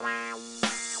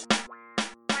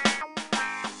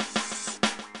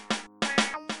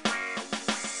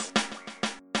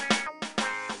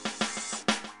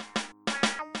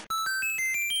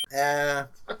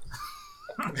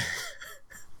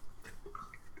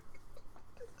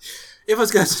if I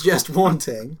was going to suggest one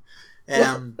thing,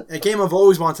 a game I've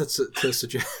always wanted to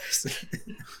suggest.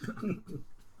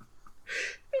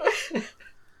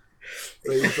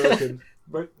 We play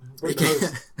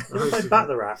Bat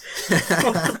the Rat.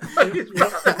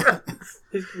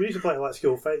 We used to play like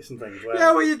school fates and things.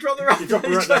 Where you drop the rat. You drop a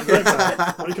rat down the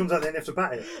drain. When he comes out, then you have to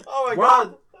bat it. Oh my What?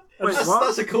 god! Wait,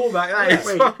 That's a callback. That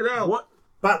is fucking hell. What?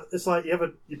 Bat. It's like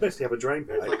you basically have a drain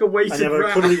pipe. It's like a weighted and you have rat.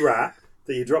 a cuddly rat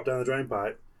that you drop down the drain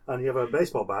pipe, and you have a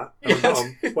baseball bat. And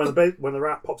on the bottom, when the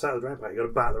rat pops out of the drain pipe, you got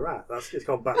to bat the rat. It's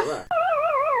called Bat the Rat.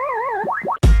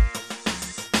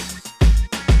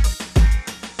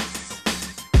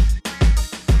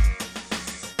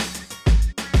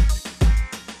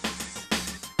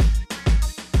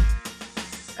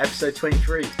 Episode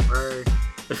 23 of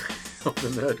the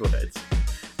Nerd Words.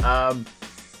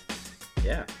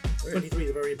 Yeah. 23 is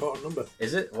a very important number.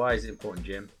 Is it? Why is it important,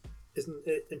 Jim? Isn't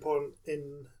it important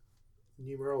in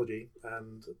numerology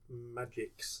and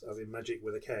magics, as in magic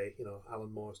with a K,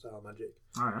 Alan Moore style magic?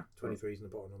 Oh, yeah. 23 is an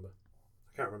important number.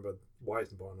 I can't remember why it's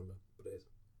an important number, but it is.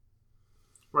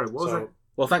 Right, what was it?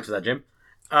 Well, thanks for that, Jim.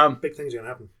 Big things are going to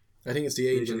happen. I think it's the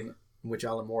age in which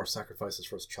Alan Moore sacrifices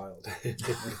for his child.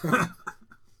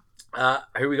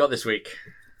 Who we got this week?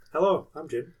 Hello, I'm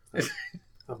Jim.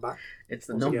 I'm back. It's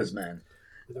the Once Numbers again. Man.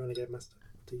 With the Renegade Master,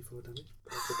 T4 damage.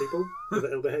 For people with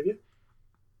ill behaviour.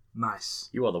 Nice.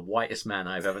 You are the whitest man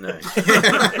I've ever known. Who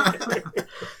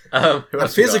And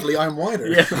else we physically, I'm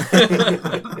wider. got?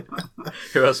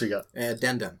 Who else we got?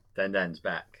 Den. Den's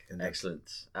back. Den. Excellent.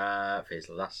 For his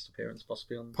last appearance,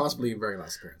 possibly on. Possibly very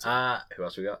last appearance. Who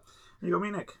else we got? You got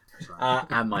me, Nick. Sorry.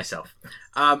 And myself.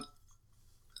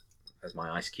 As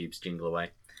my ice cubes jingle away.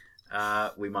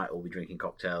 We might all be drinking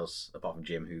cocktails, apart from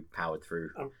Jim, who powered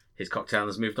through his cocktail and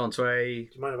has moved on to a Do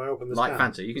you mind if I open this light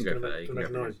can? Fanta. You can It's go gonna for that. make- You can make go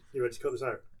a for noise. it. You ready to cut this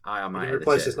out? I You might can edit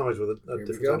replace it. this noise with a Here we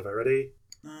different go. sound effect. Ready?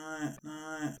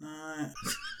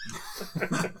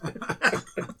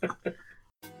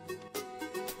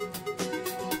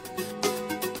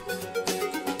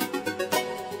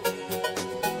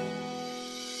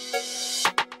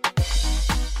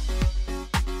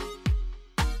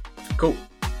 Cool.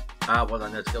 What did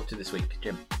I know to go up to this week,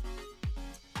 Jim?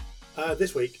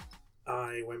 This week,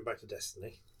 I went back to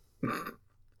Destiny.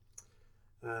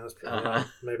 That's pretty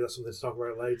maybe that's something to talk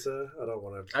about later. I don't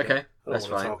want to. Okay, I don't that's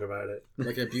want to fine. talk about it.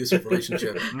 Like an abusive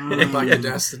relationship. Back to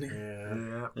Destiny.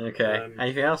 Yeah. Yeah. Okay.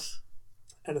 Anything else?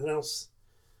 Anything else?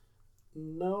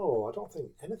 No, I don't think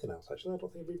anything else. Actually, I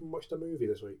don't think I've even watched a movie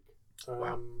this week.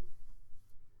 Wow.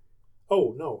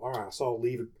 Oh no! All right, I saw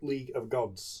League of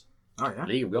Gods. Oh, yeah.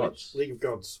 League of Gods. League of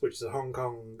Gods, which is a Hong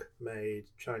Kong-made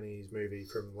Chinese movie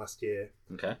from last year.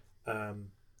 Okay.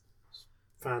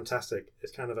 Fantastic.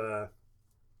 It's kind of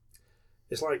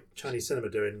it's like Chinese cinema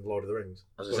doing Lord of the Rings.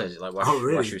 I was going to say, is it like Oh,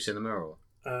 really? Washu Cinema or?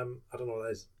 I don't know what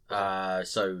that is.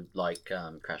 So like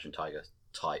Crash and Tiger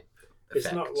type It's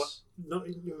effects. not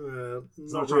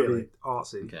It's not trying to really. be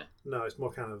artsy. Okay. No, it's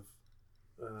more kind of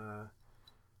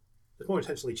it's more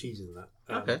intentionally cheesy than that.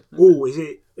 Okay. Oh, is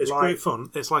it It's like great fun.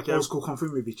 It's like old school kung fu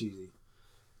movie cheesy?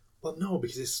 well, no,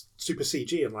 because it's super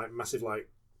CG and like massive like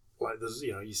there's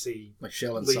you see Like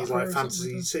Shell and these Sapphire like or fantasy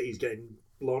something like cities getting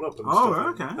blown up and Oh,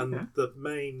 stuff. okay, And okay. the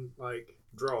main like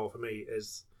draw for me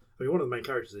is, I mean, one of the main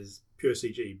characters is pure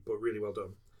CG but really well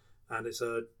done, and it's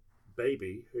a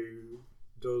baby who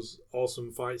does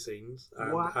awesome fight scenes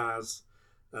and What? has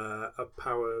a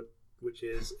power which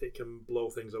is it can blow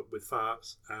things up with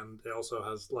farts, and it also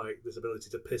has like this ability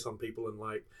to piss on people and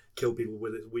like kill people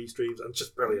with its Wii streams, and it's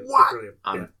just brilliant. What? It's brilliant.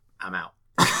 Yeah. I'm out.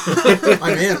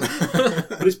 I'm in.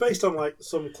 But it's based on like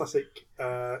some classic,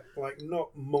 like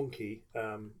not Monkey.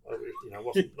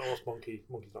 What's Monkey?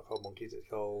 Monkey's not called Monkeys. It's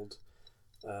called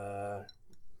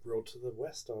Road to the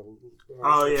West.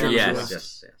 Oh, yeah.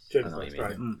 Yes. Journey I to know the what West, you mean.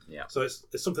 right? Mm. Yeah. So it's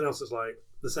something else that's like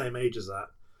the same age as that,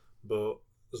 but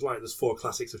there's 4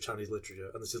 classics of Chinese literature,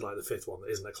 and this is like the 5th one that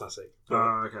isn't a classic. But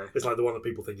Oh, okay. it's like the one that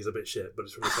people think is a bit shit, but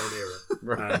it's from the same era,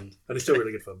 Right. and it's still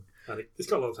really good fun. And it's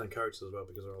got a lot of the same characters as well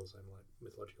because they're all the same like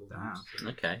mythological. Damn. names. So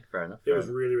Okay. Fair enough. it was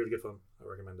really really good fun. I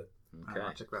recommend it. Okay.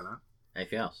 I'll check that out.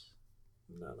 Anything else?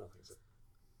 No, I think so.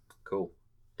 Cool.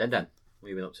 Den, what have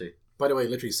you been up to? By the way, it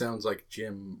literally sounds like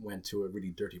Jim went to a really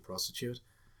dirty prostitute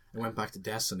and went back to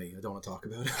Destiny. I don't want to talk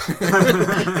about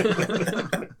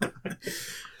it.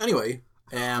 Anyway,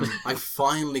 I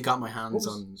finally got my hands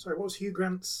on... Sorry, what was Hugh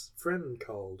Grant's friend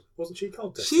called? Wasn't she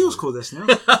called Destiny? She was called Destiny.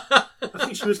 I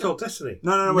think she was called Destiny.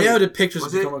 No, wait. Now the pictures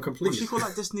have Was become it- incomplete. Was she called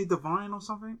like Destiny Divine or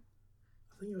something?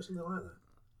 I think it was something like that.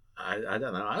 I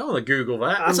don't know. I don't want to Google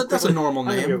that. That's a normal I'm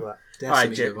gonna name. go with that. All right,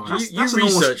 Destiny Jim. Divine. You That's a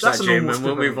normal- research that's that, a Jim, normal and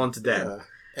we'll story. move on to Den.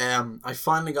 I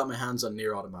finally got my hands on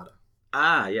Nier Automata.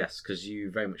 Ah, yes, because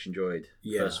you very much enjoyed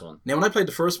the first one. Now, when I played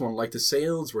the first one, like, the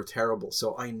sales were terrible,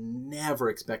 so I never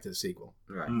expected a sequel.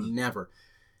 Right. Never.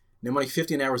 Now, I'm only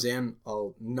 15 hours in.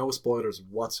 No spoilers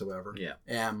whatsoever.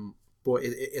 Yeah. But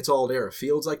it's all there. It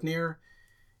feels like Nier.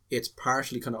 It's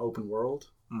partially kind of open world.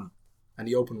 And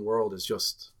the open world is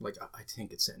just, like, I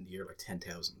think it's set in the year, like,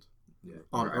 10,000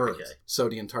 on Earth. Okay. So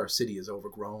the entire city is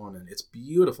overgrown, and it's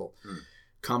beautiful.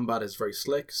 Combat is very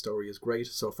slick. Story is great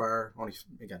so far. Only,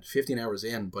 again, 15 hours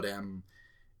in, but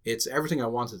it's everything I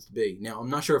want it to be. Now, I'm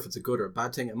not sure if it's a good or a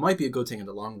bad thing. It might be a good thing in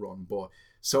the long run, but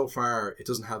so far, it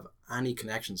doesn't have any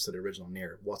connections to the original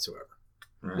Nier whatsoever.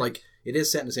 Right. Like, it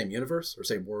is set in the same universe, or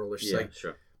same world, I should say.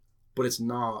 Sure. But it's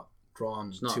not drawn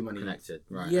it's not too many... connected.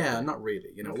 Right. Yeah, not really.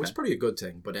 You know, it's probably a good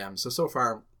thing. But so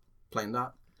far, I'm playing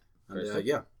that. And,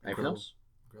 yeah. Anything else?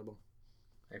 Incredible.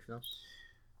 Anything else?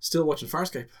 Still watching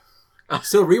Farscape.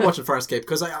 Still rewatching Farscape,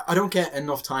 because I don't get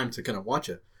enough time to kind of watch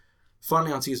it.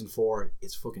 Finally on season 4,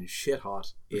 it's fucking shit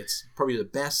hot. It's probably the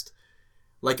best.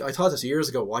 Like, I thought this years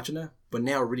ago watching it, but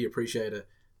now I really appreciate it.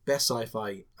 Best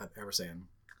sci-fi I've ever seen.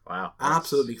 Wow.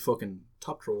 Absolutely fucking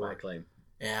top drawer. High claim.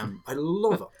 I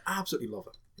love it. Absolutely love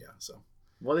it. Yeah, so.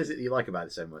 What is it that you like about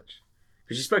it so much?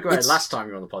 Because you spoke about it last time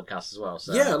you were on the podcast as well.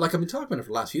 So. Yeah, like, I've been talking about it for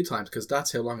the last few times, because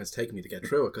that's how long it's taken me to get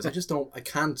through it, because I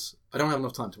don't have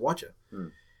enough time to watch it.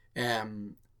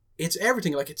 It's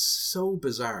everything. Like, it's so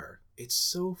bizarre. It's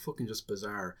so fucking just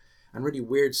bizarre, and really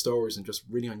weird stories, and just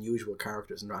really unusual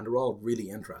characters, and they're all really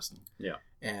interesting. Yeah.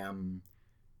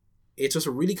 It's just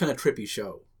a really kind of trippy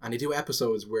show, and they do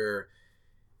episodes where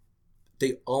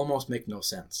they almost make no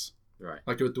sense. Right.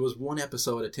 Like, there was one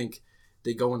episode, I think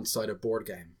they go inside a board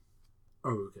game.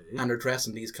 Oh, okay. And they're dressed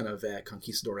in these kind of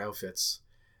conquistador outfits,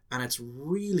 and it's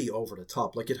really over the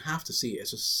top. Like, you'd have to see it.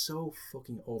 It's just so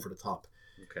fucking over the top.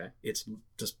 Okay. It's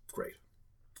just great.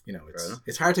 You know,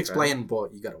 it's hard to explain,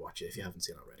 but you got to watch it if you haven't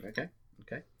seen it already. Okay.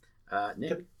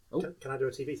 Nick? Can I do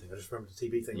a TV thing? I just remembered the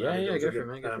TV thing. Yeah, go for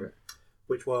it, man.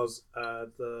 Which was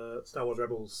the Star Wars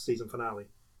Rebels season finale.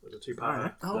 It was a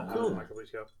two-part. Oh, cool. A couple weeks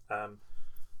ago.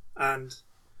 And,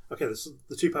 okay,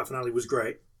 the two-part finale was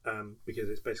great, because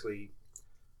it's basically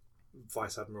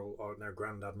Vice Admiral, or now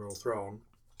Grand Admiral Thrawn,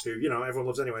 who, you know, everyone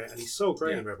loves anyway, and he's so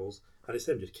great in Rebels, and it's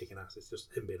him just kicking ass. It's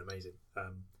just him being amazing.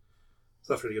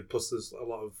 So that's really good. Plus, there's a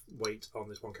lot of weight on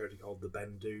this one character called the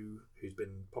Bendu, who's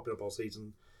been popping up all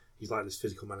season. He's like this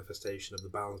physical manifestation of the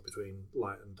balance between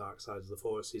light and dark sides of the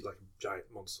Force. He's like a giant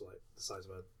monster, like the size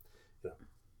of a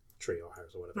tree or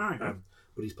house or whatever. Okay.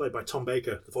 But he's played by Tom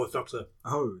Baker, the Fourth Doctor.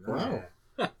 Oh, wow.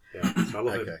 Yeah, so I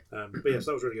love him. But yes,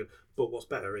 that was really good. But what's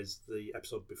better is the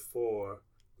episode before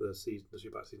the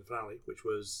two-part season finale, which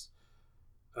was,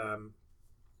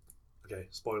 okay,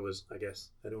 spoilers, I guess.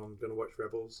 Anyone going to watch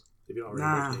Rebels? If you're not really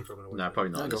watching it, you're probably not watching it.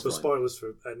 Probably not. So spoilers for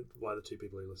like the two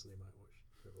people who listen, might watch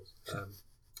Rebels.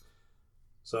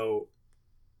 So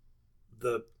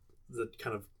the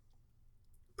kind of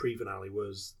pre-finale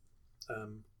was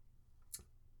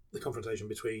the confrontation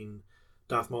between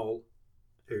Darth Maul,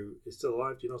 who is still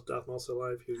alive. Do you know if Darth Maul's still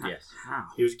alive? Yes. How?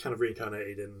 He was kind of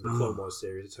reincarnated in the Clone Wars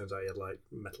series. It turns out he had like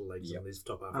metal legs and his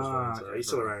top half was so he's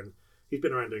still around. He's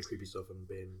been around doing creepy stuff and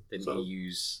being... Didn't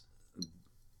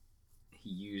he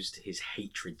used his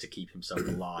hatred to keep himself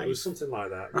alive? It was something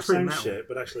like that. It That's sounds metal. shit,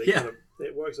 but actually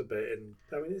it works a bit. And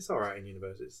I mean, it's alright in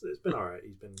universe. It's been alright.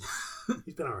 He's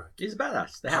been alright. He's a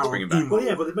badass. They had to bring him back. Well,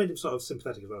 yeah, but they made him sort of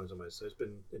sympathetic as well in some ways, so it's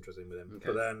been interesting with him. Okay.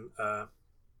 But then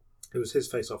it was his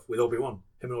face-off with Obi-Wan.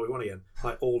 Him and Obi-Wan again.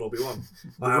 Like old Obi-Wan.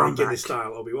 Like Alec Guinness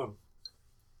style Obi-Wan.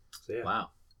 So yeah. Wow.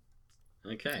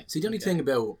 Okay. See, the only thing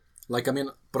about, like, I mean,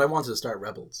 but I wanted to start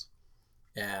Rebels.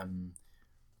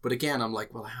 But again, I'm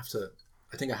like, well,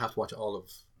 I think I have to watch all of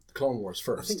the Clone Wars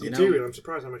first. I think you you know? do, and I'm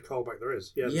surprised how much callback there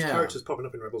is. Yeah, there's characters popping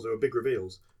up in Rebels who are big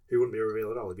reveals, who wouldn't be a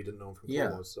reveal at all if you didn't know them from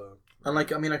Clone Wars. So. And,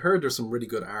 like, I mean, I heard there's some really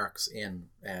good arcs in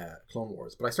Clone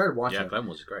Wars, but I started watching Yeah, Clone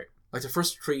Wars is great. like the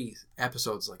first 3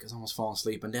 episodes, like, I was almost falling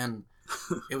asleep, and then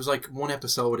it was like one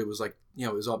episode, it was like, you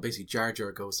know, it was all basically Jar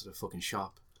Jar goes to the fucking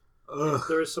shop.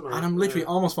 There is some, and I'm literally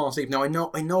almost falling asleep. Now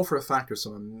I know for a fact there's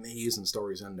some amazing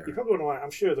stories in there. You probably want to.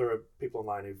 I'm sure there are people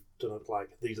online who've done it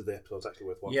like these are the episodes actually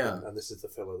worth watching, and this is the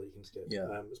filler that you can skip.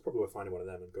 Yeah, it's probably worth finding one of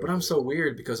them. And but I'm so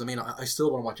weird because I mean I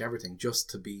still want to watch everything just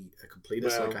to be a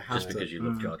completist. Well, like I have just because you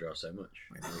love Jar Jar so much.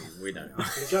 We don't know.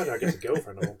 Jar Jar gets a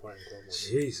girlfriend at one point in Clone Wars.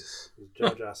 Jesus.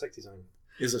 Jar Jar sexy time.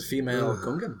 Is it female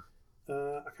Gungan? I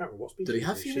can't remember what species. Did he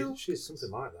have female? She's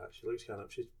something like that. She looks kind of.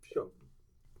 She's got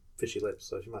fishy lips,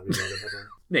 so she might be.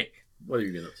 Nick, what have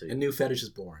you been up to? A new fetish is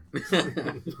born.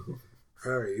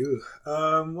 Very good.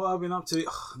 What I've been up to?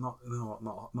 Not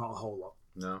a whole lot.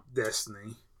 No.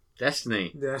 Destiny.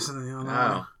 Destiny. I know.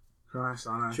 Wow. Christ,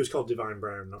 I know. She was called Divine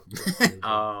Brown, not.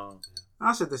 Oh.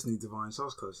 I said Destiny Divine, so I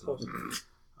was close enough.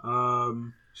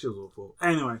 She was awful.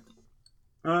 Anyway,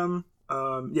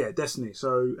 yeah, Destiny.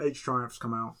 So Age of Triumph's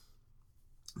come out,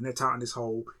 and they're touting this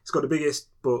whole. It's got the biggest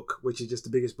book, which is just the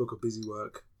biggest book of busy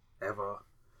work ever.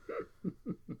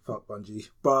 Fuck Bungie,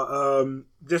 but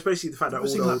just basically the fact that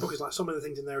all that book is like some of the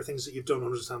things in there are things that you've done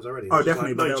hundreds of times already. Oh,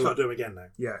 definitely. Like, no, you can't do them again now.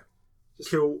 Yeah.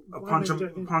 Kill punch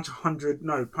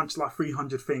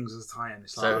 300 things as a tie-in.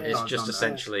 So it's just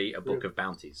essentially a book of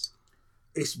bounties.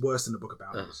 It's worse than a book of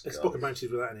bounties. It's a book of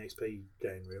bounties without an XP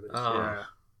gain, really. Yeah,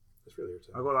 it's really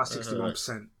irritating. I got like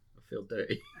 61%. I feel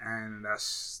dirty, and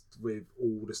that's with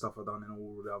all the stuff I've done in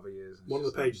all the other years. One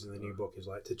of the pages in the new book is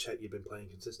like to check you've been playing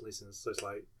consistently since. So it's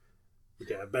like you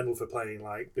get a medal for playing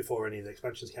like before any of the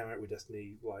expansions came out with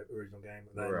Destiny, like original game,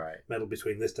 and then medal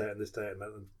between this date and this date, and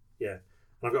medal, yeah.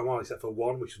 And I've got one except for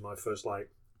one, which was my first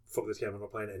like fuck this game, I'm not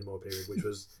playing it anymore period, which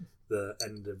was the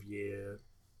end of year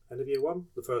one,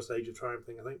 the first Age of Triumph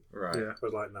thing, I think. Right. Yeah. I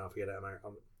was like, no, forget it.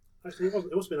 Actually, it must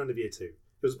have been end of year 2. It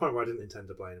was the point where I didn't intend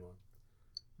to play anymore.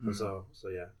 And so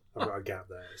yeah, I've got a gap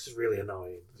there. It's just really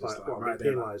annoying. It's like I'm being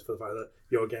penalised for the fact that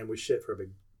your game was shit for a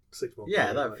big 6 months.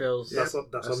 Yeah, that feels. That's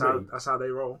how they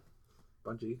roll.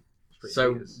 Bungie.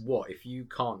 So what if you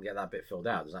can't get that bit filled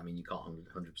out? Does that mean you can't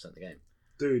 100% the game?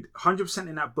 Dude, 100%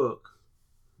 in that book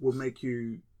would make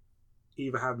you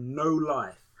either have no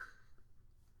life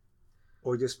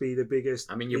or just be the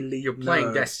biggest. I mean, you're playing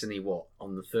nerd. Destiny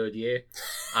on the 3rd year?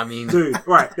 I mean, dude,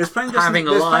 right? There's playing Destiny. Having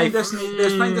a life. There's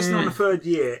playing Destiny on the 3rd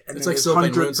year, and it's like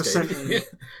 100% in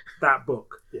that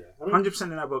book. Yeah, 100%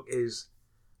 in that book is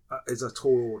a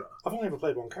tall order. I've only ever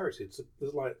played one character. It's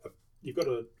like you've got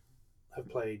to have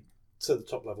played to the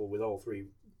top level with all 3.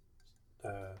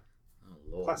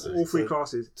 Classes, all 3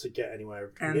 classes to get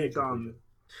anywhere, and done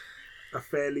a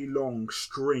fairly long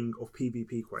string of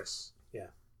PvP quests. Yeah,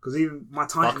 because even my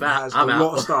Titan has a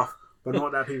lot of stuff, but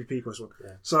not that PvP quest one.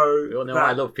 Yeah. So we all know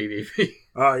I love PvP.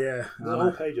 Oh yeah, there's a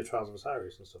whole page of Trials of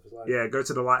Osiris and stuff. It's like, yeah, go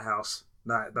to the lighthouse.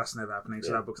 That's never happening.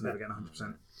 So that book's never getting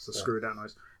 100%. So screw that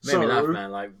noise. Made me laugh,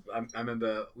 man. Like I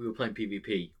remember we were playing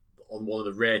PvP on one of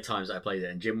the rare times that I played it,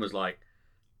 and Jim was like,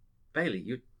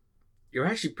 "Bailey, you're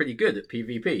actually pretty good at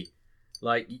PvP.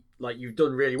 Like you've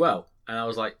done really well." And I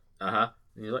was like, and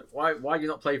you're like, why do you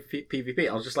not play PvP?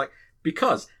 I was just like,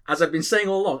 because, as I've been saying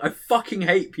all along, I fucking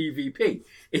hate PvP.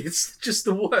 It's just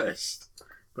the worst.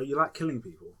 But you like killing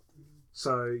people.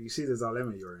 So you see the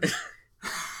dilemma you're in.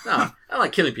 No, I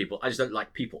like killing people. I just don't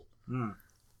like people. Mm.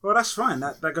 Well, that's fine.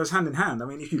 That goes hand in hand. I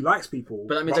mean, if you like people...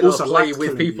 But that means I got to play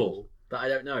with people that I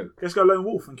don't know. Just go lone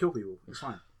wolf and kill people. It's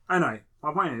fine. Anyway,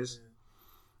 my point is,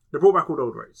 they brought back all the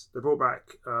old raids. They brought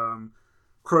back...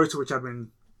 Crota, which I've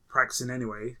been practicing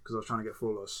anyway because I was trying to get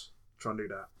flawless, trying to do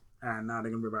that, and now they're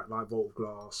going to bring back like Vault of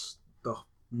Glass, the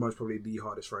most probably the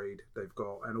hardest raid they've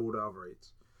got, and all the other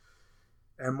raids.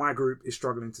 And my group is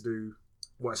struggling to do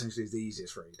what essentially is the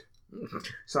easiest raid.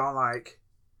 So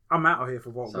I'm out of here for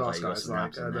Vault of Glass, guys.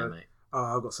 I've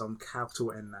got some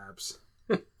capital N nabs.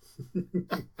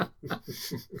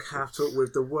 Capital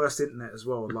with the worst internet as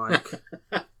well. Like.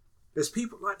 There's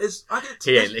people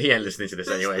he ain't listening to this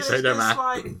anyway, so don't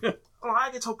matter.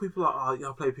 I get told people I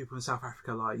play people in South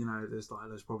Africa, there's like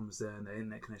those problems there and the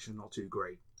internet connection not too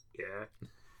great. Yeah.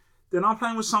 Then I'm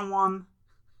playing with someone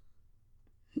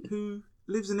who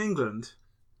lives in England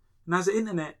and has the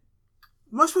internet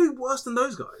most probably worse than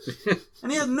those guys, and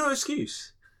he has no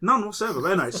excuse, none whatsoever.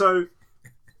 But anyway, so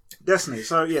Destiny.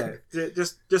 So yeah,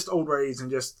 just old raids and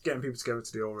just getting people together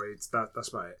to do old raids. That's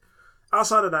about it.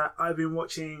 Outside of that, I've been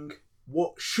watching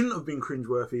what shouldn't have been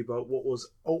cringeworthy, but what was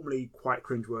ultimately quite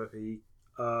cringeworthy,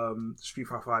 Street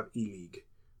Fighter 5 E-League,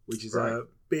 which is a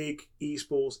big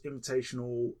esports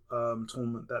invitational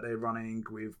tournament that they're running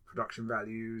with production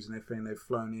values and everything. They've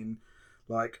flown in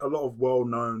like a lot of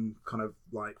well-known kind of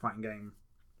like fighting game,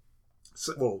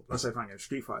 let's say fighting game,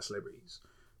 Street Fighter celebrities,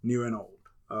 new and old.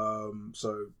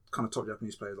 So kind of top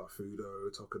Japanese players like Fudo,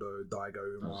 Tokudo,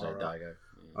 Daigo, Umara. Daigo.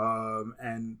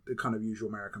 And the kind of usual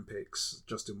American picks,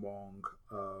 Justin Wong,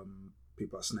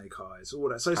 people like Snake Eyes, all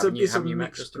that. So it's a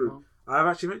mixed group. I've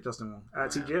actually met Justin Wong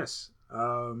at TGS.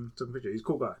 Took a picture. He's a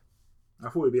cool guy. I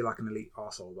thought he'd be like an elite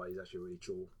arsehole, but he's actually a really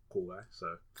chill, cool guy.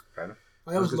 So fair enough.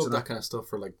 I always love that kind of stuff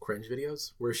for like cringe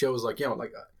videos where it shows like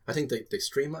I think they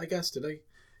stream it. I guess do they?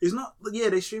 It's not. Yeah,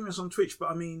 they stream it on Twitch, but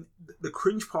I mean the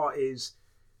cringe part is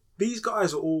these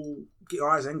guys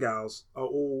and gals are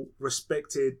all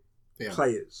respected.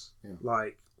 Players,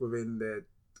 like within their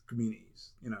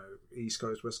communities, East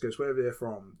Coast, West Coast, wherever they're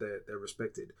from, they're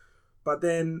respected. But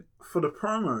then for the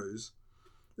promos,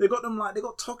 They got them like they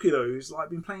got Tokido, who's like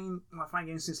been playing like fighting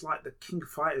games since like the King of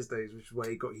Fighters days, which is where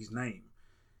he got his name.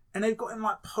 And they've got him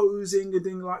like posing and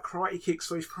doing like karate kicks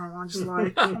for his promo. I'm just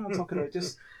like, come on, Tokido,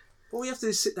 just all you have to do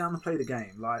is sit down and play the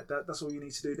game. Like that's all you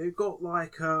need to do. They've got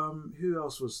like who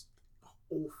else was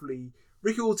awfully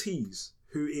Ricky Ortiz,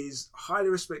 who is highly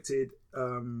respected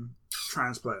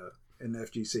trans player in the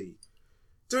FGC,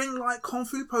 doing like kung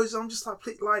fu poses. I'm just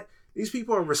like these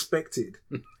people are respected.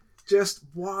 Just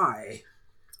why?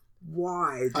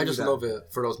 I just love it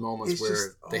for those moments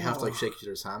where they have to like shake each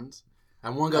other's hands.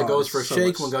 And one guy goes for a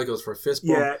shake, one guy goes for a fist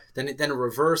bump. Yeah. Then it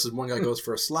reverses. One guy goes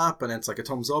for a slap, and it's like a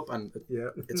thumbs up, and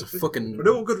it's a fucking. But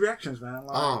they're all good reactions, man.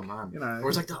 Like, oh man, you know. Or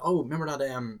it's like that. Oh, remember that?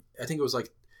 I think it was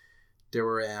like there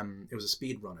were. It was a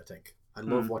speed run. I think I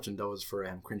love watching those for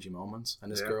cringy moments.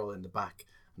 And this girl in the back,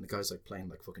 and the guy's like playing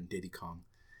like fucking Diddy Kong,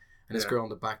 and this girl in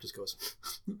the back just goes.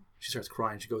 She starts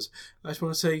crying. She goes, "I just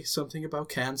want to say something about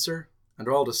cancer," and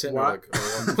they're all just sitting there like,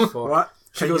 "Oh, what the fuck?" What?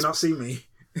 Can you not see me?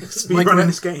 Speedrunning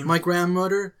this game. My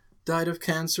grandmother died of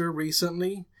cancer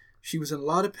recently. She was in a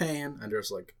lot of pain, and there's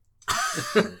like,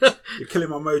 you're killing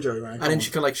my mojo, man. And then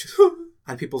she can like,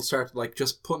 and people start like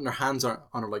just putting their hands on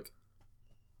her like,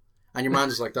 and your man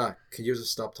is like that. Can you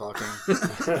just stop talking?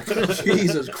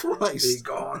 Jesus Christ! Be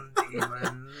gone,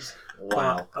 demons.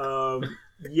 Wow.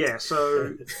 Yeah.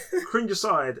 So, cringe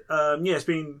aside, it's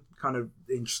been kind of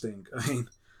interesting. I mean,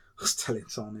 I was telling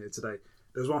someone here today.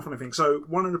 There was one funny thing. So,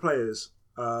 one of the players.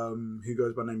 Who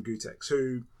goes by the name Gutex,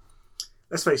 who,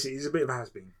 let's face it, he's a bit of a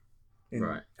has-been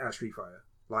at Street Fighter.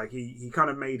 Like, he kind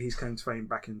of made his claim to fame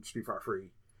back in Street Fighter 3,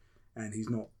 and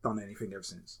he's not done anything ever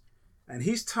since. And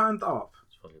he's turned up.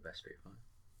 It's probably the best Street Fighter.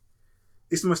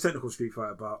 It's the most technical Street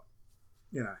Fighter, but,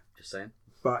 you know. Just saying.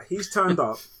 But he's turned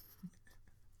up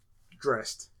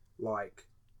dressed like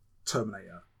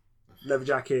Terminator. Leather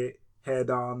jacket, hair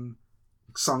done,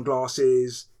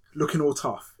 sunglasses, looking all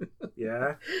tough.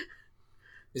 Yeah?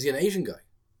 Is he an Asian guy?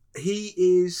 He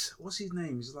is. What's his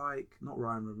name? He's like not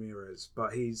Ryan Ramirez,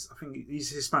 but I think he's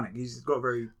Hispanic. He's got a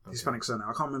very Hispanic surname.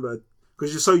 I can't remember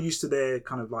because you're so used to their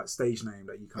kind of like stage name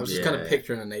that you can't. I was just kind of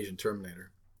picturing an Asian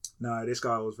Terminator. No, this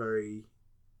guy was very.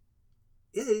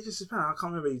 Yeah, he's just Hispanic. I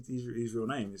can't remember his real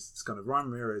name. It's kind of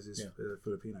Ryan Ramirez is a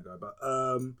Filipino guy, but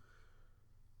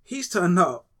he's turned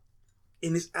up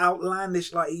in this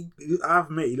outlandish like. I have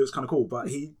to admit, he looks kind of cool, but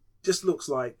he just looks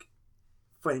like.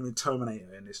 Flaming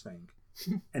Terminator in this thing,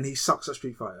 and he sucks at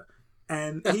Street Fighter,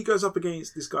 and he goes up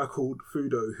against this guy called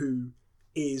Fudo, who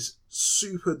is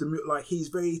super like he's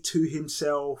very to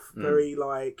himself, very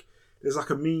like there's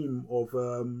like a meme of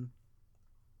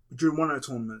during one of the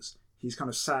tournaments he's kind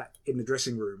of sat in the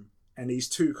dressing room and these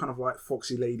two kind of like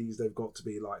foxy ladies they've got to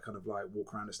be like kind of like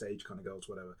walk around the stage kind of girls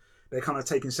whatever, they're kind of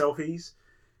taking selfies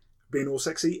being all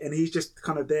sexy, and he's just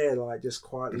kind of there, like just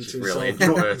quietly to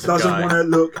himself, doesn't want to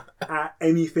look at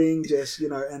anything, just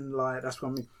and like that's what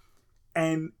I mean.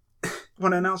 And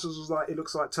one of the announcers was like, "It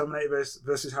looks like Terminator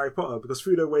versus Harry Potter," because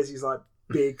Fudo wears these like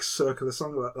big circular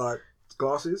like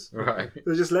glasses. Right. It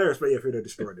was just hilarious, but yeah, Fudo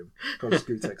destroyed him because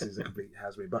Gutex is a complete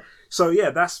has-been. But so yeah,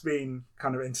 that's been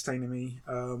kind of entertaining me.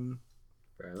 The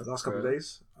last couple of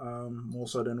days, more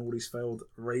so than all these failed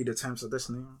raid attempts at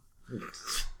Destiny.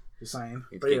 Just saying.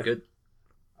 It's good.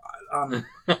 I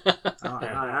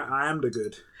am the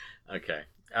good. Okay.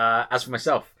 As for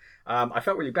myself, I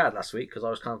felt really bad last week because I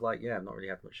was kind of like, I've not really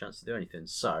had much chance to do anything.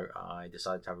 So I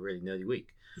decided to have a really nerdy week.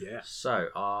 Yeah. So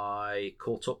I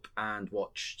caught up and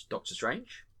watched Doctor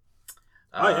Strange.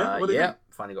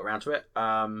 Finally got around to it.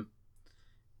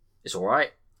 It's all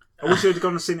right. I wish you had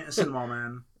gone and seen it in cinema,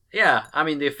 man. Yeah, I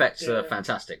mean the effects are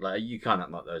fantastic. Like you can't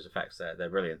knock those effects; they're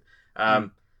brilliant.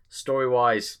 Story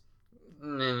wise,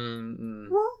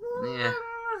 yeah.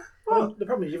 Well, the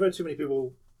problem is you've heard too many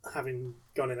people having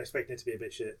gone in expecting it to be a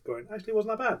bit shit, going, actually, it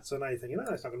wasn't that bad. So now you're thinking,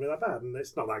 it's not going to be that bad, and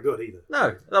it's not that good either.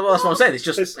 No, that's what I'm saying. It's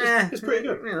just it's pretty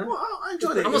good. Well, I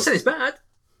enjoyed it. I'm not saying it's bad.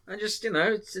 I just,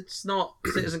 it's not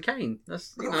Citizen Kane.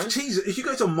 That's Jesus, if you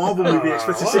go to a Marvel movie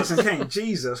expecting Citizen Kane,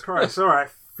 Jesus Christ! All right,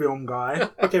 film guy.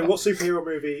 Okay, what superhero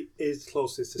movie is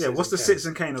closest to? Citizen what's the Kane?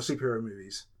 Citizen Kane of superhero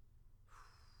movies?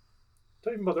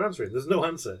 Don't even bother answering. There's no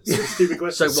answer. It's a stupid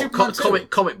question. So what?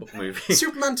 Comic book movie.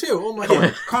 Superman 2. Oh my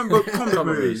god. Comic book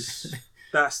movies.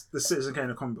 That's the Citizen Kane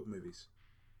of comic book movies.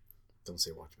 Don't say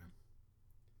Watchmen.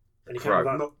 And you can't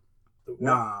have that.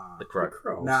 Nah. The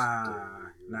Crow.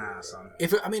 Nah, son.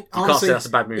 Honestly, you can't say that's a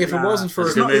bad movie. If it wasn't for,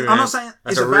 I'm not saying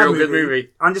that's it's a a bad real good movie.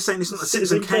 I'm just saying it's not the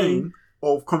Citizen Kane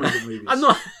of comic book movies. I'm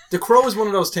not. The Crow is one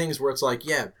of those things where it's like,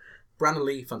 Brandon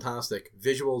Lee, fantastic,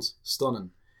 visuals, stunning.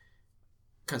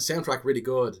 kind of soundtrack really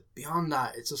good. Beyond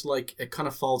that, it's just like it kind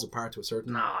of falls apart to a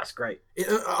certain. No, it's great.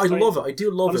 I love it. I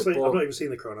do love honestly, it. But... I've not even seen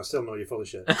The Crow, and I still know you're full of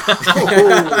shit.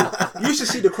 You should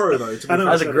see The Crow though. I know.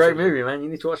 That's a great movie, man. You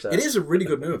need to watch that. It is a really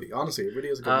good movie. Honestly, it really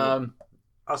is a good movie.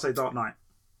 I'll say Dark Knight.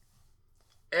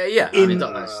 Yeah, I mean,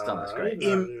 Dark Knight's great.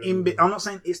 I'm not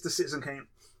saying it's the Citizen Kane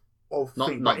of Not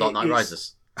thing, Dark but Knight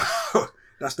Rises.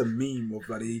 That's the meme of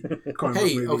bloody. comic book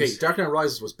Hey, movies. okay, Dark Knight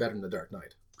Rises was better than The Dark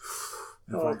Knight.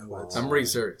 Oh, I'm really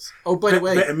serious. Oh, by the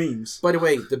way, better memes. By the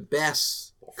way, the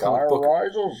best comic book.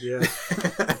 Yeah.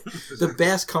 The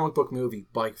best comic book movie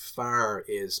by far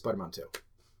is Spider-Man 2.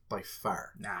 By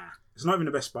far. Nah, it's not even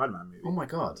the best Spider-Man movie. Oh my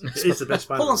god. It is the best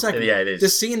Spider-Man. Hold on a second. Yeah, it is. The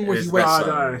scene where It is he the went, best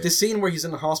one. the scene where he's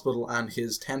in the hospital and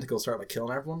his tentacles start like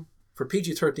killing everyone. For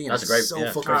PG-13, That's it's a great- so yeah,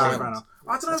 fucking great fair scene. violent. enough.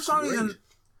 I don't know That's for some reason, great.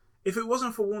 if it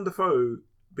wasn't for Willem Dafoe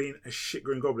being a shit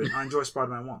Green Goblin, I enjoy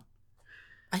Spider-Man 1.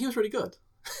 And he was really good.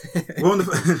 Willem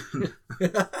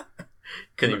Dafoe...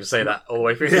 Couldn't even say that all the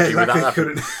way through. yeah, Without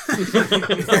exactly.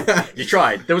 laughing. Couldn't. You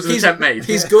tried. There was an attempt made.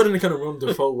 He's good in a kind of Willem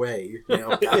Dafoe way. You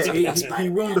know, Yeah, he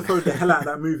Willem Dafoe the hell out of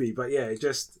that movie, but yeah,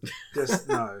 just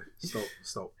no,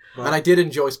 stop. But And I did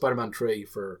enjoy Spider-Man 3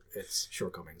 for its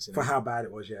shortcomings. You know? for how bad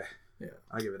it was, yeah, Yeah.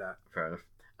 I give it that. Fair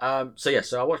enough.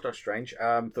 So I watched Doctor Strange.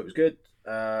 Thought it was good.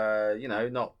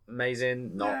 Not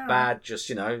amazing, not Yeah. bad. Just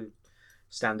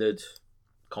standard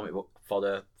comic book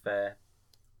fodder fare.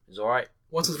 It's all right.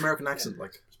 What's his American accent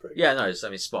like? It's pretty Yeah, no, it's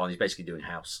spot on. He's basically doing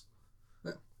House.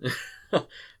 Yeah.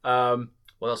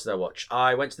 What else did I watch?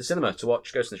 I went to the cinema to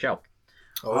watch Ghost in the Shell.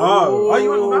 Oh, you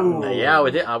went with that? Yeah,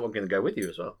 we did. I'm going to go with you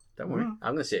as well. Don't worry. Mm.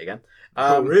 I'm going to see it again.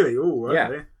 Oh, really? Oh,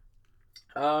 okay.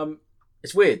 Yeah.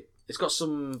 It's weird. It's got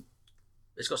some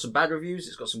bad reviews.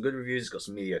 It's got some good reviews. It's got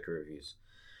some mediocre reviews.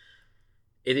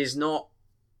 It is not,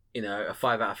 a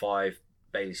 5 out of 5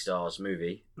 Bailey Stars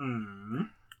movie. Mm.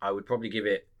 I would probably give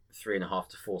it 3.5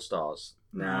 to 4 stars.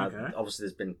 Now, Okay. obviously,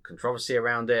 there's been controversy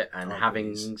around it, and Oh,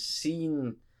 having please.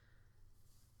 seen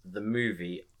the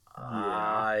movie, Yeah.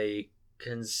 I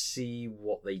can see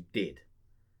what they did.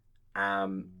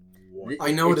 What?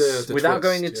 I know It's- the without twist,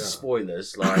 going into yeah.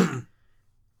 spoilers, like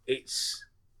it's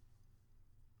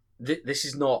this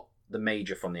is not the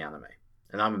Major from the anime,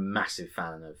 and I'm a massive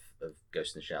fan of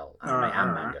Ghost in the Shell anime Alright, and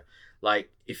alright. manga.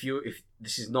 Like if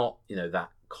this is not that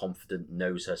confident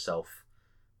knows herself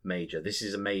Major. This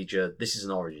is a Major. This is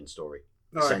an origin story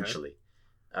Oh, okay. essentially,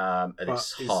 at But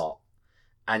its is- heart,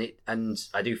 and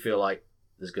I do feel like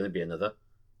there's going to be another.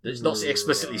 It's not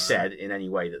explicitly Right. said in any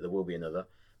way that there will be another,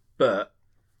 but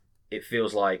it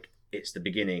feels like it's the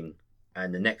beginning,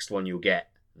 and the next one you'll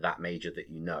get that Major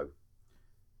that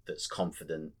that's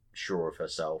confident, sure of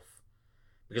herself.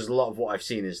 Because a lot of what I've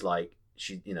seen is like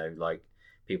she, like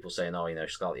people saying, oh,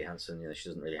 Scarlett Johansson, she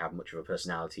doesn't really have much of a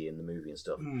personality in the movie and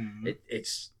stuff. Mm.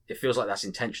 It feels like that's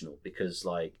intentional because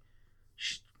like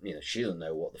she doesn't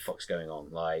know what the fuck's going on.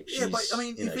 Like she's, Yeah, but, I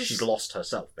mean, if it's- she's lost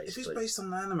herself If it's basically. based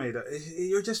on the anime, that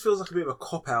it just feels like a bit of a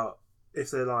cop out. If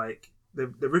they're like they're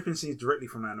ripping scenes directly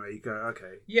from the anime, you go,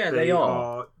 okay, Yeah, they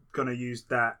are. going to use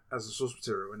that as a source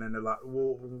material, and then they're like,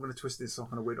 well, we're going to twist this some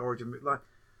kind of weird origin. Like,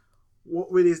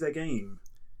 what really is their game?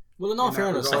 Well, in all In that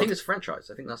fairness, regard. I think it's a franchise.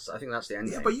 I think that's the end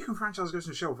Yeah, game. but you can franchise Ghost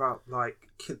in the Shell without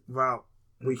without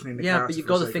weakening the Yeah, character. but you've for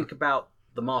got the to sake think of- about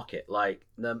the market. Like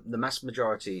the mass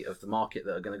majority of the market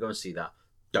that are going to go and see that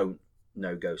don't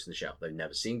know Ghost in the Shell. They've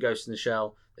never seen Ghost in the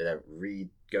Shell. They don't read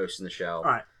Ghost in the Shell. All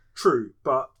right, true,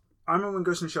 but I remember when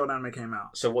Ghost in the Shell anime came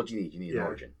out. So what do you need? You need Yeah. an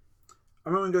origin. I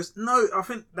remember when No, I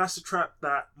think that's a trap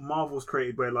that Marvel's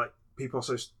created where like people are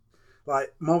so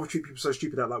Marvel treat people so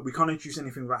stupid that like we can't introduce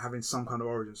anything without having some kind of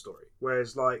origin story.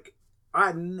 Whereas like I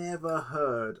had never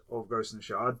heard of Ghost in the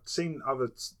Shell. I'd seen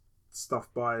other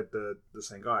stuff by the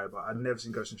same guy, but I'd never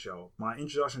seen Ghost in the Shell. My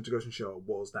introduction to Ghost in the Shell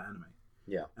was that anime.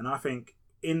 Yeah. And I think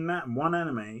in that one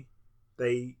anime,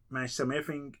 they managed to tell me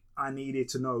everything I needed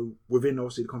to know within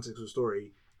obviously the context of the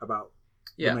story about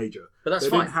Yeah, the Major. but that's They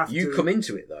didn't fine. have You to- come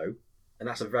into it though, and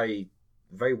that's a very,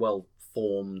 very well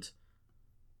formed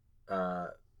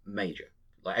Major.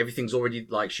 Like everything's already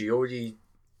like she already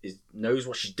knows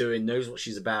what she's doing, knows what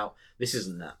she's about. This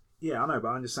isn't that. Yeah, I know, but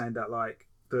I'm just saying that like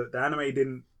the anime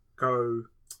didn't go,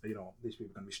 these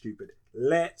people are going to be stupid.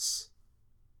 Let's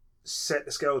set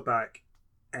the scales back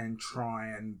and try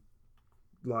and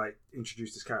like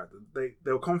introduce this character. They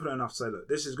were confident enough to say, look,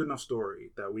 this is a good enough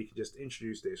story that we can just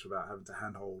introduce this without having to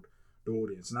handhold the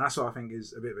audience, and that's what I think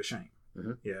is a bit of a shame.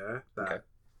 Mhm. Yeah, that Okay.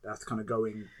 that's kind of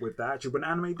going with that. Actually, but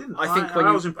anime didn't. I think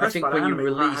when was I impressed think by the when you anime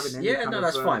without release, having any yeah, kind no, of,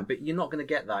 that's fine. But you're not going to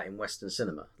get that in Western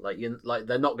cinema. Like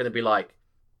they're not going to be like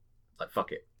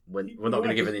fuck it. We're not going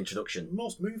to give an introduction.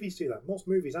 Most movies do that. Most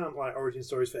movies aren't like origin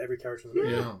stories for every character in the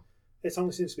movie. Yeah. It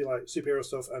only seems to be like superhero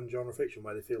stuff and genre fiction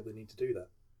where they feel they need to do that.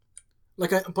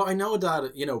 But I know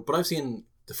that but I've seen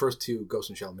the first 2 Ghost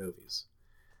in the Shell movies,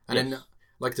 and then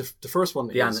like the first one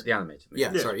the animated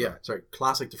movie. Sorry,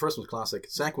 classic. The first one's classic.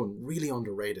 The second one really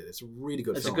underrated. It's a really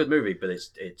good. It's film. a good movie, but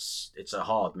it's a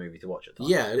hard movie to watch at times.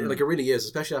 Yeah, like it really is,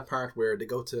 especially that part where they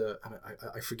go to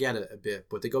I forget it a bit,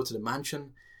 but they go to the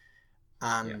mansion,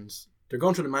 and they're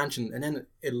going through the mansion, and then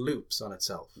it loops on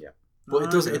itself. Yeah.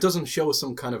 But it doesn't show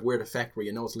some kind of weird effect where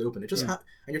it's looping. It just and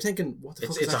you're thinking, what the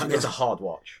fuck is that? It's a hard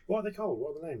watch. What are they called?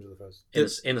 What are the names of the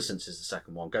first? Innocence is the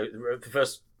second one. The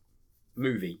first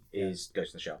movie is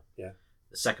Ghost in the Shell. Yeah.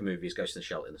 The second movie is Ghost in the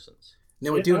Shell: Innocence.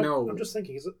 Now I do know. I'm just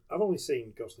thinking, I've only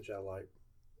seen Ghost in the Shell like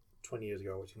 20 years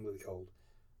ago, which is really cold.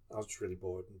 I was just really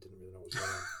bored and didn't really know what was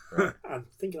going on. I'm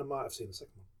thinking I might have seen the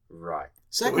second one. Right.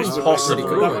 Second one's possibly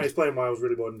pretty good. That might explain why I was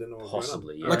really bored and didn't know what was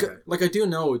Possibly, going on. yeah. Like I do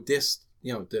know this,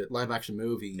 the live action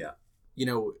movie. Yeah.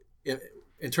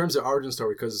 In terms of origin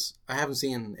story, because I haven't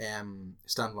seen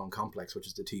Standalone Complex, which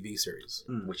is the TV series,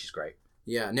 which is great.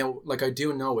 Yeah. Now, like I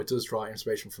do know it does draw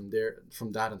inspiration from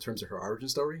that in terms of her origin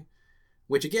story,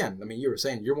 which again, I mean, you were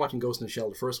saying you're watching Ghost in the Shell,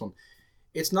 the first one.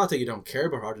 It's not that you don't care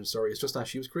about her origin story; it's just that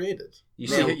she was created.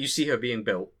 You see her being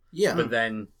built. Yeah. But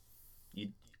then,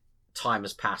 time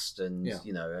has passed, and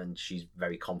and she's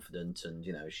very confident, and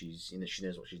she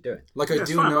knows what she's doing. Like I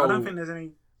do know. I don't think there's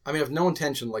any. I mean, I've no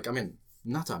intention. Like, I mean,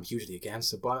 not that I'm hugely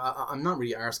against it, but I'm not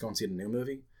really arsed going to see the new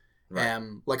movie. Right.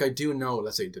 Like I do know,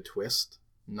 let's say the twist.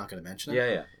 I'm not going to mention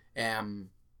it. Yeah.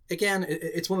 Again,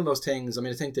 it's one of those things. I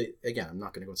mean, I think I'm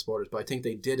not going to go into spoilers, but I think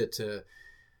they did it to,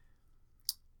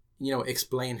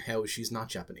 explain how she's not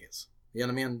Japanese. You know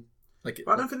what I mean? Like,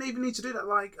 but I don't think they even need to do that.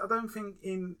 Like, I don't think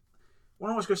when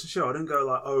I watch Ghost in the Shell, I didn't go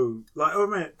I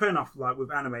mean, fair enough. Like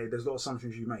with anime, there's a lot of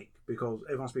assumptions you make because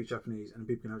everyone speaks Japanese and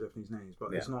people can have Japanese names,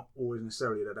 but it's not always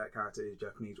necessarily that character is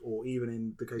Japanese, or even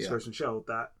in the case of Ghost in the Shell,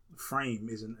 that frame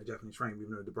isn't a Japanese frame,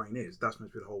 even though the brain is. That's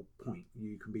meant to be the whole point.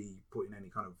 You can be put in any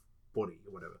kind of body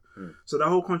or whatever. So the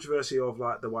whole controversy of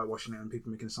like the whitewashing it and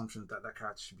people making assumptions that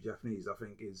character should be Japanese, I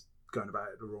think is going about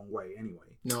it the wrong way anyway.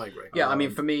 No, I agree. Yeah, I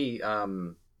mean, for me,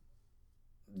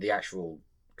 the actual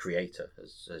creator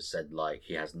has said like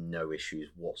he has no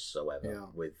issues whatsoever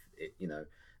with it.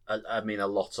 I mean, a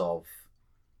lot of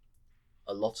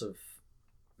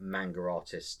manga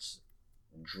artists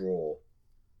draw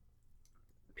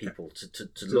people to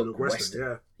look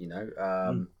Western.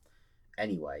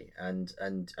 Anyway,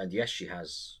 and yes, she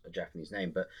has a Japanese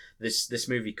name, but this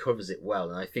movie covers it well,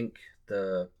 and I think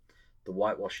the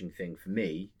whitewashing thing for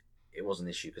me, it was an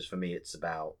issue because for me it's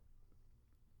about.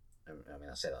 I mean,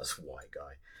 I say that as a white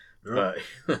guy,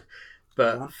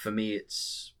 but for me,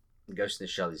 it's Ghost in the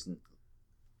Shell isn't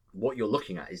what you're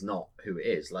looking at is not who it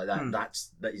is. Like that,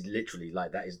 that is literally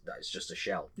like that is just a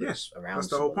shell. Yes, around. That's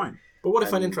the whole point. But what I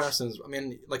find interesting is, I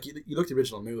mean, like you look at the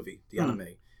original movie, the anime,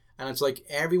 and it's like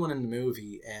everyone in the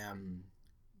movie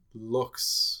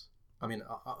looks. I mean,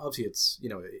 obviously,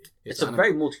 it's a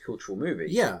very multicultural movie.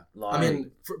 Yeah, like, I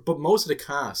mean, but most of the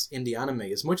cast in the anime,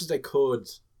 as much as they could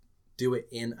do it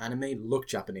in anime, look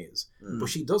Japanese, but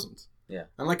she doesn't. Yeah,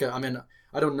 and like I mean,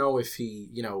 I don't know if he,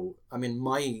 I mean,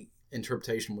 my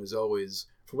interpretation was always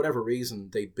for whatever reason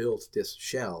they built this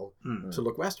shell to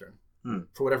look Western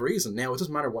for whatever reason. Now it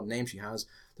doesn't matter what name she has.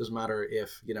 It doesn't matter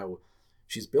if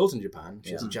she's built in Japan.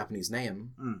 She has a Japanese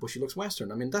name, but she looks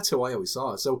Western. I mean, that's how I always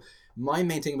saw it. So my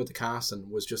main thing about the casting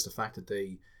was just the fact that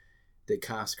they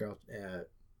cast Scarlett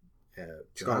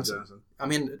Johansson. I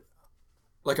mean,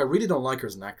 like, I really don't like her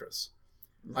as an actress.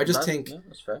 I just think,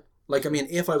 that's fair. Like, I mean,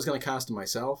 if I was going to cast her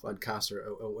myself, I'd cast her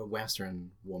a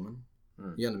Western woman.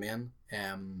 You know what I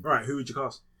mean? Right, who would you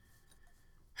cast?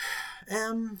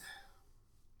 I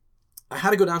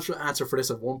had a good answer for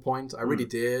this at one point. I really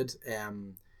did.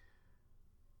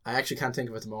 I actually can't think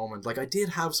of it at the moment. Like, I did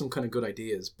have some kind of good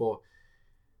ideas, but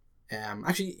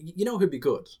actually, who'd be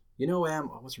good?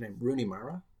 What's her name? Rooney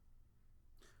Mara?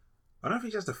 I don't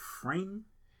think she has the frame.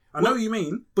 I know what you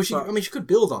mean. But she could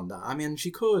build on that. I mean, she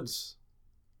could.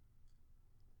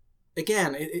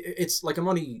 Again, it's like I'm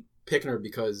only picking her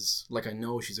because, like, I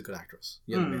know she's a good actress.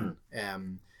 You know what I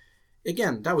mean?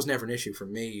 Again, that was never an issue for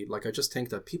me. Like, I just think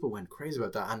that people went crazy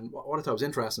about that. And what I thought was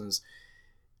interesting is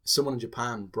someone in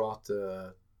Japan brought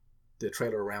the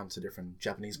trailer around to different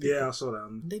Japanese people. Yeah, I saw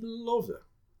that. They loved it.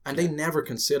 And they never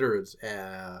considered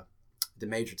the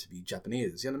major to be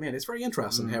Japanese. You know what I mean? It's very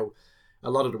interesting how a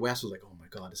lot of the West was like, oh my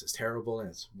God, this is terrible, and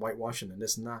it's whitewashing and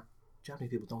this and that.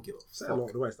 Japanese people don't give a fuck. A lot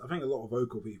of the West. I think a lot of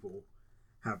vocal people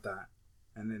have that.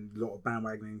 And then a lot of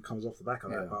bandwagoning comes off the back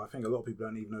of that. But I think a lot of people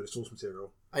don't even know the source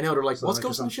material. I know, they're like, what's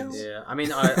Ghost in the Shell? Yeah, I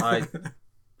mean, I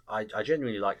I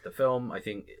genuinely like the film. I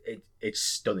think it's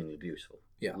stunningly beautiful.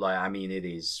 Yeah. Like, I mean, it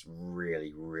is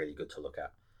really, really good to look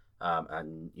at.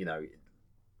 And you know,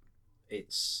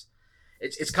 it's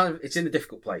kind of, it's in a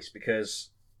difficult place because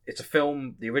it's a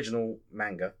film, the original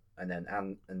manga, and then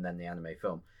the anime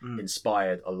film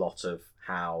inspired a lot of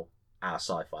how our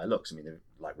sci-fi looks. I mean,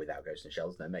 like without Ghost in the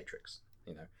Shell, no Matrix,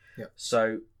 you know. Yeah.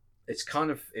 So it's kind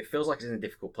of, it feels like it's in a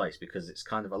difficult place because it's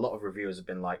kind of, a lot of reviewers have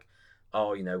been like,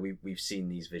 oh, you know, we've seen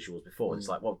these visuals before. It's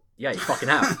like, well, yeah, you fucking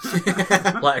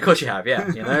have. Like, of course you have,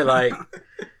 yeah. You know, like,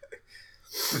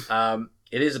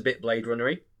 it is a bit Blade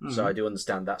Runnery, so I do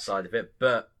understand that side of it,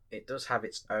 but it does have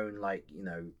its own, like, you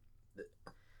know,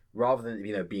 rather than,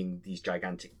 you know, being these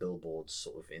gigantic billboards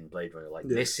sort of in Blade Runner, like,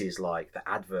 this is like, the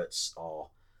adverts are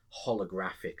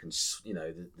holographic, and, you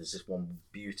know, there's this one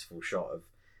beautiful shot of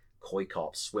koi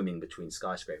carp swimming between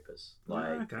skyscrapers.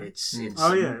 Like, it's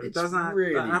oh yeah, it's does that,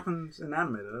 really, that happens in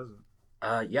anime, doesn't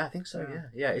it? Yeah, I think so.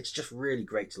 Yeah, it's just really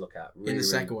great to look at. Really, in the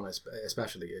second one,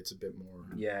 especially, it's a bit more.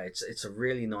 Yeah, it's a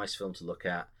really nice film to look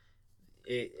at.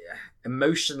 It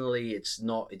emotionally, it's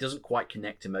not. It doesn't quite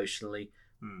connect emotionally,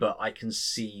 but I can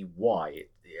see why.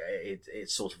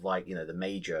 It's sort of like, you know, the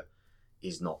Major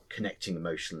is not connecting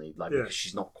emotionally, like because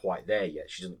she's not quite there yet.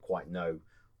 She doesn't quite know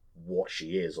what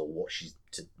she is or what she's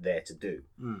there to do.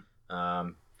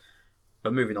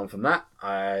 But moving on from that,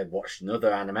 I watched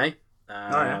another anime.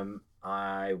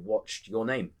 I watched Your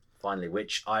Name finally,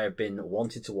 which I have been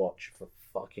wanting to watch for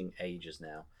fucking ages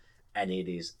now, and it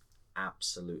is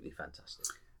absolutely fantastic.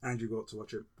 Andrew got to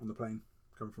watch it on the plane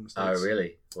coming from the States. Oh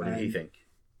really? What did he think?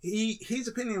 His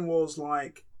opinion was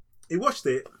like, he watched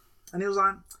it and he was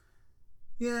like,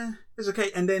 yeah, it's okay,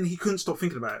 and then he couldn't stop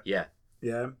thinking about it.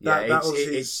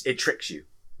 It tricks you.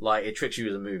 Like, it tricks you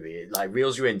as a movie. It like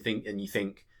reels you in, and you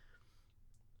think,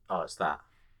 oh, it's that.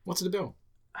 What's it about?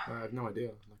 I have no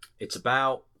idea. It's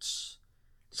about. It's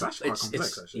actually quite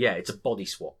complex, actually. Yeah, it's a body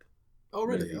swap. Oh,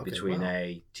 really? Okay, between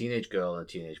a teenage girl and a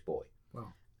teenage boy.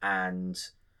 Wow. And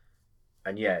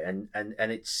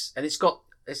it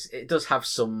does have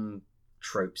some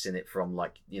tropes in it from,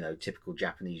 like, you know, typical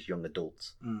Japanese young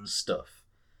adult stuff,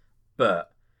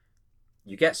 but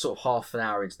you get sort of half an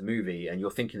hour into the movie and you're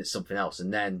thinking it's something else,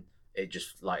 and then it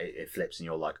just like it flips and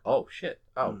you're like, oh shit,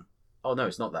 oh no,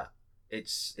 it's not that.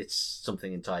 It's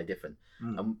something entirely different.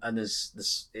 And there's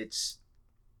this, it's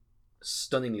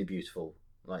stunningly beautiful,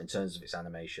 like in terms of its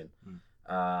animation,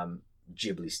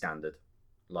 Ghibli standard,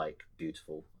 like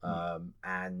beautiful,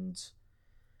 and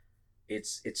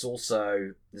it's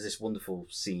also, there's this wonderful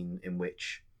scene in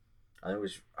which, and it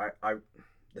was I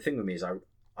the thing with me is I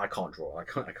can't draw. I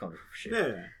can't draw shit.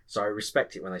 Yeah. So I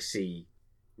respect it when I see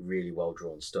really well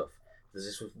drawn stuff. There's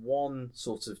this one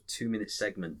sort of 2-minute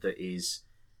segment that is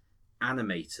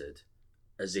animated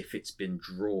as if it's been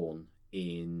drawn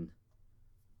in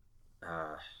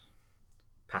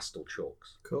pastel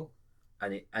chalks. Cool.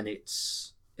 And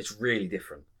it's really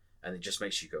different, and it just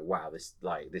makes you go, wow, this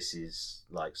is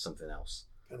like something else.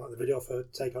 I like the video for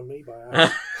Take On Me by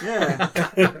Yeah.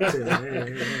 Is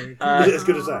it as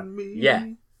good as that? Yeah.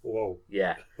 Whoa.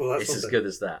 Yeah. Well, that's it's something. as good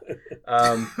as that.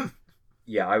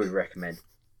 Yeah, I would recommend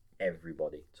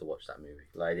everybody to watch that movie.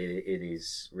 Like, it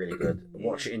is really good.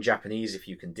 Watch it in Japanese if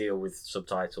you can deal with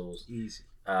subtitles. Easy.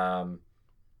 But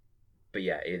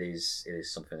yeah, it is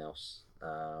something else.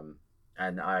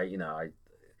 And I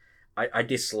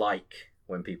dislike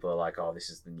when people are like, oh, this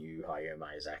is the new Hayao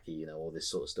Miyazaki, you know, all this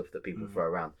sort of stuff that people throw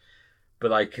around.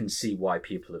 But I can see why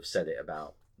people have said it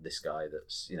about this guy.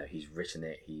 That's, you know, he's written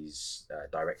it, he's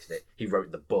directed it, he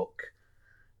wrote the book.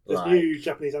 This new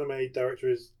Japanese anime director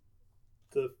is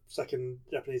the second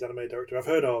Japanese anime director I've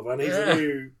heard of, and he's the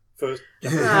new first.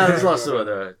 There's lots of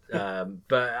other,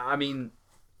 but I mean,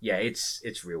 yeah,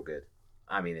 it's real good.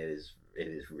 I mean, it is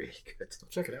really good.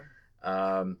 Check it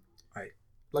out.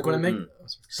 Like when I make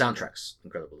soundtrack's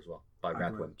incredible as well by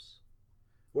Brad Wimps.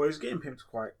 Well, it was getting pimped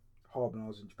quite hard when I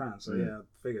was in Japan, so yeah, I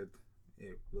figured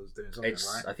it was doing something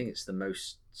right. I think it's the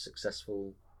most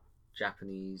successful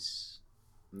Japanese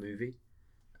movie.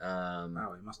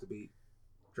 Wow, it must have beat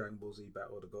Dragon Ball Z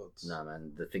Battle of the Gods. No,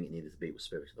 man, the thing it needed to beat was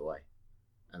Spirited Away.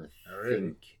 And I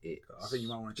think you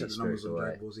might want to check the numbers on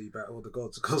Dragon Ball Z Battle of the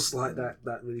Gods, because like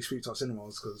that really sweeps up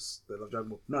cinemas because they love Dragon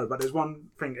Ball. No, but there's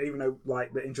one thing, even though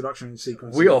like the introduction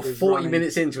sequence. We are 40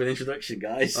 minutes into an introduction,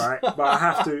 guys. All right, but I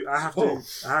have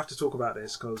to talk about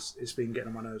this because it's been getting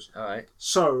on my nerves. All right.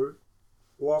 So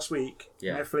last week,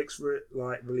 Netflix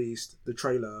released the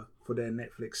trailer for their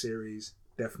Netflix series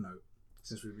Death Note.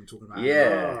 Since we've been talking about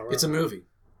it. It's a movie.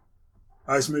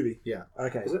 Oh, it's a movie. Yeah.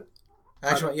 Okay. Is it?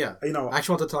 Actually, yeah. You know, I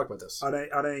actually want to talk about this. I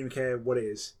don't even care what it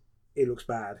is. It looks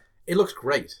bad. It looks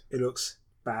great. It looks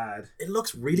bad. It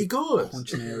looks really good.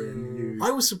 Punchinarian.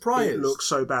 I was surprised. It looks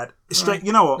so bad. It's straight.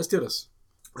 You know what? Let's do this.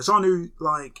 As someone who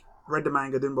like read the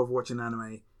manga, didn't bother watching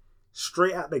anime,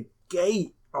 straight out the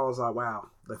gate, I was like, wow,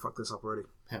 they fucked this up already.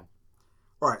 How?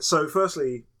 Alright, so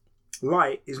firstly,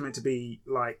 Light is meant to be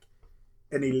like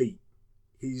an elite.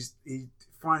 He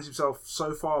finds himself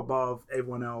so far above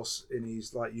everyone else in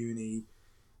his like uni.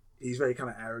 He's very kind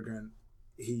of arrogant.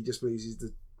 He just believes he's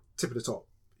the tip of the top.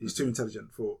 He's too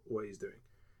intelligent for what he's doing.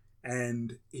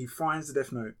 And he finds the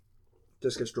Death Note,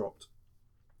 just gets dropped.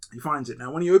 He finds it.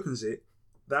 Now, when he opens it,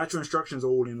 the actual instructions are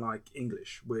all in like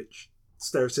English, which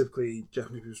stereotypically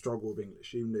Japanese people struggle with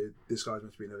English, even though this guy's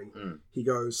meant to be an elite. He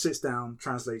goes, sits down,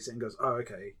 translates it, and goes, oh,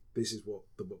 okay, this is what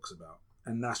the book's about.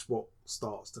 And that's what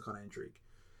starts the kind of intrigue.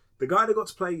 The guy that got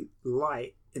to play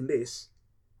Light in this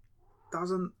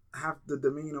doesn't have the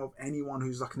demeanor of anyone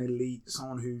who's like an elite,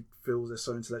 someone who feels they're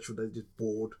so intellectual they're just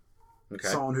bored. Okay.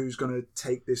 Someone who's going to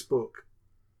take this book,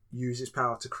 use his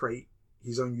power to create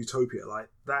his own utopia. Like,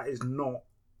 that is not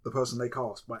the person they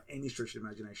cast by any stretch of the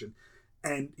imagination.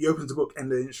 And he opens the book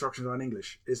and the instructions are in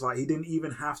English. It's like he didn't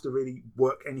even have to really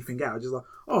work anything out. Just like,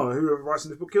 oh, whoever writes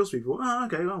in this book kills people. Oh,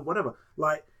 okay, well, whatever.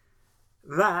 Like,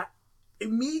 that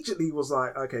immediately was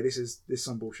like, okay, this is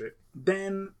some bullshit.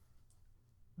 Then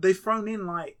they've thrown in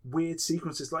like weird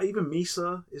sequences. Like even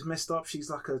Misa is messed up. She's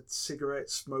like a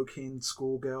cigarette smoking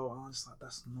schoolgirl. I was just like,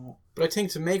 that's not. But I think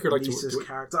to make her like Misa's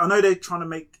character. I know they're trying to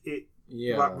make it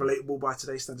like relatable by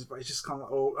today's standards, but it's just kind of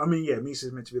like, oh, I mean, yeah,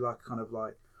 Misa's meant to be like kind of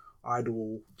like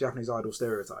Japanese idol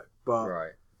stereotype, but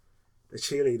the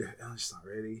cheerleader, I'm just not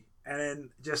really. And then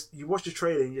just you watch the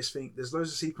trailer and you just think there's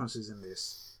loads of sequences in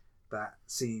this that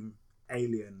seem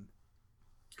alien.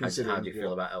 How do you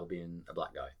feel about El being a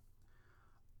black guy?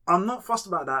 I'm not fussed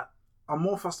about that. I'm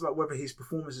more fussed about whether his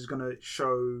performance is going to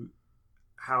show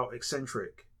how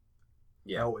eccentric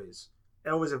El is.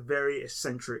 El is a very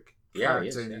eccentric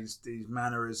character in his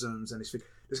mannerisms and his.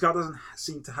 This guy doesn't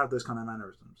seem to have those kind of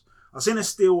mannerisms. I've seen a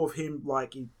still of him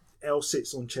like El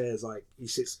sits on chairs, like he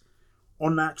sits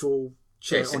on natural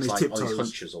chair on his tiptoes, on his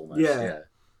hunches almost. Yeah,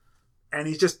 and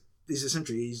he's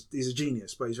eccentric. He's a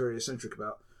genius, but he's very eccentric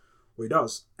about what he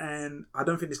does. And I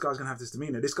don't think this guy's gonna have this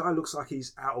demeanor. This guy looks like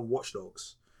he's out of Watch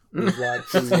Dogs, with like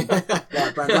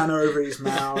bandana over his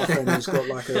mouth, and he's got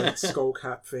like a skull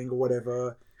cap thing or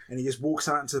whatever, and he just walks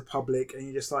out into the public, and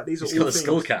you're just like, these are all things. He's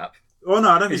got a skull cap. Oh no,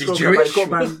 I don't think he's got Jewish. No,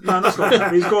 not skull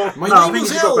cap. He's got. My name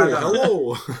is El.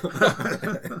 Hello.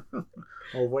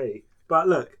 Oh wait, but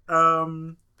look,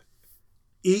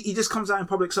 he just comes out in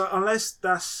public. So unless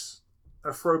that's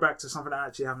a throwback to something that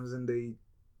actually happens in the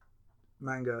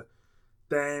manga,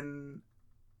 then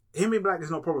him being black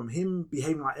is no problem. Him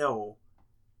behaving like El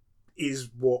is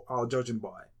what I'll judge him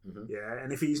by. Mm-hmm. Yeah,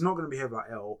 and if he's not going to behave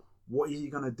like El, what is he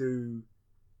going to do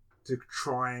to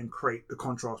try and create the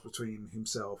contrast between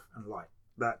himself and Light?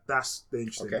 That's the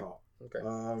interesting part. Okay.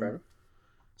 Fair enough.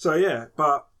 So yeah,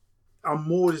 but I'm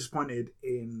more disappointed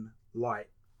in Light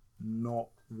not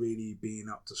really being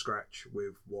up to scratch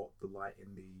with what the Light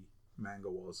in the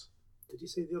manga was. Did you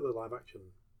see the other live action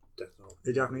Death Note?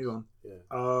 The Japanese one? Yeah.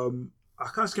 I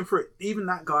kind of skimmed through it. Even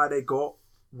that guy they got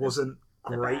wasn't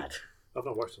great. I've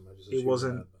not watched them.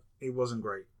 It wasn't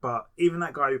great. But even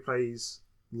that guy who plays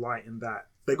Light in that,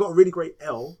 they got a really great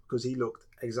El because he looked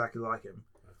exactly like him,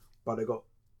 but they got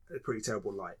a pretty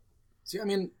terrible Light. See, I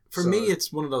mean, for me,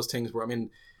 it's one of those things where, I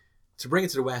mean, to bring it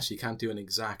to the West, you can't do an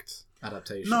exact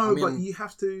adaptation. No, I mean, but you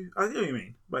have to. I know what you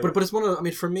mean. But it's one of. I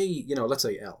mean, for me, you know, let's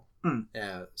say El.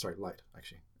 Sorry, Light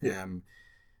actually. Yeah.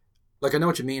 Like I know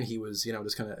what you mean. He was, you know,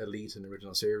 this kind of elite in the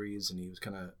original series, and he was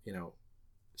kind of, you know,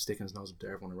 sticking his nose up to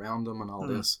everyone around him and all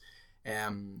this.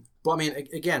 But I mean,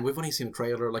 again, we've only seen a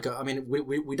trailer. Like, I mean,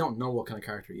 we don't know what kind of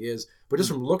character he is, but just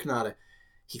from looking at it,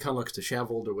 he kind of looks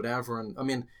disheveled or whatever. And I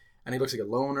mean, and he looks like a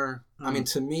loner. I mean,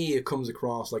 to me, it comes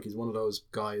across like he's one of those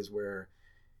guys where,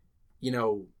 you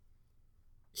know,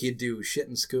 he'd do shit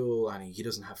in school and he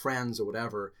doesn't have friends or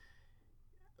whatever,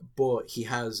 but he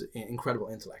has incredible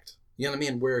intellect. You know what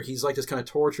I mean? Where he's like this kind of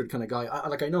tortured kind of guy.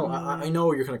 I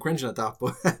know you're kind of cringing at that,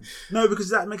 but no, because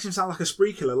that makes him sound like a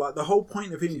spree killer. Like the whole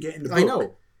point of him getting the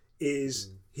book is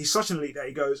he's such an elite that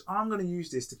he goes, I'm going to use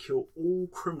this to kill all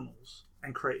criminals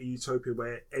and create a utopia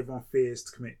where everyone fears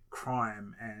to commit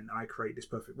crime, and I create this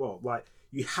perfect world. Like,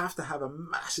 you have to have a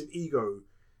massive ego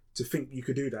to think you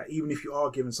could do that, even if you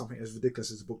are given something as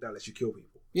ridiculous as a book that lets you kill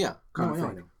people. Yeah, kind of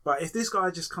thing. But if this guy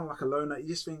just kind of like a loner, you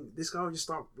just think this guy would just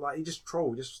start like he just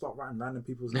start writing random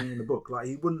people's name in the book. Like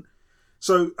he wouldn't.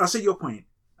 So I see your point.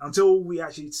 Until we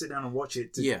actually sit down and watch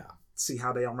it to see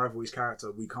how they unravel his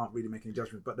character, we can't really make any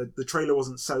judgment. But the trailer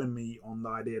wasn't selling me on the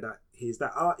idea that he's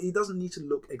that. He doesn't need to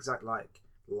look exact like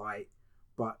light,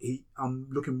 but I'm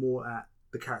looking more at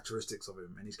the characteristics of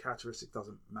him, and his characteristic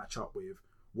doesn't match up with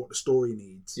what the story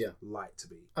needs light to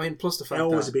be. I mean, plus the fact that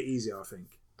always a bit easier, I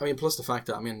think. I mean, plus the fact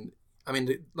that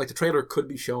the trailer could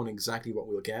be showing exactly what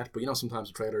we'll get, but sometimes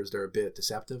the trailers, they're a bit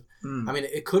deceptive. I mean,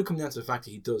 it could come down to the fact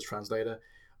that he does translate it.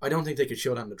 I don't think they could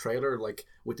show that in the trailer, like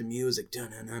with the music, show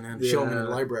him in the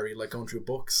library, like going through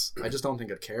books. I just don't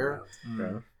think I'd care.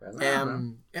 I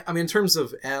mean, in terms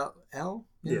of L,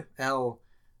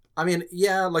 I mean,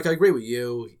 like I agree with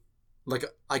you. Like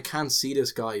I can't see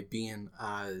this guy being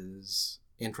as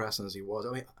interesting as he was.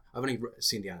 I mean, I've only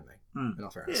seen the anime. In all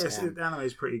fairness, the anime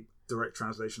is pretty direct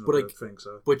translation of the thing.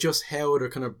 So, but just how they're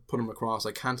kind of put him across,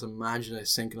 I can't imagine it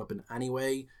syncing up in any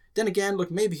way. Then again, look,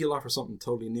 maybe he'll offer something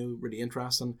totally new, really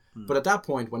interesting. But at that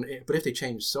point, if they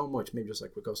change so much, maybe just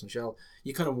like with Ghost in the Shell,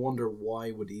 you kind of wonder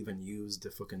why would they even use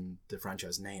the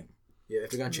franchise name. Yeah,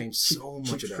 if they're going to change so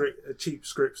much of that. Cheap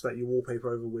scripts that you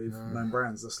wallpaper over with known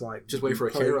brands, that's like... Just wait for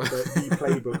Akira. The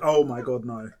playbook. Oh my god,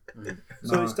 no.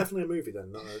 So it's definitely a movie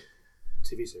then, not a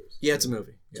TV series? Yeah, it's a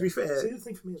movie. To be fair... See, the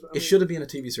thing for me is... It should have been a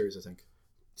TV series, I think.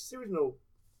 The original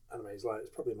anime is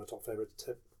it's probably my top favourite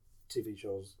TV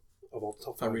shows of all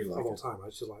time. I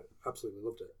just absolutely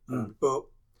loved it. But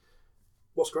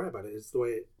what's great about it is the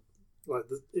way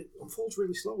it unfolds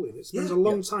really slowly, and it spends a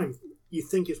long time. You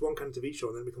think it's one kind of TV show,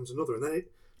 and then it becomes another, and then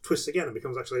it twists again and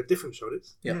becomes actually a different show.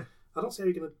 I don't see how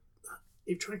you're going to.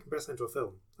 You try and compress that into a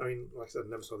film. I mean, like I said, I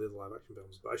never saw the other live action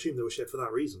films, but I assume they were shit for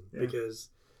that reason because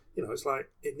it's like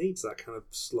it needs that kind of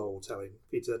slow telling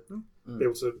for you to be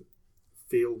able to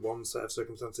feel one set of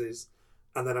circumstances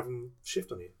and then have them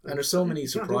shift on you. And there's so many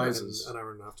surprises. An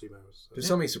hour and a half, 2 hours. There's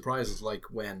so many surprises, like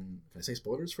when... Can I say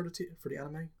spoilers for the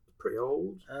anime? Pretty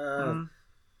old. I'll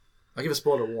give a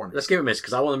spoiler warning. Let's give it a miss,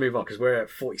 because I want to move on, because we're at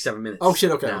 47 minutes. Oh, shit,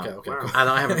 okay. Wow. Cool. And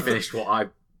I haven't finished what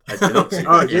I've been up to.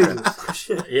 Oh, Jesus.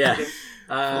 Yeah.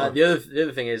 The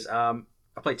other thing is, I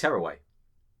played Tearaway.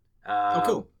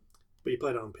 Cool. But you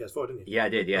played it on PS4, didn't you? Yeah, I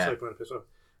did, yeah. I played on PS4.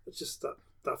 It's just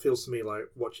that feels to me like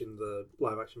watching the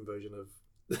live action version of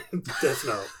Death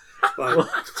Note.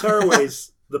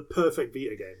 Tearaway's the perfect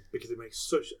Vita game because it makes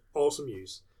such awesome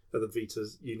use of the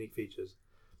Vita's unique features.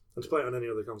 And to play it on any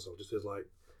other console just feels like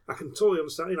I can totally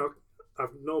understand.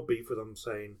 I've no beef with them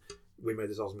saying we made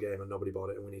this awesome game and nobody bought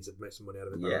it and we need to make some money out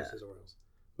of it. Somewhere else.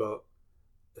 But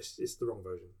it's the wrong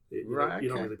version. You're not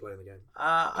really playing the game.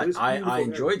 I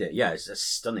enjoyed it. Yeah, it's a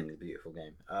stunningly beautiful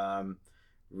game.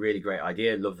 Really great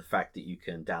idea. Love the fact that you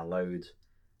can download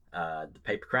the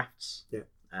paper crafts. Yeah.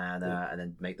 And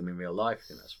then make them in real life. I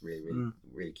think that's really, really,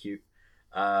 really cute.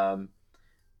 But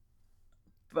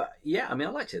yeah, I mean,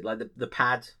 I liked it. Like the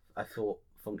pad, I thought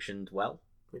functioned well.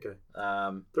 Okay.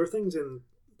 There are things in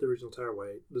the original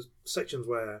Tearaway. There's sections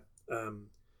where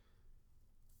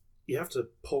you have to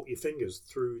poke your fingers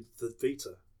through the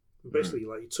Vita. Basically,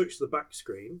 you touch the back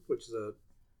screen, which is a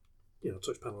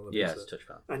touch panel on the Vita. Yeah, it's a touch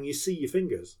panel. And you see your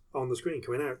fingers on the screen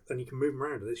coming out, and you can move them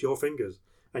around, and it's your fingers.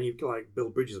 And you can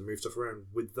build bridges and move stuff around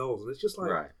with those, and it's just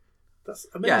that's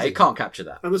amazing. Yeah, it can't capture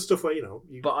that. And there's stuff where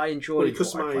but I enjoy. You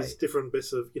customize different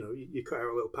bits of you cut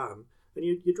out a little pattern and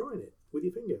you're drawing it with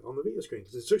your finger on the Vita screen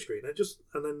because it's a touch screen.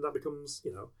 And then that becomes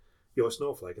your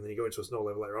snowflake, and then you go into a snow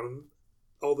level later on, and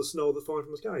all the snow that's falling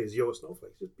from the sky is your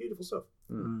snowflakes. It's beautiful stuff.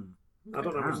 I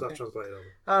don't know how much that's translated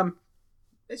over.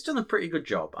 It's done a pretty good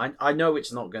job. I know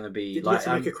it's not going to be. Did you have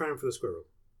to make a crown for the squirrel?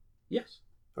 Yes.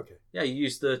 Okay. Yeah, you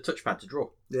use the touchpad to draw.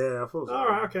 Yeah, I thought so. All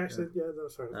right, okay. So,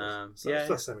 that's fair enough. That's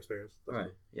the same experience. That's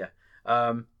right, yeah.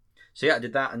 So yeah, I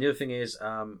did that. And the other thing is,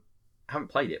 I haven't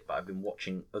played it, but I've been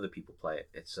watching other people play it.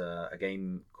 It's a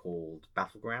game called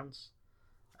Battlegrounds.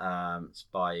 It's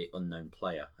by Unknown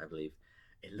Player, I believe.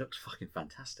 It looks fucking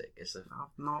fantastic.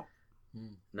 I've not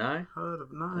heard of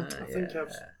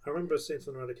I remember seeing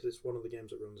something around it because it's one of the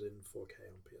games that runs in 4K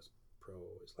on PS Pro.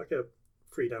 It's like a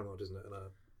free download, isn't it?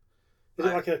 Is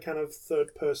it like a kind of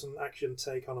third-person action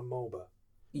take on a MOBA?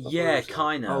 Yeah,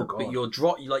 kind of. Oh,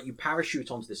 but you parachute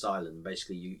onto this island. And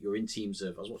basically, you're in teams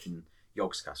of. I was watching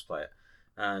Yogscast play it,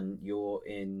 and you're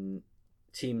in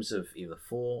teams of either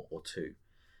 4 or 2,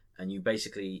 and you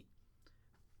basically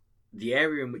the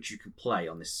area in which you can play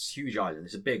on this huge island.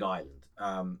 It's a big island.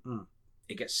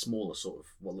 It gets smaller, sort of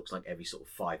what looks like every sort of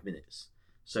 5 minutes.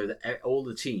 So that all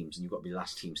the teams, and you've got to be the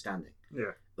last team standing.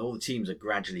 Yeah. All the teams are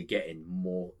gradually getting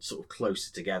more sort of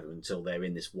closer together until they're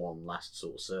in this one last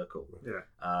sort of circle.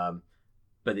 Yeah.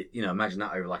 But imagine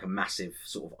that over like a massive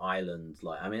sort of island.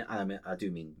 I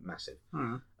do mean massive.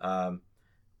 And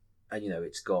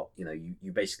it's got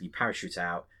you basically parachute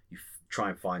out. You try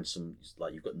and find some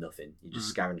you've got nothing. You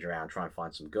just scavenge around, try and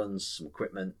find some guns, some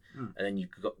equipment, and then you've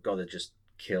got to just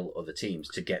kill other teams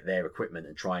to get their equipment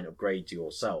and try and upgrade to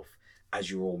yourself as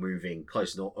you're all moving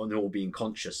close and all being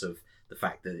conscious of the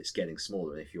fact that it's getting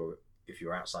smaller. And if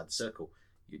you're outside the circle,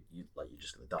 you're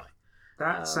just going to die.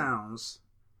 That sounds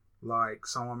like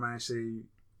someone managed to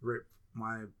rip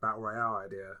my battle royale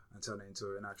idea and turn it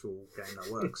into an actual game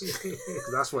that works. 'Cause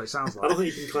that's what it sounds I like. don't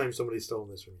think you can claim somebody's stolen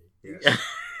this from you. Yes.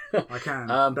 I can.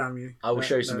 Damn you. I will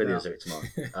show you some No videos doubt. of it tomorrow.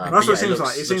 That's what it seems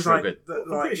like. It seems real like, good.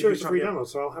 I'm pretty sure it's a free download,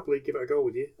 so I'll happily give it a go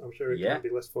with you. I'm sure it Yeah. can be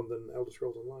less fun than Elder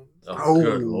Scrolls Online. Oh,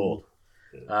 good lord.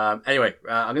 Anyway,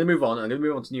 I'm going to move on. I'm going to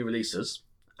move on to new releases.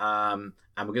 And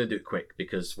we're going to do it quick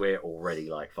because we're already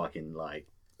fucking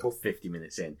 50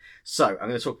 minutes in. So I'm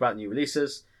going to talk about new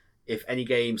releases. If any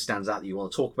game stands out that you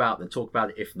want to talk about, then talk about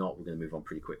it. If not, we're going to move on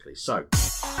pretty quickly. So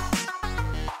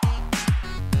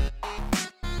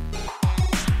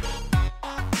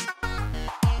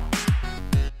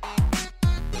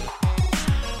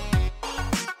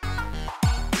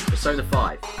Persona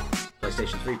 5,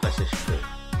 PlayStation 3, PlayStation 4.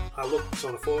 I love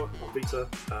Persona 4 on Vita,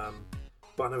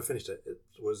 but I never finished it. It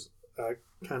was what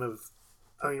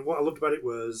I loved about it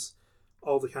was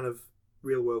all the kind of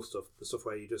real world stuff, the stuff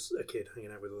where you're just a kid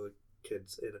hanging out with other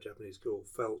kids in a Japanese school.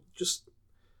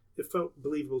 It felt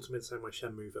believable to me the same way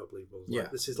Shenmue felt believable. Yeah.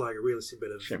 This is like a realistic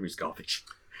bit of... Shenmue's garbage.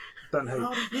 Don't hate.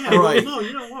 Yeah, Right. no,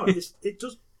 you know what? It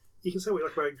does... You can say what you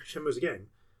like about Shenmue as a game,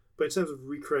 but in terms of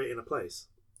recreating a place,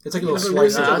 It's like a little Never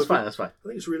slice really of That's fine. That's fine. I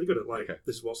think it's really good at Okay.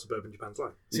 this is what suburban Japan's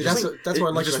like. See, that's what I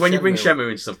like. Just about when you bring Shenmue.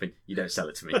 Shenmue into something, you don't sell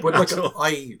it to me. But at all.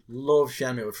 I love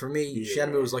Shenmue. For me, Yeah.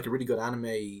 Shenmue is like a really good anime.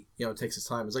 It takes its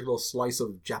time. It's like a little slice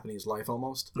of Japanese life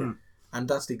almost. Yeah. And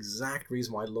that's the exact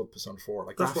reason why I love Persona 4.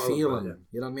 Like That's that what I love feeling. about it,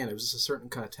 You know what I mean? It was just a certain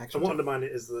kind of texture. And what to it. undermined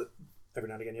it is that every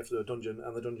now and again you have to do a dungeon,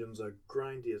 and the dungeons are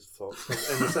grindy as fuck.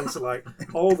 In the sense that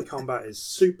all the combat is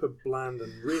super bland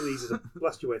and really easy to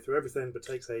blast your way through everything, but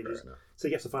takes ages. So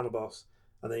you get to the final boss,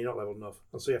 and then you're not leveled enough,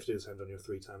 and so you have to do the same dungeon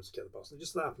 3 times to get the boss. And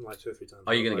just that happened 2 or 3 times.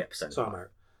 Are you going to get Persona? So I'm out.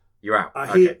 You're out.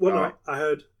 I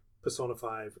heard Persona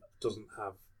 5 doesn't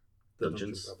have the dungeon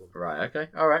Dungeons. problem. Right. Okay.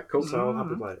 All right. Cool. So I'll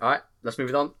happily play it. All right. Let's move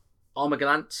it on.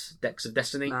 Armageddon, Decks of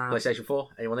Destiny, Nah. PlayStation 4.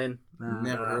 Anyone in?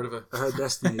 Never heard of it. I heard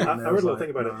Destiny. I and read a was little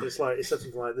thing about no. it. It's it said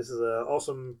something like, this is an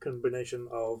awesome combination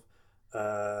of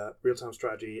real-time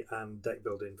strategy and deck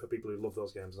building for people who love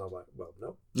those games. And I was like, well,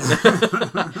 no.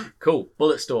 Cool.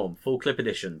 Bulletstorm, full clip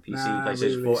edition, PC, Nah,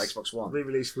 PlayStation 4, re-release. Xbox One.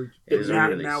 Re-release. It is a now,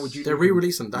 re-release. now would you? They're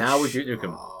re-releasing that. Now with Duke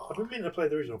Nukem. I've been meaning to play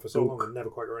the original for so long and never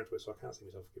quite got into it, so I can't see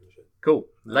myself giving a shit. Cool.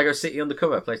 Lego City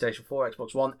Undercover, PlayStation 4,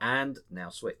 Xbox One, and now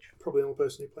Switch. Probably the only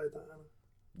person who played that, Anna,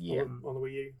 Yeah. on the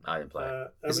Wii U. I didn't play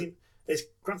it. I mean, it's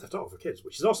Grand Theft Auto for kids,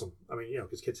 which is awesome. I mean,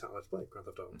 because kids can't let us play Grand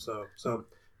Theft Auto. So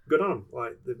good on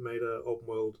them. They've made an open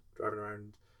world, driving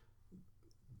around,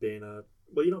 being a...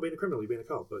 Well, you're not being a criminal, you're being a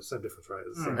cop, but it's the same difference, right?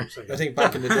 It's the same I think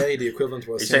back in the day, the equivalent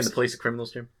Are was... you saying the police are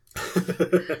criminals, Jim? I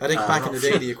think back in the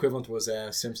day, the equivalent was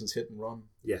Simpsons Hit and Run.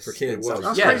 Yes, For kids. it was.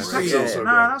 That's Yeah, crazy it's taxi. really also No,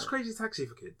 great. that's crazy taxi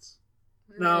for kids.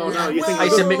 No, you well, think...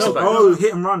 it's a mix of both. Oh,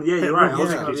 hit and run. Yeah, Hit you're and right. run,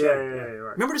 I was yeah. thinking, Yeah. you're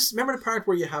right. Remember the part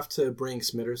where you have to bring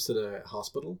Smithers to the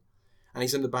hospital? And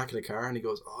he's in the back of the car and he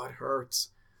goes, oh, it hurts.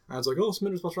 And I was like, oh,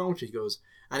 Smithers, what's wrong with you? He goes,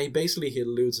 and he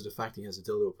alludes to the fact he has a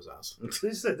dildo up his ass.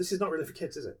 This is not really for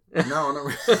kids, is it? No, not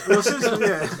really. Well, seriously,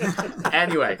 yeah.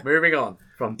 Anyway, moving on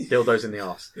from dildos in the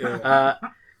arse. Yeah.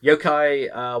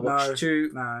 Yokai Watch No,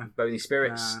 2, no. Bony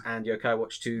Spirits, and Yokai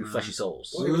Watch 2, Fleshy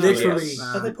Souls. Literally. Yes.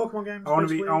 Are they Pokemon games? I want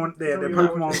to be. basically? They're Is that what you're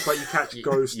Pokemon, but you catch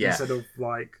ghosts Yeah. instead of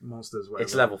monsters. Whatever.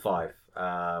 It's level 5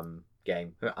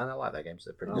 game. And I like that game, so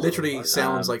they're pretty good. Literally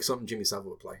sounds Um, like something Jimmy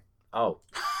Savile would play. Oh.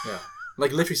 Yeah.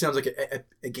 Literally sounds like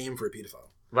a game for a pedophile.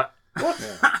 What?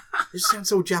 Yeah. It just sounds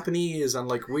so Japanese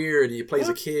and weird, and you play as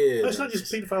a kid. It's not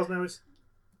just paedophiles now, it's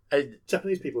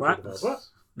Japanese people What? paedophiles. What?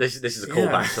 This is a Yeah.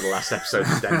 callback to the last episode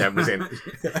that Den was in. Oh,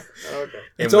 okay.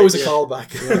 It's In always a which-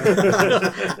 callback.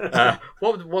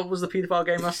 What was the paedophile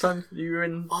game last time you were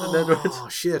in? Nerdwood? Oh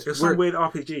shit! It's some weird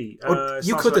RPG. You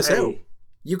starts cut with this A. out.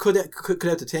 You could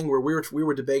have the thing where we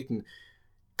were debating.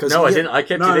 Cause No, I didn't. I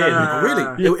kept No, it no, in. no,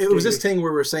 no. Really? It was this thing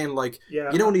where we were saying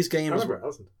Yeah, you know in these I games. remember it, I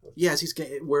listened. Yeah, it's these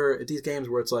games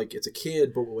where it's a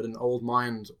kid but with an old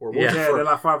mind or Yeah. Yeah, they're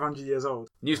like 500 years old.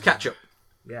 News catch up.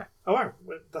 Yeah. Oh wow,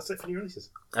 well, that's it for new releases.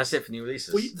 That's it for new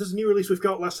releases. Well, there's a new release we've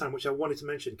got last time which I wanted to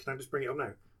mention. Can I just bring it up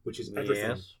now? Which is Everything.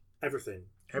 Yes. Everything.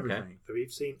 Everything. Have you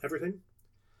seen Everything?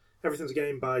 Everything's a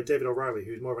game by David O'Reilly,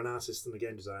 who's more of an artist than a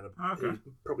game designer. Okay.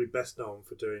 He's probably best known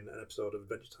for doing an episode of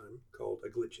Adventure Time called A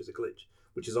Glitch is a Glitch,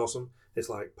 which is awesome. It's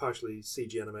partially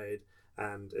CG animated,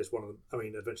 and it's one of the... I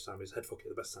mean, Adventure Time is headfucky at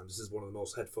the best times. This is one of the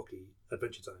most headfucky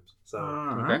Adventure Times. So,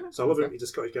 Alright. so I love him. He's a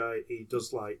Scottish guy. He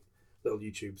does little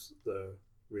YouTubes that are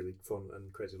really fun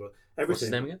and crazy. But What's his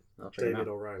everything. name again? I'll check him David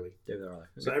out. O'Reilly. David O'Reilly.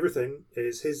 Okay. So everything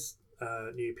is his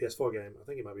new PS4 game. I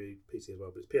think it might be PC as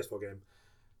well, but it's a PS4 game.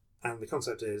 And the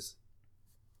concept is,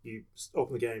 you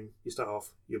open the game, you start off,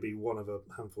 you'll be one of a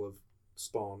handful of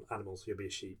spawn animals. You'll be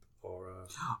a sheep or a...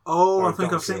 Oh, or I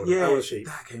think I've seen... Yeah, a sheep.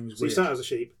 that game was So you weird. start as a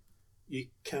sheep. You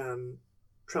can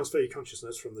transfer your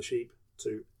consciousness from the sheep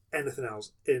to anything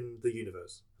else in the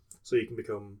universe. So you can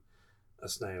become a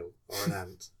snail or an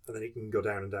ant, and then you can go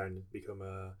down and down and become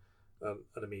an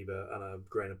amoeba and a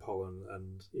grain of pollen,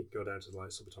 and you can go down to like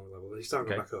subatomic level. Then you start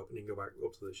going back up, and you can go back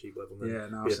up to the sheep level,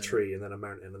 and then be a tree, and then a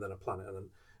mountain, and then a planet, and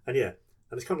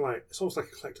it's kind of like, it's almost like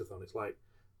a collectathon. It's like,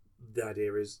 the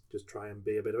idea is just try and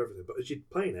be a bit of everything. But as you're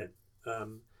playing it,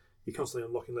 you're constantly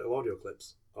unlocking little audio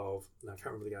clips of, now I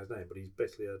can't remember the guy's name, but he's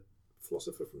basically a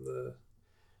philosopher from the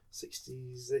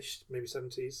 60s-ish, maybe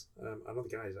 70s. I know the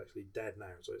guy is actually dead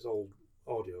now, so it's old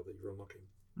audio that you're unlocking.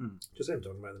 Just him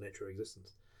talking about the nature of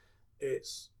existence.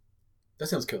 That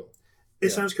sounds cool.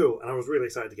 It sounds cool, and I was really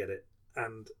excited to get it.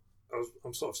 And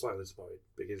I'm sort of slightly disappointed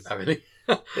because really?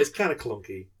 it's kind of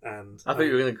clunky. And I thought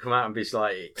you were going to come out and be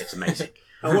like, it's amazing.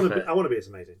 I want to be. It's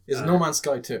amazing. It's No Man's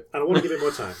Sky 2. And I want to give it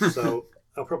more time, so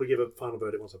I'll probably give a final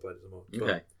verdict once I play it some more.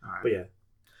 Okay. But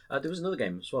yeah. There was another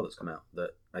game as well that's come out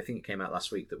that I think it came out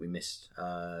last week that we missed.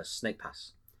 Snake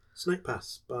Pass. Snake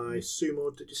Pass by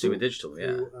Sumo Digital. Sumo Digital, yeah.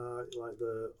 Who are like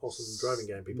the awesome driving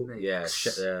game people. Yeah,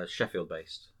 Sheffield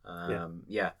based.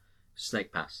 Yeah,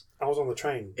 Snake Pass. I was on the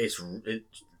train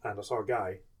and I saw a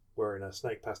guy wearing a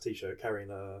Snake Pass t-shirt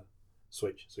carrying a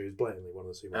Switch. So he was blatantly one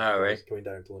of the Sumo right. coming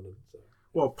down to London. So.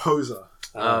 Well, poser.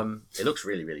 It looks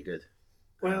really, really good.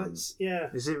 Well, it's, yeah.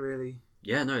 Is it really?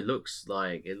 Yeah, no, it looks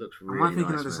really Am I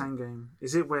thinking nice, of the same game?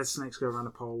 Is it where snakes go around a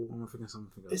pole? Or am I thinking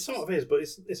something else? It sort of is, but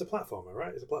it's a platformer,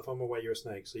 right? It's a platformer where you're a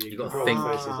snake, so You've got to control think the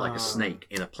faces like a snake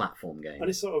in a platform game. And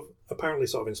it's apparently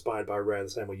inspired by Rare,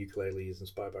 the same way Yooka-Laylee is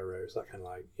inspired by Rare. It's that kind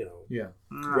of like,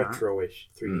 retro-ish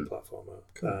 3D platformer.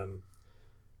 Cool.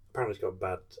 Apparently it's got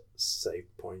bad save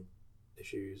point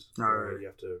issues. Right. You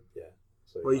have to,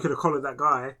 So, well, you could have collared that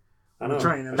guy on the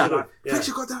train and be like, fix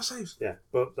your goddamn saves. Yeah,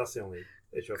 but that's the only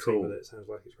issue I've seen with it. It sounds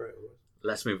like it's great otherwise.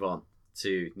 Let's move on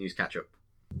to news catch-up.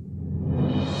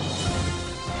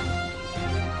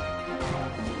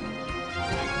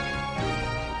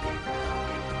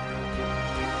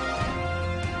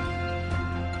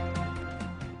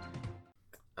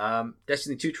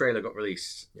 Destiny 2 trailer got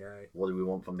released. Yay. What do we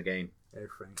want from the game?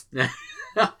 Everything.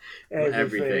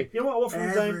 Everything. You know what I want from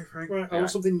the game? Right, I Yeah. want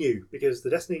something new, because the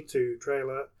Destiny 2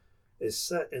 trailer is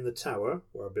set in the tower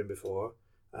where I've been before,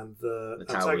 and the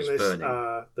tower's antagonists burning.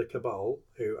 are the Cabal,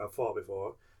 who I've fought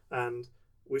before, and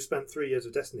we've spent 3 years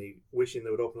of Destiny wishing they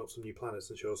would open up some new planets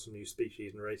and show us some new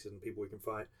species and races and people we can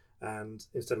fight, and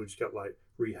instead we just got like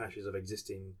rehashes of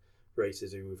existing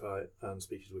races who we fight and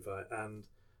species we fight, and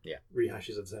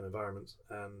rehashes of the same environments,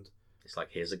 and it's like,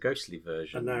 here's a ghostly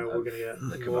version. and now we're going to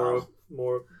the get Cabal.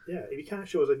 more. Yeah, if you can't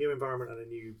show us a new environment and a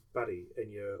new baddie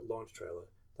in your launch trailer,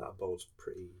 that bodes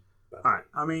pretty bad. Alright,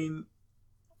 I mean,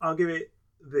 I'll give it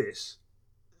this.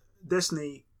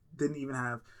 Destiny didn't even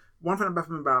have... One thing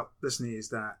about Destiny is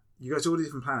that you go to all these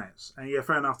different planets, and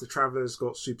fair enough, the Travelers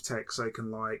got super tech, so they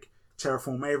can like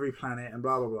terraform every planet and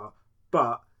blah blah blah.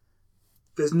 But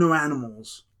there's no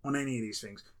animals on any of these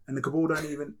things. And the Cabal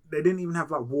didn't even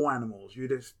have like war animals.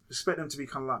 You'd expect them to be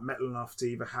kind of like metal enough to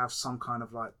either have some kind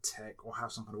of like tech or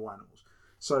have some kind of war animals.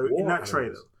 So in that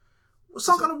trailer,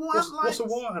 some kind of war animal. What's a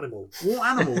war animal? War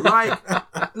animal.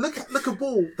 Like, look at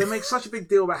Cabal. They make such a big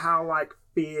deal about how like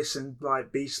fierce and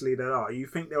like beastly they are. You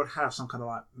think they would have some kind of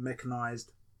like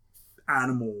mechanized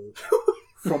animal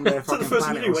from their fucking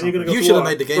planet or something. You should have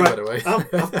made the game, by the way.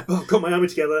 I've got my army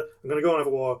together. I'm going to go and have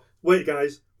a war. Wait,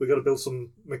 guys, we've got to build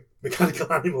some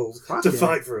mechanical animals to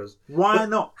fight for us. Why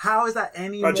not? How is that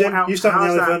any right, more Jim, you start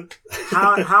on the elephant.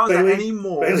 How is that any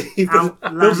more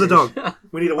builds the dog.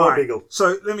 We need a war beagle.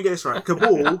 So let me get this right.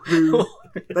 Cabal, who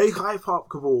they hype up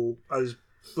Cabal as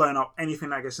blowing up anything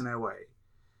that gets in their way.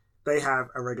 They have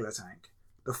a regular tank.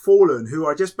 The Fallen, who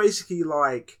are just basically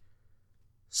like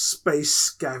space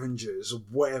scavengers or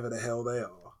whatever the hell they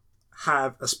are,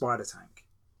 have a spider tank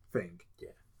thing. Yeah.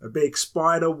 A big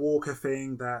spider walker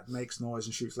thing that makes noise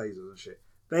and shoots lasers and shit.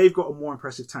 They've got a more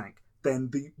impressive tank than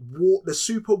the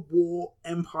super war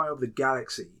empire of the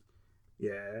galaxy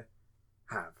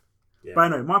have. Yeah.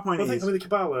 But anyway, my point is... the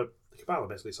Cabal are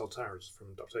basically Soltaras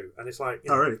from Doctor Who, and it's like...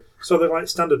 Oh, really? So they're like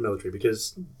standard military,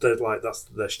 because they're like, that's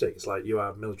their shtick. It's like, you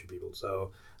are military people,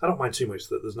 so I don't mind too much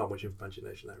that there's not much information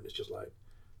there, and it's just like,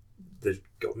 they've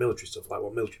got military stuff, like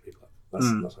what military people have.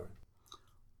 That's all right.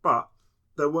 But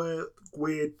there were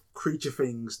weird creature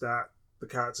things that the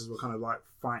characters were kind of like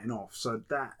fighting off. So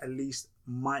that at least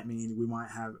might mean we might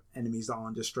have enemies that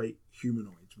aren't just straight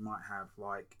humanoids. We might have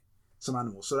like some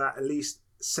animals. So that at least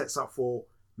sets up for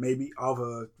maybe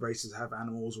other races have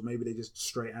animals, or maybe they're just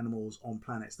straight animals on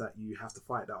planets that you have to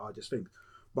fight that are just things.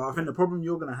 But I think the problem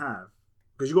you're going to have,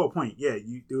 because you got a point, yeah,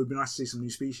 it would be nice to see some new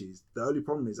species. The only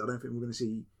problem is I don't think we're going to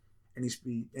see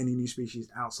any new species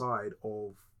outside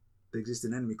of the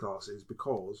existing enemy classes,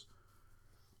 because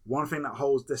one thing that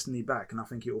holds Destiny back, and I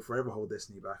think it will forever hold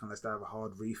Destiny back unless they have a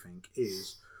hard rethink,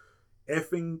 is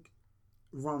everything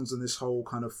runs on this whole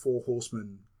kind of 4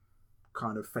 horsemen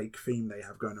kind of fake theme they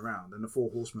have going around. And the 4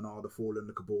 horsemen are the Fallen,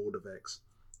 the Cabal, the Vex,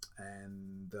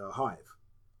 and the Hive.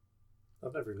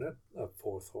 I've never even had a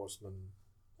 4th horseman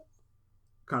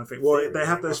kind of thing. Well, they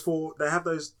have those 4. They have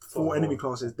those 4 enemy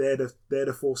classes. They're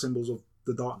the 4 symbols of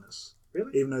the darkness.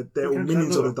 Really? Even though they're all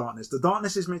minions of the darkness. The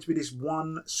darkness is meant to be this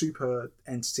one super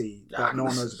entity that no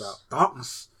one knows about.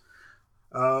 Darkness.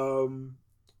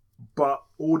 But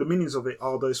all the minions of it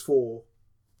are those 4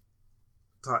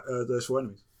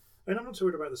 enemies. I mean, I'm not too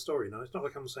worried about the story now. It's not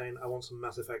like I'm saying I want some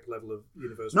Mass Effect level of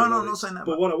universe. No, I'm not saying that.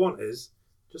 But what I want is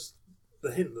just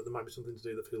the hint that there might be something to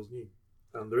do that feels new.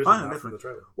 And there isn't that from the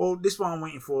trailer. Well, this one I'm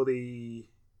waiting for the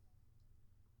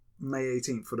May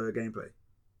 18th for the gameplay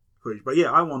footage. But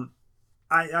yeah,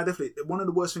 I definitely... One of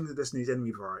the worst things in Destiny is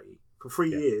enemy variety. For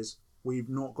 3 years, we've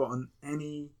not gotten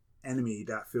any enemy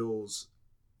that feels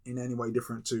in any way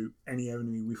different to any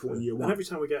enemy we fought in year 1. And every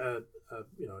time we get a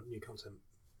new content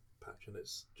patch, and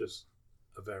it's just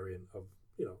a variant of,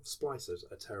 splicers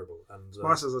are terrible. And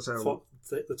splicers are terrible.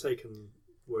 The Taken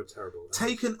were terrible.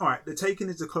 The Taken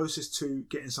is the closest to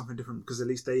getting something different, because at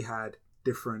least they had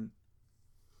different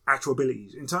actual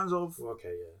abilities. In terms of...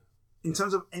 In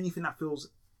terms of anything that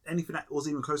was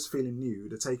even close to feeling new,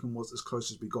 the Taken was as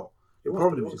close as we got. It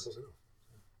was close enough.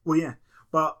 Well, yeah.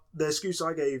 But the excuse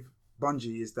I gave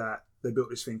Bungie is that they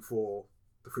built this thing for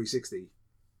the 360,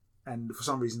 and for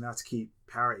some reason they had to keep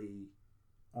parity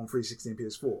on 360 and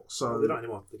PS4. So they don't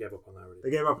anymore. They gave up on that already.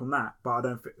 They gave up on that, but I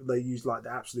don't think they used like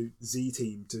the absolute Z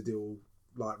team to deal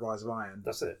like Rise of Iron.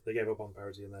 That's it. They gave up on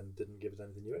parity and then didn't give us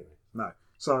anything new anyway. No.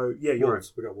 So yeah, you're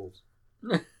right. We got wolves.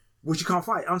 Which you can't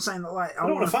fight. I'm saying that like I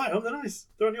don't want to fight them. They're nice.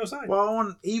 They're on your side. Well, I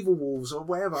want evil wolves or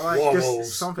whatever. Like war just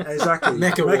wolves. Something exactly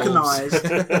mechanized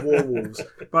war wolves.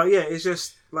 But yeah, it's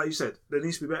just like you said. There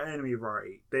needs to be better enemy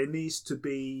variety. There needs to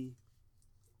be,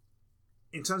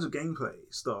 in terms of gameplay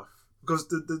stuff,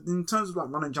 because in terms of like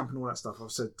running, jumping, all that stuff, I've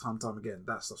said time and time again,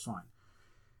 that stuff's fine.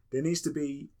 There needs to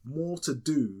be more to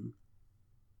do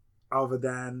other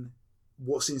than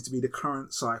what seems to be the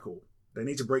current cycle. They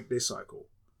need to break this cycle.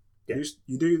 Yeah.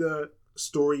 You do the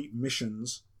story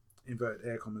missions, inverted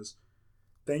air commas,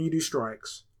 then you do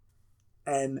strikes,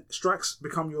 and strikes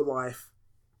become your life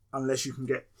unless you can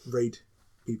get raid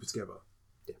people together.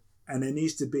 Yeah. And there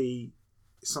needs to be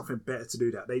something better to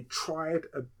do that. They tried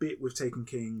a bit with Taken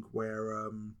King where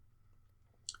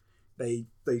they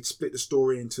split the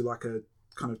story into like a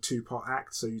kind of 2-part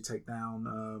act. So you take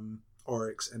down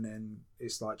Oryx, and then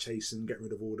it's like chase and get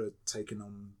rid of all the Taken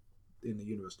on in the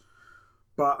universe.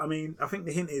 But I mean, I think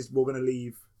the hint is we're going to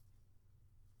leave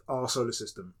our solar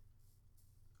system,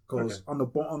 because on the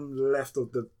bottom left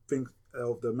of the thing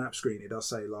of the map screen, it does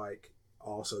say like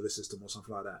our solar system or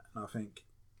something like that. And I think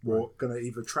we're going to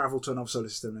either travel to another solar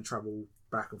system and travel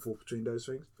back and forth between those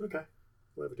things. Okay,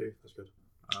 whatever do, that's good.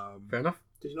 Fair enough.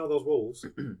 Did you know those wolves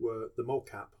were the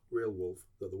mocap real wolf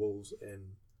that the wolves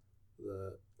in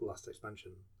the last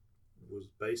expansion was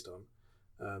based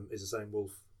on? Is the same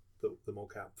wolf. The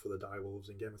mocap for the dire wolves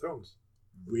in Game of Thrones.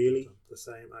 Really? The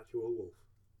same actual wolf.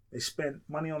 They spent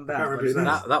money on that.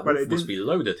 That wolf must be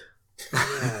loaded.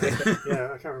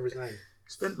 Yeah, I can't remember his name.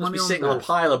 Spent must money be on sitting that. on a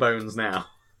pile of bones now.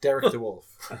 Derek the Wolf.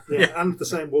 Yeah, and the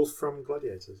same wolf from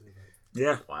Gladiators.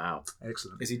 Yeah. Wow.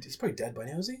 Excellent. He's probably dead by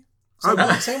now, is he?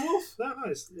 Same wolf? No,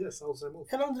 it's all the same wolf.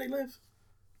 How long did he live?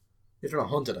 If you're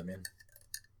not hunted, I mean.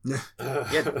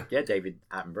 Yeah, David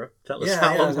Attenborough. Tell us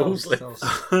how long wolves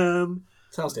live.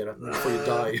 Tell us, David, before you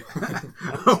die.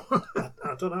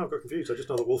 I don't know, I've got confused. I just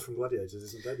know that Wolf from Gladiators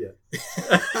isn't dead yet.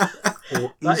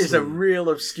 That is a real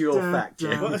obscure fact.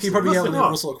 Yeah. Well, he probably outlived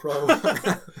Russell Crowe.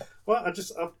 Well, I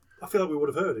feel like we would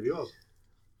have heard if he was.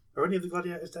 Are any of the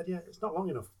Gladiators dead yet? It's not long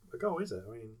enough ago, is it?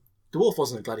 I mean, the wolf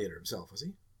wasn't a gladiator himself, was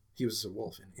he? He was a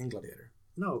wolf in Gladiator.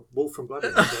 No, Wolf from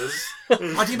Gladiators. I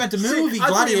think you meant the movie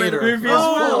Gladiator.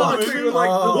 The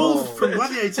Wolf from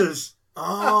Gladiators.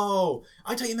 Oh,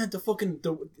 I thought you meant the fucking...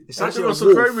 It's actually a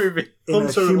Russell Crowe movie.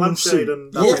 Hunter and Lampshade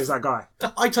and... That's that guy.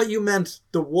 I thought you meant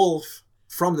the wolf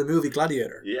from the movie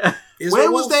Gladiator. Yeah. Where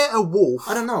was there a wolf?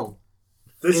 I don't know.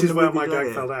 This in is the where movie my gag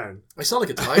Gladiator. fell down. I saw like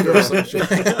a tiger or some shit.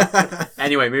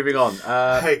 Anyway, moving on.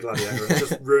 Hey, Gladiator, it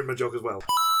just ruined my joke as well.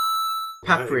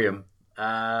 Paprium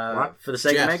for the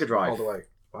Sega Jet, Mega Drive all the way.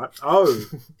 What? Oh,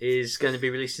 is going to be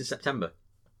released in September.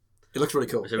 It looks really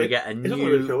cool. So we get a It's new not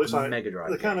really cool. It's like Mega Drive.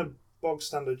 the kind game. of bog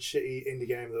standard shitty indie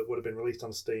game that would have been released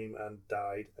on Steam and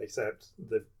died, except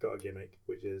they've got a gimmick,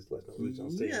 which is let's not release it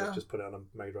on Steam, Yeah. let's just put it on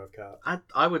a Mega Drive cart.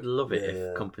 I would love it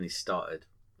Yeah. if companies started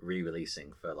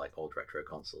re-releasing for like old retro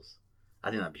consoles. I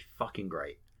think that'd be fucking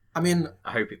great. I mean,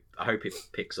 I hope it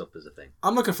picks up as a thing.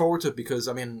 I'm looking forward to it because,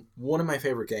 I mean, one of my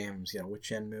favorite games, with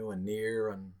Shenmue and Nier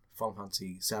and Final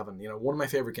Fantasy VII, one of my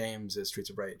favorite games is Streets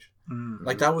of Rage.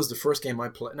 Like, that was the first game I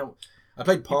played. No, I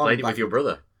played Pong. You played it back with your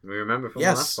brother. We remember from the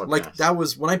Yes, last podcast. like, that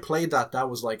was, when I played that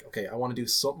was like, okay, I want to do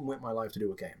something with my life to do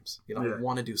with games. Yeah. I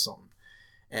want to do something.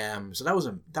 So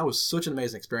that was such an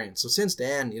amazing experience. So since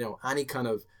then, any kind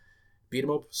of beat 'em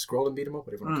up, scrolling beat 'em up,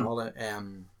 whatever you want to call it,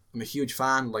 I'm a huge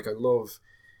fan. Like, I love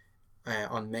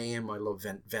on MAME, I love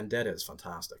Vendetta is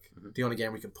fantastic. The only game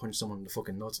where you can punch someone in the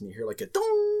fucking nuts and you hear like a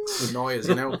dong noise,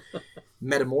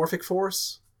 Metamorphic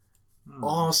Force,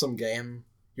 awesome game.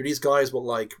 You're these guys with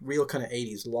like real kind of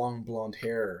 80s long blonde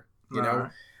hair, know.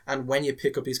 And when you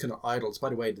pick up these kind of idols, by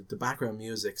the way, the background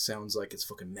music sounds like it's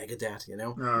fucking Megadeth,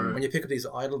 When you pick up these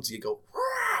idols, you go,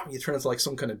 you turn into like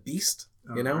some kind of beast,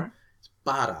 It's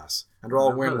badass. And they're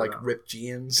all wearing like ripped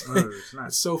jeans. Oh, it's nice.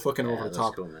 It's so fucking over the that's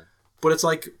top. cool, man. But it's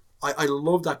like, I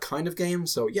love that kind of game,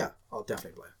 so yeah, I'll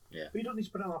definitely play it. But you don't need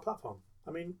to put it on our platform.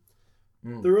 I mean,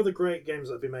 Mm. there are other great games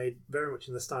that have been made very much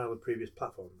in the style of previous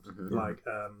platforms, like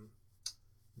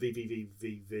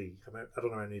VVVVV. I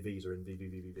don't know how many V's are in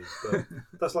VVVVV,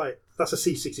 but that's a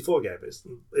C64 game.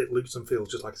 It looks and feels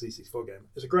just like a C64 game.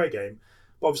 It's a great game,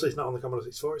 but obviously it's not on the Commodore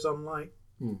 64. It's on like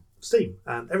Steam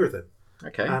and everything,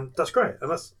 Okay. and that's great. And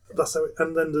that's how.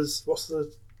 And then there's what's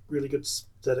the really good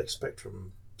ZX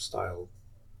Spectrum style?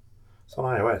 It's on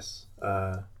iOS.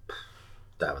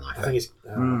 That one I think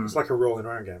it's like a rolling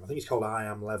around game. I think it's called I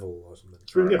Am Level or something.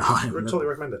 It's really good. I totally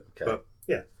recommend it. Okay. But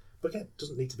yeah, but again, it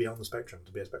doesn't need to be on the Spectrum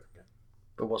to be a Spectrum game.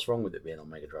 But what's wrong with it being on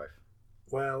Mega Drive?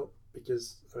 Well,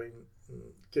 because I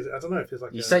don't know. It feels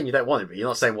like You're saying you don't want it, but you're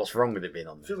not saying what's wrong with it being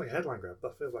on it there. feels like a headline grab.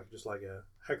 That feels like just like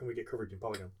how can we get coverage in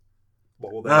Polygon?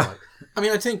 What will they like?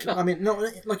 No,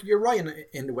 like you're right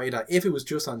in the way that if it was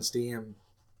just on Steam,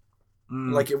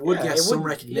 like it would Yeah, get it some would-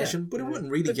 recognition, but it wouldn't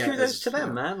really But get kudos as, to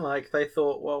them, man. Like they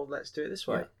thought, well, let's do it this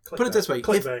way. Put it this way,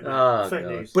 Clickbait, man. Oh, Fake God.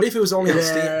 news. But if it was only on Yeah.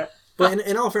 Steam, but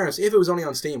in all fairness, if it was only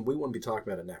on Steam, we wouldn't be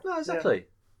talking about it now. No, exactly.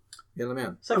 You know what I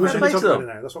mean? So we fair should play be to talking about them.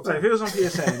 it now. That's what So I'm if saying.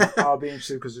 it was on PSN, I'll be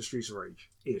interested because it's Streets of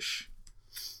Rage ish.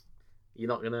 You're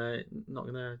not gonna.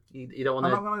 You don't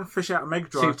I'm want not going to fish out a Mega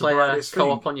to Drive to buy two-player this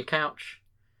co-op thing. on your couch.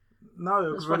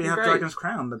 No, That's because we already fucking have great. Dragon's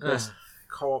Crown, the best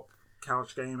co-op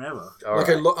couch game ever. All Like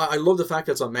right. I love the fact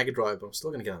that it's on Mega Drive, but I'm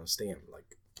still gonna get it on Steam.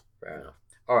 Like, Fair enough.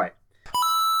 All right.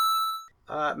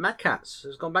 Mad Cats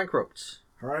has gone bankrupt.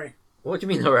 Hooray. What do you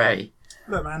mean, hooray?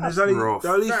 Look, man, That's there's only rough. the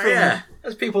only Oh, thing. yeah,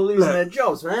 there's people losing Look. their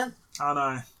jobs, man. I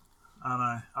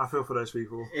know. I feel for those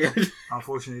people. Yeah.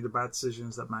 Unfortunately, the bad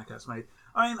decisions that Mad Catz made.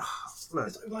 I mean, look,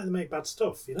 It's not like they make bad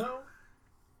stuff,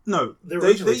 no, They were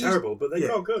originally terrible, but they yeah.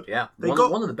 got good. Yeah, They one,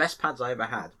 got- one of the best pads I ever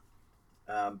had.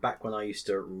 Back when I used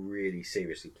to really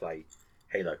seriously play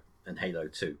Halo and Halo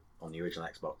 2 on the original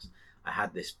Xbox, I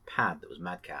had this pad that was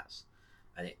Mad Catz,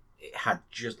 and it had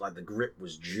just like the grip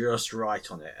was just right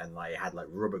on it, and like it had like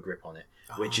rubber grip on it,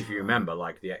 which if you remember,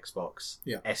 like the Xbox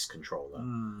S controller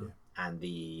and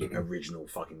the original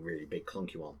fucking really big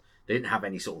clunky one, they didn't have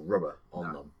any sort of rubber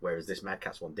on them, whereas this Mad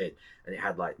Catz one did, and it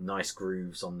had like nice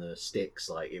grooves on the sticks.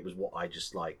 Like it was what I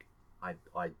just like. I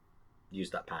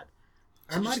used that pad.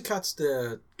 are Mad Catz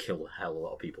the Kill a hell of a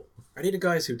lot of people. are they the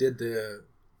guys who did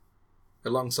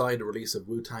alongside the release of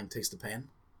Wu-Tang Taste the Pain?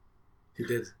 Who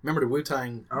did? Remember the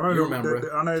Wu-Tang? You remember it?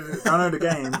 I know the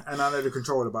game and I know the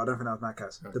controller, but I don't think that was Mad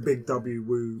Catz. The big W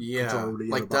Woo controller. with the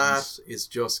like yellow buttons. that is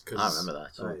just because I remember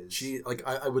that. That is- She like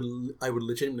I would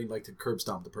legitimately like to curb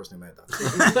stomp the person who made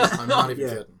that. I'm not even Yeah.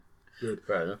 kidding.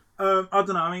 Fair enough. I don't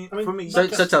know. I mean for me, So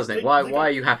tell us, Nick, why are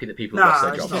you happy that people lost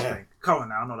their it's jobs? not a thing. Come on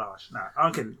now, I'm not harsh. No,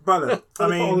 I'm kidding. But look, I I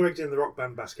put all the mean, eggs in the Rock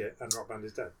Band basket, and Rock Band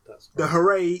is dead. That's the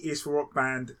hooray is for Rock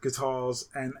Band, guitars,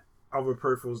 and other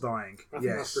peripherals dying. I think that's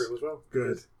Yes. true as well. Good.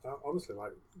 Because, honestly,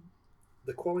 like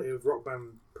the quality of Rock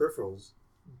Band peripherals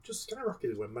just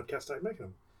skyrocketed when Mad Catz started making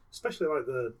them. Especially like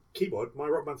the keyboard. My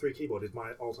Rock Band 3 keyboard is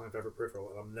my all-time favorite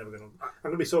peripheral, and I'm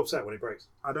gonna be so upset when it breaks.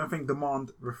 I don't think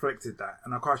demand reflected that,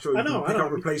 and I'm quite sure you I know, can pick I know.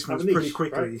 up replacements I'm a pretty niche,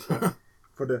 quickly right?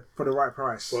 for the right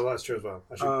price. Well, that's true as well.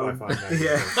 I should buy 5 now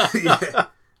yeah, yeah,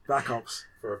 backups.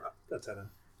 for a tenner.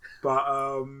 But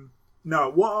No,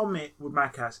 what I'll admit with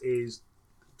Mad Catz is,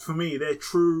 for me, their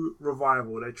true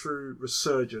revival, their true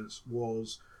resurgence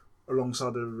was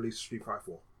alongside the release of Street Fighter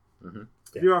 4. Mm-hmm.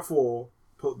 Street Fighter 4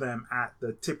 put them at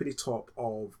the tippity top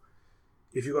of,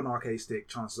 if you've got an arcade stick,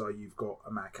 chances are you've got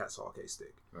a Mad Catz arcade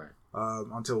stick. Right.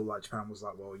 Until like Japan was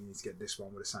like, well, you need to get this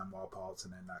one with the Samurai parts,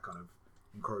 and then that kind of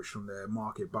encouraged from their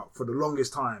market. But for the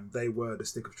longest time, they were the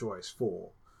stick of choice for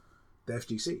the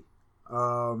FGC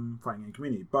fighting game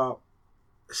community. But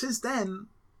since then,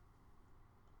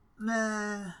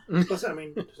 nah. That's it. I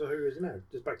mean, so who is it now?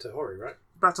 Just back to Hori, right?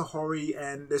 Back to Hori,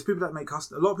 and there's people that make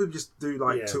custom. A lot of people just do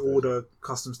order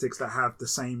custom sticks that have the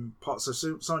same parts.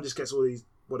 So someone just gets all these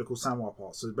what they call samurai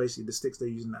parts. So basically, the sticks they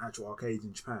use in the actual arcades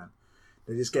in Japan,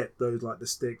 they just get those like the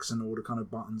sticks and all the kind of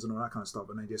buttons and all that kind of stuff,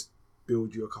 and they just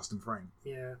build you a custom frame.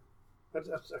 Yeah, I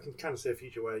can kind of see a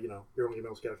future where you're only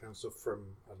able to get that kind of stuff from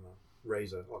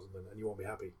Razer or something, and you won't be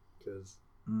happy because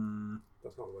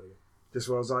that's not the way to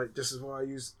go. Just as well I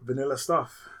use vanilla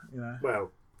stuff,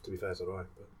 Well, to be fair, so do I.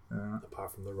 But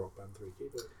apart from the Rock Band 3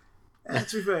 keyboard. Yeah,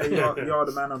 to be fair, you are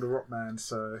the man of the Rock Band,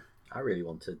 so. I really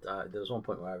wanted. There was one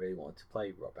point where I really wanted to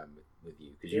play Rock Band with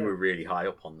you because you were really high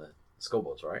up on the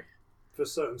scoreboards, right? For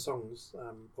certain songs,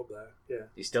 up there, yeah.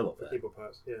 You're still up there. Keyboard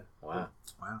parts, yeah. Wow.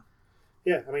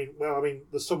 Yeah, I mean,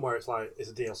 there's somewhere it's like it's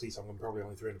a DLC song and probably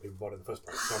only 300 people bought it in the first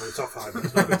place. So I'm in the top 5, but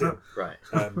it's not a big deal. Right.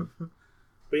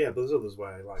 But yeah, but there's others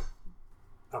where like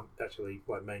I'm actually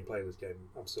like main playlist game.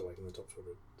 I'm still like in the top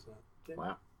 200. So, yeah.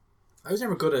 Wow. I was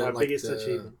never good at my biggest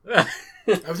achievement. I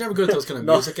was never good at those kind of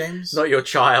music games. Not your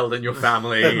child and your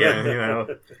family,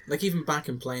 Like even back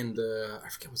in playing I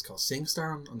forget what it's called,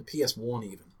 SingStar on the PS1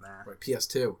 even, or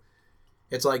PS2.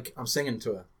 It's like I'm singing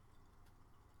to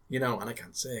it, and I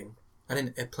can't sing, and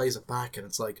then it plays it back, and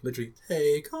it's like literally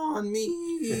 "Take on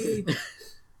me."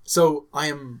 So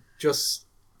I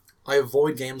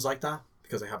avoid games like that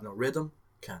because I have no rhythm,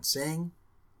 can't sing,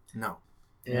 no.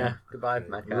 Yeah. Goodbye,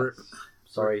 Mad Catz.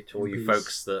 Sorry to all you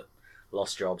folks that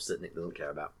lost jobs that Nick doesn't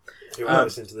care about. You're not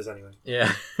listening to this anyway. Yeah.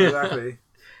 Exactly.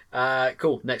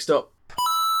 Cool. Next up,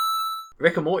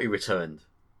 Rick and Morty returned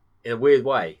in a weird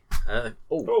way. Was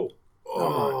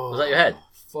that your head?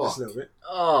 Fuck. Just a little bit.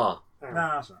 Oh.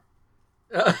 Nah, that's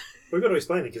not. We've got to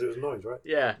explain it because it was noise, right?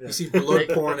 Yeah. You see blood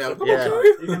pouring out. Yeah.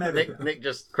 You can edit it. Nick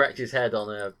just cracked his head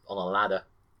on a ladder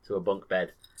to a bunk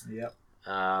bed. Yep.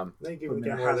 Then you give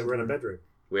them how they were in a bedroom.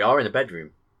 We are in a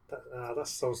bedroom. It's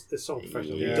so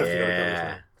professional. Yeah. You definitely got to go this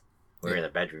way. We're in a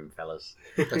bedroom, fellas.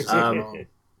 That's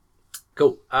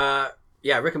Cool.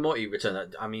 Yeah, Rick and Morty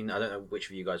returned. I mean, I don't know which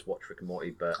of you guys watch Rick and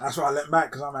Morty, but That's why I let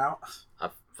back because I'm out.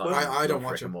 I don't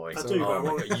watch Rick and Morty. I do, Oh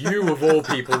but my God. You of all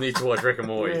people need to watch Rick and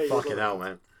Morty. Yeah, Fucking hell,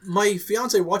 man. My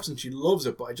fiance watches and she loves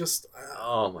it, but I just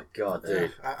Oh my God,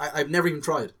 dude. I've never even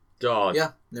tried. Dog.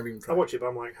 Yeah, never even I tried. watch it, but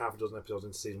I'm like half a dozen episodes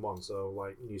into season 1, so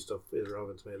like new stuff is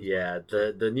relevant to me. Yeah,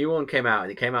 the new one came out,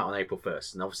 and it came out on April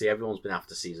 1st, and obviously everyone's been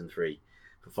after season 3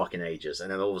 for fucking ages, and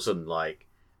then all of a sudden, like,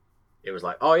 it was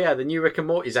like, oh yeah, the new Rick and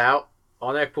Morty's out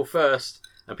on April 1st,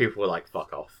 and people were like,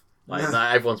 fuck off. Like,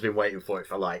 everyone's been waiting for it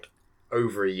for like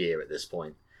over a year at this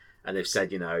point, and they've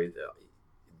said,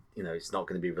 it's not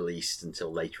going to be released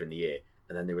until later in the year,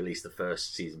 and then they released the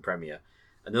first season premiere,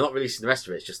 and they're not releasing the rest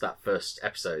of it, it's just that first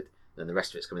episode, and then the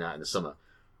rest of it's coming out in the summer.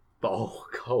 But oh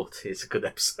god, it's a good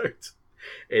episode.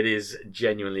 It is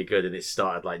genuinely good, and it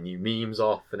started like new memes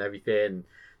off and everything.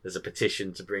 There's a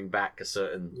petition to bring back a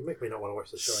certain You make me not want to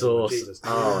watch the show. Source. Jesus.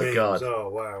 Oh, my Memes. God. Oh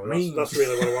wow, Memes. that's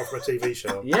really what I want from a TV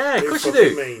show. Yeah, of course you fucking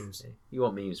do. Memes. You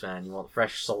want memes, man. You want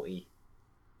fresh, salty,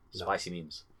 spicy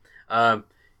memes.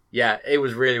 Yeah, it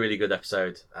was really, really good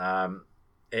episode.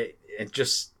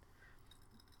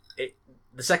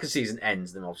 The second season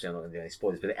ends, then obviously I'm not going to do any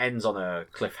spoilers, but it ends on a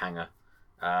cliffhanger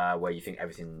where you think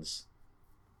everything's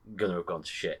going to have gone to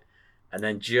shit. And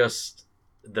then just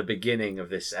the beginning of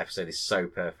this episode is so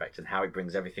perfect, and how it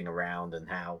brings everything around and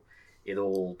how it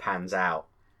all pans out.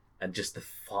 And just the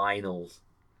final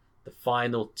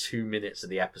 2 minutes of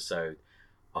the episode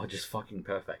are just fucking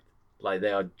perfect. Like,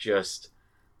 they are just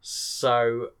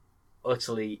so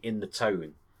utterly in the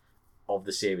tone of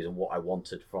the series and what I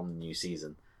wanted from the new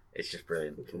season. It's just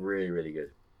brilliant. Okay. Really, really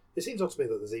good. It seems odd to me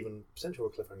that there's even potential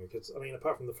for a cliffhanger because I mean,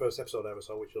 apart from the first episode I ever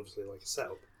saw, which is obviously like a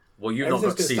setup. Well, you've not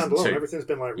got been season standalone. 2. Everything's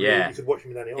been like, really, Yeah. you could watch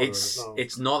me any order.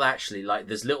 It's not actually like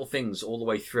there's little things all the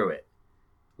way through it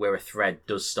where a thread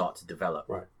does start to develop.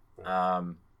 Right.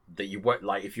 That you won't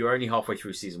like if you're only halfway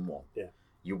through season 1. Yeah.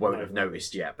 You won't have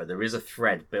noticed yet, but there is a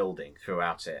thread building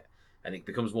throughout it, and it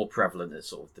becomes more prevalent at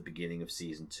sort of the beginning of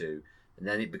season 2, and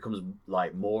then it becomes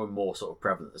like more and more sort of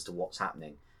prevalent as to what's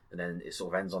happening, and then it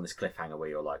sort of ends on this cliffhanger where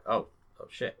you're like, oh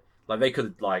shit, like they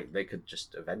could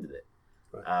just have ended it,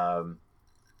 Right.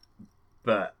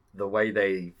 But the way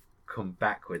they come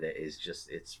back with it is just,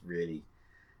 it's really,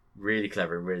 really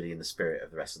clever and really in the spirit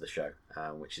of the rest of the show,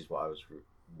 which is what I was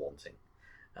wanting.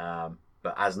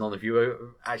 But as none of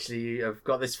you actually have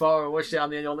got this far or watched it,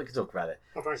 I'm the only one that can talk about it.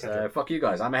 So fuck you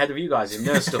guys. I'm ahead of you guys in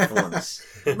nerd stuff for once.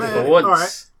 For once,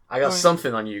 right. I got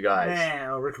something on you guys.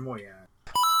 Yeah, Rick and Morty.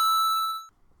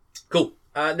 Cool.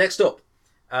 Next up,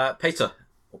 Peter,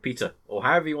 or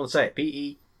however you want to say it.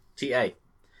 P-E-T-A.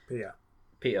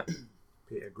 Peter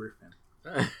Griffin.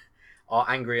 Are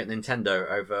angry at Nintendo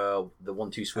over the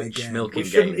 1-2 Switch Again. milking We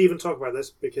shouldn't game. even talk about this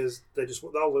because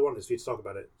all they want is for you to talk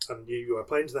about it, and you are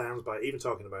playing to their hands by even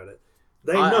talking about it.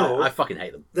 They know I fucking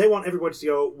hate them. they want everybody to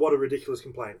go, "What a ridiculous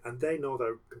complaint," and they know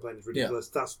their complaint is ridiculous.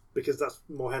 Yeah. That's because that's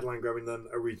more headline grabbing than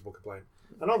a reasonable complaint.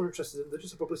 And all they're interested in, they're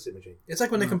just a publicity machine. It's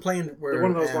like when they complain where they're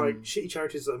one of those like shitty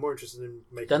charities that are more interested in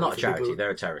making. They're not a charity; they're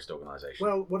a terrorist organisation.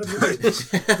 Well, whatever it is,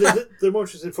 they're more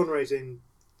interested in fundraising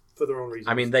for their own reasons.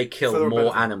 I mean, they kill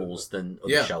more animals than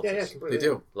other shelters. Yeah, completely. They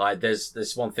do. Like,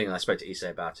 there's one thing I spoke to Issei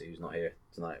about it, who's not here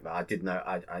tonight, but I did know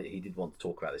he did want to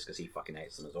talk about this because he fucking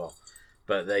hates them as well.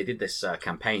 But they did this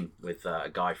campaign with a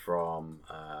guy from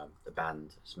the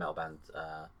band, it's a metal band.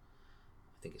 I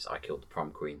think it's I Killed the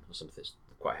Prom Queen or something. It's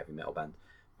quite a heavy metal band,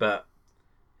 but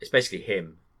it's basically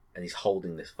him, and he's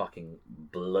holding this fucking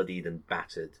bloodied and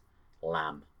battered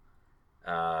lamb,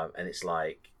 and it's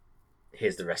like,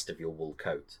 here's the rest of your wool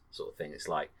coat, sort of thing. It's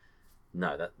like,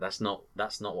 no, that's not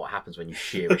what happens when you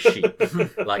shear a sheep.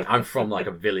 Like, I'm from like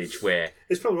a village where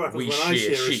it's probably what happens we when I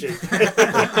shear a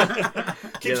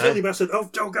sheep. Keep silly bastard! Oh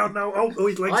god, no! Oh,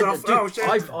 his legs off! Dude, oh shit!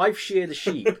 I've sheared a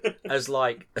sheep as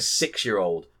like a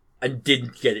 6-year-old and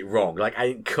didn't get it wrong. Like, I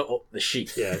didn't cut up the sheep.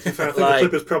 Yeah, in fact, I think the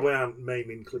clippers probably aren't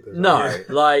maiming clippers. No,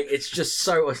 like, it's just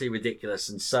so utterly ridiculous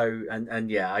and so and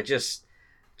yeah, I just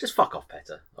fuck off,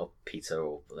 Peter,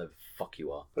 or whatever the fuck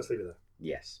you are. Let's leave it there.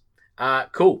 Yes.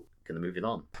 Cool. Gonna move it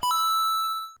on.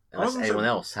 Unless anyone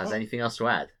else has anything else to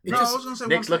add. No, I was going to say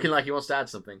Nick's looking like he wants to add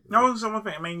something. No, I was going to say one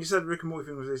thing. I mean, you said Rick and Morty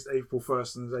thing was this April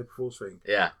 1st and this April Fool's thing.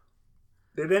 Yeah.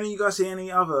 Did any of you guys see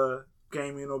any other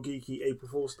gaming or geeky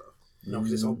April Fool's stuff? No,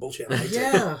 because it's all bullshit.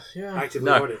 Yeah. I actively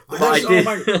No, avoid it. but I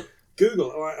did.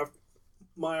 Google,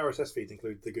 my RSS feeds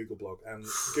include the Google blog, and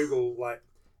Google, like,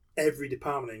 every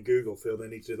department in Google feel they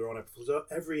need to do their own April. So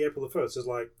every April the 1st, there's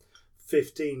like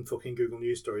 15 fucking Google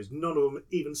News stories. None of them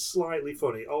even slightly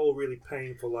funny. All really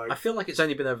painful. Like, I feel like it's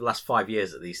only been over the last 5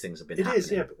 years that these things have been happening. It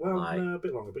is, yeah. But, no, a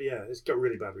bit longer. But yeah, it's got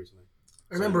really bad recently.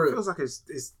 I remember it feels like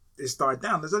it's died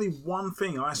down. There's only one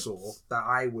thing I saw that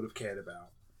I would have cared about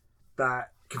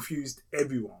that confused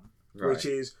everyone, which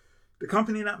is the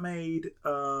company that made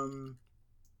the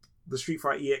Street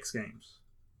Fighter EX games,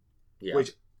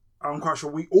 which I'm quite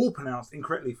sure we all pronounced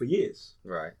incorrectly for years.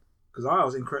 Right. Because I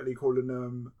was incorrectly calling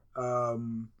them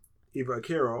either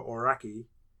Akira or Araki.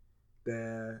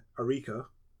 They're Arika.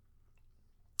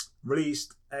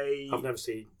 Released a... I've never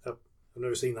seen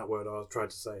that word. I tried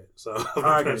to say it. So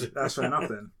okay, that's fair enough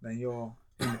then. Then you're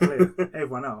in the clear.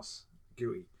 Everyone else,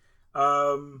 guilty.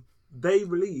 They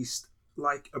released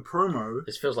like a promo.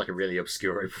 This feels like a really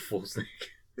obscure April Fool's thing.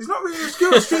 It's not really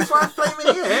obscure. Street Fighter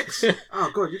Flaming EX.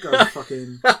 Oh god, you guys are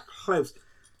fucking close.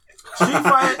 Street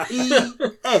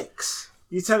Fighter EX.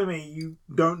 You're telling me you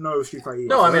don't know Street Fighter EX?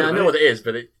 No, I mean I know what it is,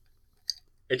 but it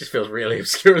just feels really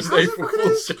obscure as an April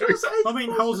Fool's joke. I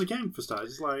mean, how old's the game for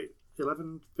starters? It's like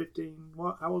 11, 15.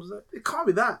 What? How old is it? It can't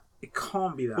be that. It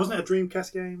can't be that. Wasn't it a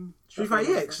Dreamcast game? Street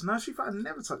Fighter EX? No, Street Fighter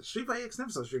never touched. Street Fighter EX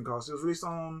never touched Dreamcast. It was released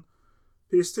on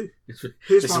PS2.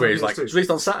 This is where he's like, it's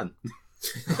released on Saturn.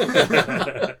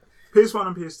 PS1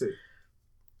 and PS2.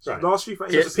 Right. Last Street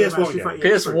Fighter PS1.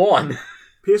 PS1.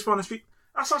 PS1 and Street.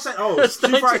 That's what I said. Oh,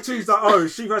 Street Fighter 2 is like,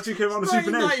 Street Fighter 2 came out on the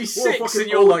Super NES. 96, and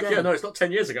you're like, yeah, no, it's not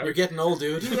 10 years ago. You're getting old,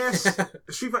 dude. Yes.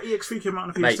 Street Fighter EX3 came out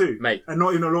on the PS2. Mate. And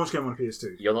not even a launch game on the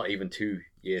PS2. You're not even 2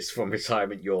 years from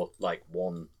retirement. You're like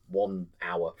one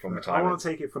hour from retirement. I want to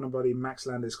take it from the buddy Max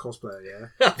Landis cosplayer,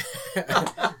 yeah?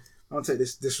 I want to take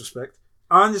this disrespect.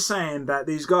 I'm just saying that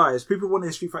these guys, people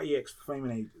wanted Street Fighter EX for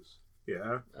flaming ages.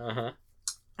 Yeah? Uh-huh.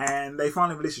 And they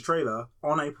finally released a trailer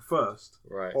on April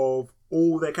 1st of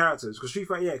all their characters. Because Street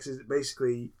Fighter EX is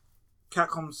basically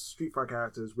Capcom's Street Fighter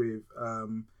characters with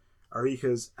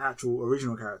Arika's actual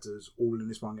original characters all in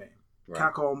this one game. Right.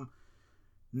 Capcom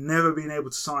never been able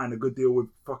to sign a good deal with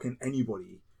fucking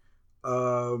anybody.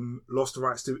 Lost the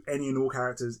rights to any and all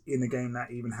characters in the game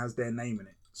that even has their name in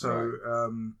it. So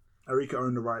Arika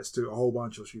owned the rights to a whole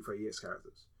bunch of Street Fighter EX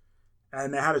characters.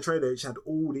 And they had a trailer which had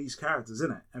all these characters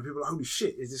in it. And people were like, holy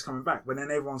shit, is this coming back? But then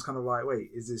everyone's kind of like, wait,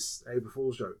 is this April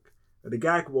Fool's joke? The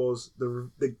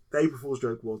April Fool's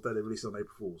joke was that they released it on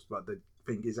April Fool's, but the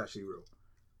thing is actually real.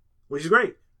 which is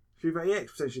great. Street Fighter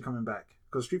EX potentially coming back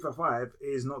because Street Fighter 5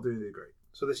 is not doing too great.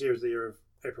 So this year is the year of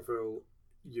April Fool.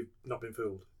 You've not been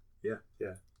fooled. Yeah.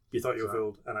 You thought you were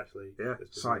fooled, and actually,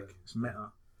 it's psych. It's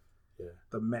meta. Yeah.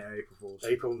 The meta April Fools.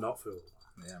 April not fooled.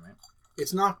 Yeah, man.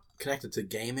 It's not connected to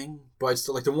gaming, but it's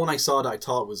still, like the one I saw that I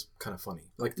thought was kind of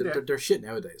funny. Like they're shit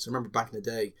nowadays. I remember back in the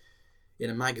day, in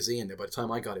a magazine, by the time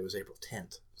I got it, was April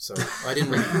 10th. So I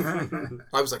didn't really...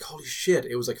 I was like, holy shit.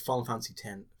 It was like Final Fantasy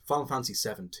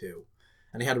 7 2.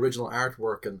 And they had original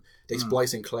artwork, and they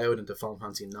spliced in Cloud into Final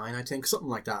Fantasy 9, I think. Something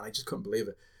like that. I just couldn't believe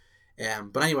it.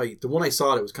 But anyway, the one I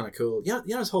saw that was kind of cool. You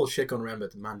know this whole shit going around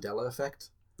about the Mandela effect?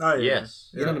 Oh, yeah. Yes.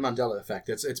 You know the Mandela effect.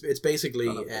 It's basically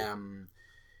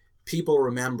people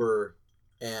remember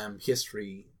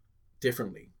history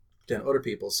differently than other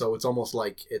people. So it's almost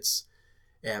like it's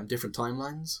different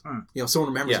timelines. You know,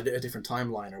 someone remembers a different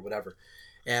timeline or whatever.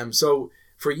 So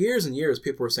for years and years,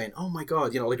 people were saying, "Oh my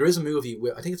god, you know, like there is a movie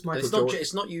with, I think it's Michael Jordan."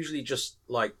 It's not usually just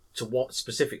like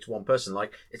specific to one person.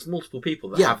 Like it's multiple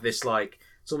people that have this like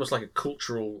it's almost like a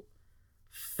cultural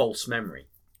false memory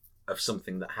of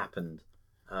something that happened.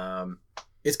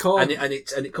 It's called and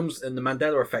it comes, and the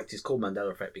Mandela effect is called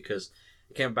Mandela effect because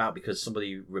it came about because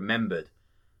somebody remembered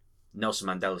Nelson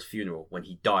Mandela's funeral when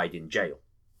he died in jail,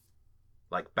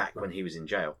 like back when he was in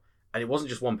jail. And it wasn't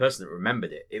just one person that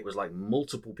remembered it. It was like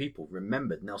multiple people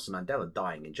remembered Nelson Mandela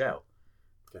dying in jail.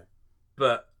 Okay.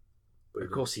 But of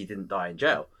course he didn't die in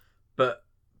jail. But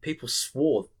people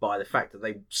swore by the fact that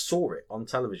they saw it on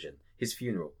television, his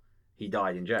funeral. He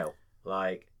died in jail.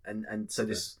 Like and so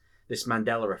this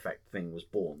Mandela effect thing was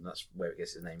born. That's where it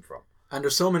gets its name from. And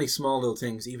there's so many small little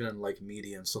things, even in like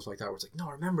media and stuff like that, where it's like, no,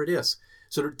 remember this.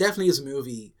 So there definitely is a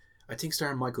movie, I think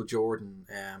starring Michael Jordan,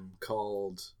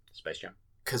 called Space Jam.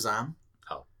 Kazam.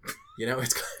 Oh. You know,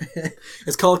 it's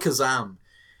called Kazam.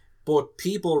 But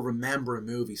people remember a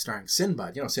movie starring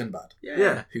Sinbad. You know Sinbad?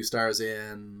 Yeah. Who stars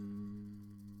in...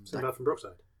 Sinbad from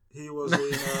Brookside. He was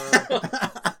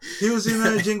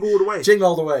in Jingle All the Way. Jingle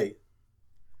All the Way.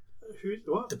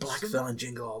 What? The black fella in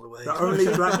Jingle All the Way. The only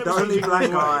black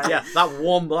guy. Yeah, that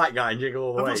one black guy in Jingle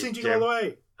All the Way. I've not seen Jingle All the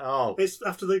Way. Oh. It's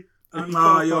after the...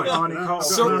 No, you're Arnie Cole.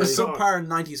 So a subpar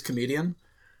 90s comedian.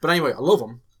 But anyway, I love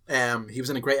him. He was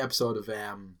in a great episode of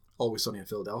Always Sunny in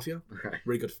Philadelphia. Right.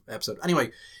 Really good episode.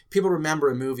 Anyway, people remember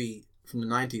a movie from the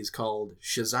 90s called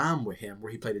Shazam with him,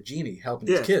 where he played a genie helping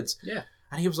his kids. Yeah.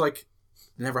 And he was like,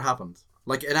 it never happened.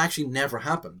 Like, it actually never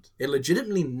happened. It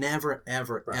legitimately never,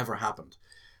 ever, ever happened.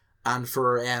 And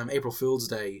for April Fool's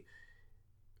Day,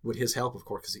 with his help, of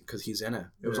course, because he's in it,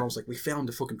 it was almost like, we found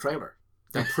the fucking trailer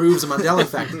that proves the Mandela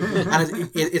effect.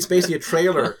 And it's basically a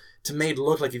trailer to make it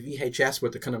look like a VHS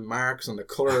with the kind of marks and the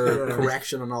colour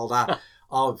correction and all that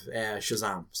of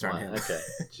Shazam starring him. Okay.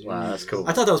 Wow, that's cool.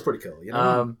 I thought that was pretty cool. You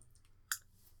know?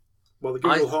 Well, the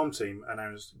Google Home team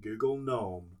announced Google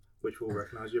Gnome, which will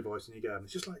recognise your voice in your garden.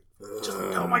 It's just like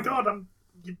oh my god,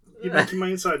 you're making my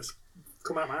insides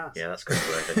come out my ass. Yeah, that's quite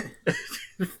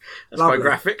That's quite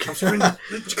graphic. I'm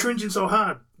cringing so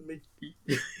hard. My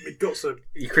guts are...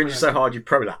 You cringing so hard you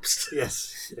prolapsed.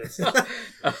 Yes.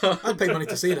 I'd pay money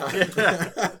to see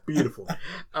that. Beautiful.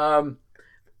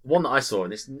 One that I saw,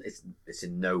 and it's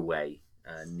in no way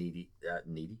nerdy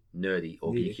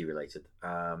or geeky related.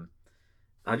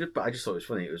 I just thought it was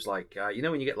funny. It was like you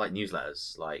know when you get like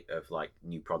newsletters like of like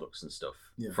new products and stuff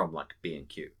from like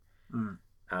B&Q.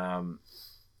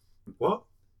 What? What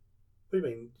do you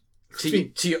mean?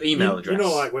 To your email address. You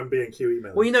know, like when B&Q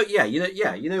email. Well, you know.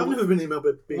 I've never been emailed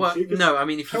by B&Q. Well, no, I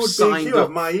mean if you've signed signed up,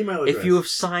 up, my email address. if you have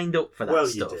signed up for that Well,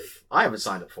 you stuff, did. I haven't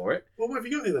signed up for it. Well, what have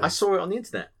you got here then? I saw it on the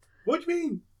internet. What do you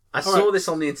mean? I saw this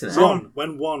on the internet.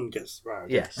 When one gets right.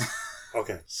 Okay. Yes.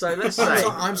 Okay. So let's say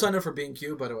I'm signed up for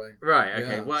B&Q, by the way. Right.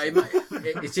 Okay. Yeah. Well,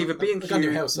 it's either B&Q. Look on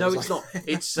your house, No, I was it's like- not.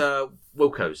 It's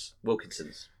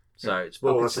Wilkinson's. So it's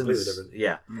Oh, that's Wilkinson's. completely different.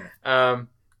 Yeah.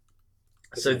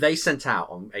 So they sent out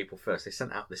on April 1st. They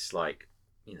sent out this like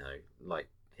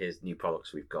here's new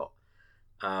products we've got.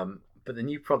 But the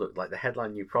new product, like the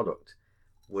headline new product,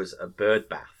 was a bird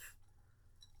bath.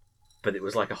 But it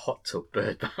was like a hot tub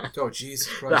bird bath. Oh, Jesus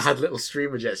That Christ. had little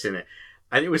streamer jets in it.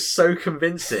 And it was so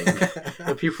convincing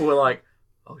that people were like,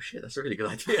 oh shit, that's a really good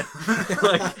idea.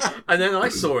 And then I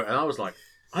saw it and I was like,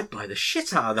 I'd buy the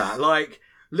shit out of that. Like,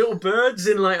 little birds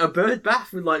in like a bird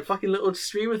bath with like fucking little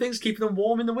streamer things, keeping them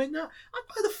warm in the winter. I'd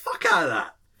buy the fuck out of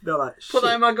that. They're like, Put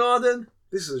that in my garden.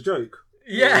 this is a joke.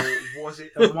 Yeah. Or was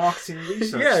it a marketing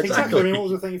research? Yeah, Exactly. I mean, what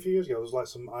was the thing a few years ago? It was like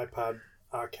some iPad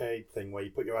arcade thing where you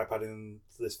put your iPad in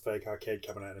this fake arcade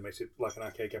cabinet and it makes it like an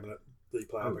arcade cabinet that you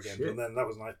play up again. Shit. And then that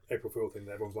was an April Fool thing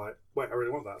that everyone's like, wait, I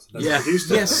really want that. So then Yeah. they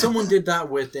produced it. Yeah, someone did that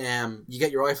with you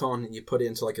get your iPhone and you put it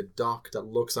into like a dock that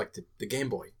looks like the Game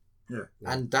Boy. Yeah.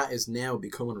 And that is now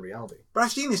becoming reality. But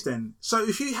that's genius then. So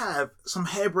if you have some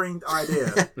harebrained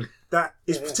idea that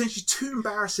is potentially too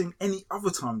embarrassing any other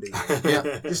time,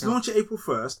 just launch it April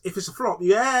 1st. If it's a flop,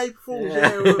 April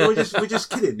Fools, we're just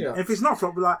kidding. Yeah. And if it's not a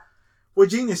flop, we're like, we're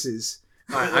geniuses.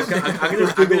 Right, I'm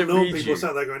Google going to known read people you.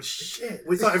 sat there going, shit,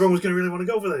 we thought everyone was going to really want to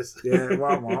go for this. Yeah,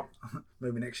 well,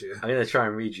 maybe next year. I'm going to try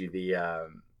and read you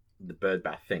the bird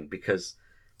bath thing because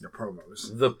The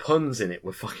promos. the puns in it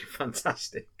were fucking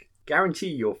fantastic. Guarantee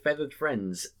your feathered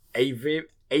friends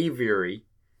aviary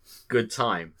good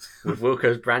time with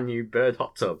Wilco's brand new bird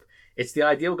hot tub. It's the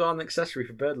ideal garden accessory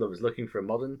for bird lovers looking for a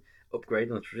modern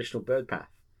upgrade on a traditional bird bath.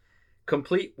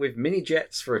 Complete with mini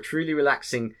jets for a truly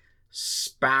relaxing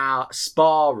spa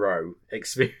row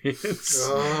experience.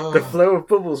 Oh. The flow of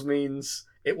bubbles means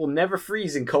it will never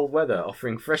freeze in cold weather,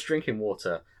 offering fresh drinking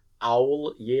water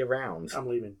all year round. I'm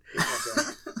leaving.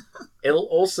 It'll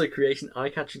also create an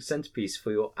eye-catching centerpiece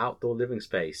for your outdoor living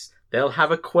space. They'll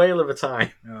have a quail of a time.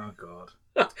 Oh, God.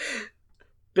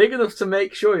 Big enough to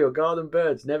make sure your garden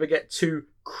birds never get too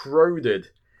crowded.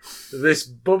 This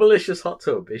bubblicious hot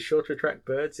tub is sure to attract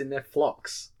birds in their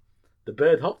flocks. The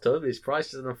bird hot tub is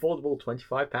priced at an affordable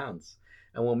 £25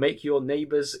 and will make your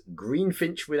neighbours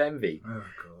greenfinch with envy. Oh,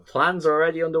 God. Plans are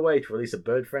already underway to release a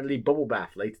bird-friendly bubble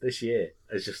bath later this year.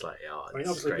 It's just like, oh, I mean, it's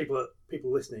obviously, great.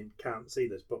 people listening can't see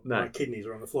this, but No. my kidneys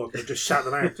are on the floor because I just shout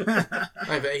them out.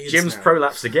 I have AIDS Jim's now.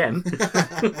 prolapsed again.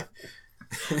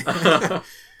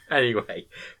 Anyway,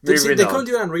 They moving couldn't on.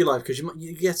 do that in real life because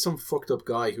you get some fucked up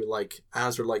guy who, like,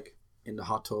 as they're like in the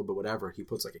hot tub or whatever, he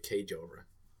puts like a cage over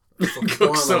it. Fucking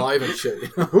going Cooks them. alive and shit. You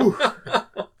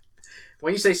know?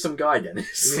 When you say some guy,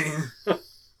 Dennis,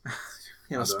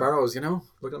 You know, sparrows, you know,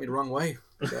 look at me the wrong way.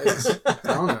 Guys, I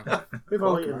don't know. We've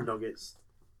all Fuck, eaten man. nuggets,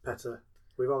 Petter.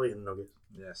 We've all eaten nuggets.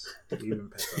 Yes, even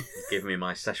better. give me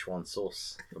my Szechuan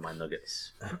sauce for my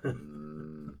nuggets.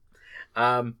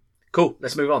 Cool.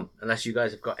 Let's move on. Unless you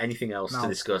guys have got anything else to No.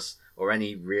 discuss or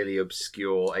any really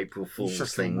obscure April Fool's shut your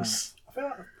things. I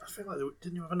feel like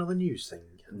didn't you have another news thing?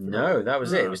 No, that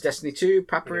was it. It was Destiny 2,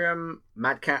 Papyrium,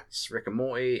 Mad Cats, Rick and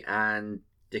Morty, and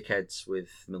Dickheads with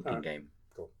Milking Alright. Game.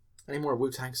 Any more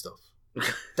Wu-Tang stuff?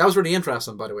 That was really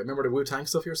interesting, by the way. Remember the Wu-Tang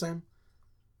stuff you were saying?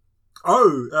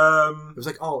 Oh, It was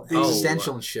like all Oh,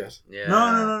 existential and shit. Yeah.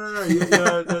 no. Yeah,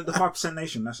 the 5%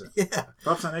 Nation, that's it. Yeah.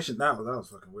 5% Nation, that was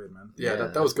fucking weird, man. Yeah, Yeah,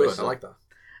 that was good. great I like that.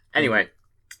 Anyway,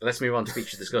 let's move on to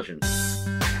feature discussion.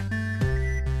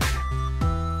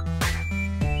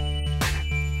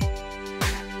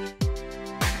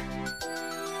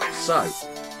 So,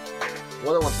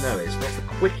 what I want to know is, what's the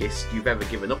quickest you've ever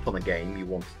given up on a game you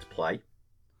wanted to play,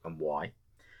 and why?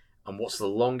 And what's the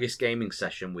longest gaming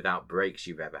session without breaks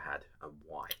you've ever had, and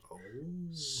why?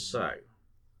 So,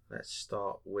 let's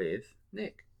start with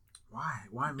Nick.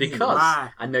 Why me? Because Why?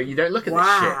 I know you don't look at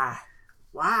this shit.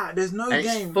 Why? There's no And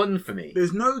game. it's fun for me.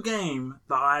 There's no game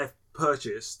that I've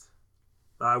purchased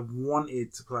that I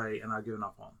wanted to play and I've given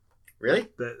up on. Really?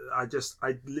 That I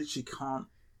literally can't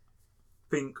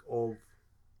think of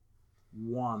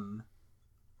one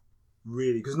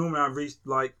really, because normally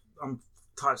I'm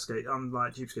typeskate, I'm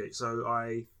like cheapskate, so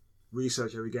I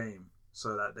research every game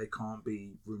so that there can't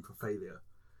be room for failure.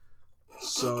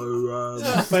 So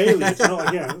Failure, it's not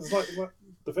again. It's like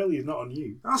the failure's not on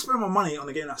you. I spend my money on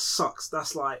a game that sucks.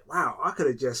 That's like, wow, I could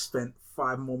have just spent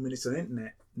 5 more minutes on the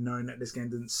internet knowing that this game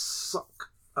didn't suck.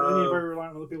 But then you're very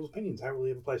reliant on other people's opinions. How will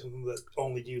you ever play something that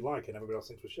only you like and everybody else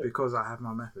thinks was shit? Because I have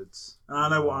my methods. And I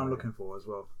know what I'm looking for as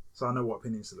well. So I know what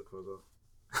opinions to look for as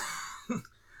well.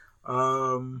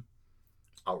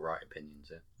 I'll write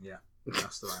opinions, yeah.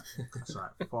 That's right. That's right.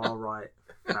 Far right,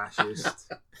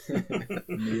 fascist,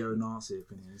 neo-Nazi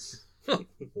opinions.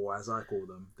 Or as I call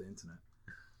them, the internet.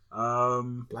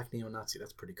 Black neo-Nazi,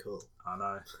 that's pretty cool. I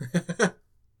know.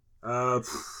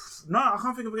 No, I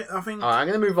can't think of it. I think Alright, I'm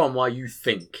going to move on while you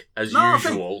think, as No, I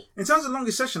think- usual. in terms of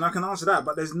longest session, I can answer that.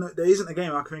 But there isn't a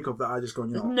game I can think of that I just go,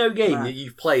 you There's know, no game nah, that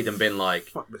you've played and been like,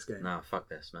 fuck this game. no, fuck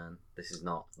this, man. This is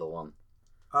not the one.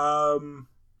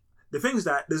 The thing is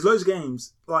that there's loads of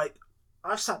games. Like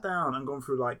I've sat down and gone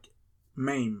through like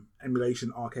MAME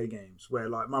emulation arcade games where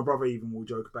like my brother even will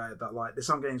joke about it that like there's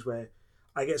some games where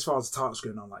I get as far as the title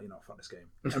screen and I'm like, you know, fuck this game,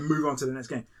 and move on to the next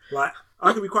game. Like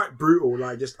I can be quite brutal.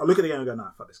 Like just I look at the game and go,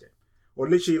 nah, fuck this game. Or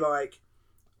literally like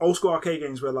old school arcade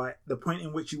games where like the point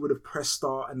in which you would have pressed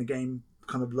start and the game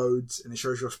kind of loads and it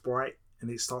shows your sprite and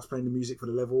it starts playing the music for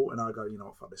the level and I go, you know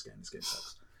what, fuck this game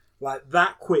sucks. Like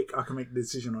that quick I can make the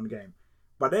decision on the game.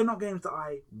 But they're not games that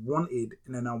I wanted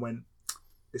and then I went,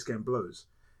 this game blows.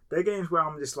 They're games where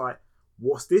I'm just like,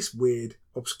 what's this weird,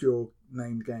 obscure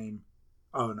named game?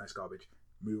 Oh no, it's garbage.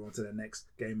 Move on to the next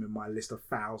game in my list of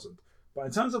 1,000. But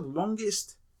in terms of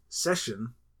longest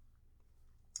session,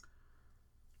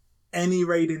 any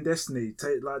raid in Destiny,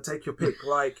 take your pick.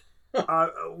 Like,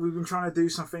 we've been trying to do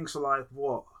some things for like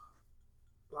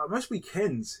most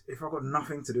weekends. If I've got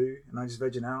nothing to do and I'm just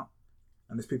vegging out,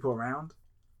 and there's people around,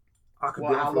 I could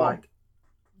be on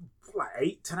for like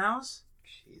 8-10 hours.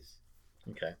 Jeez.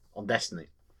 Okay, on Destiny.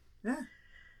 Yeah.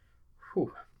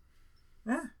 Whew.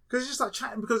 Yeah, because it's just like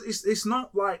chatting. Because it's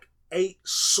not like 8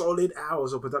 solid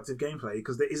hours of productive gameplay.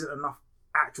 Because there isn't enough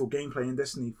actual gameplay in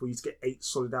Destiny for you to get 8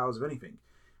 solid hours of anything.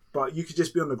 But you could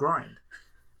just be on the grind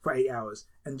for 8 hours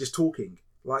and just talking.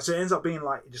 Like, so it ends up being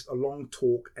like just a long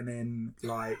talk and then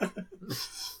like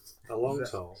a long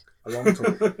talk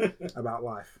about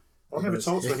life. I've never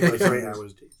talked to anyone for 8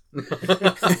 hours, dude.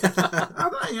 I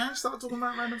don't know, start talking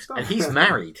about random stuff. And he's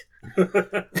married.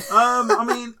 I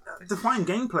mean, define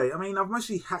gameplay. I mean, I've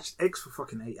mostly hatched eggs for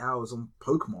fucking 8 hours on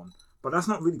Pokemon, but that's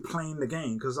not really playing the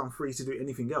game because I'm free to do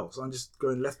anything else. I'm just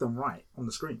going left and right on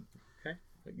the screen.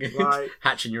 Okay. Like,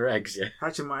 hatching your eggs, yeah.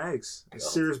 Hatching my eggs.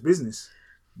 It's serious business.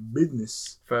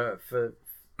 For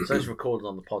those recorded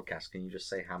on the podcast, can you just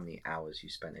say how many hours you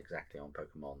spent exactly on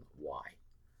Pokemon? Why?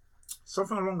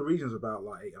 Something along the regions of about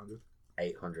like 800.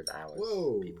 800 hours.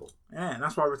 Whoa. People. Yeah, and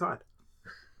that's why I retired.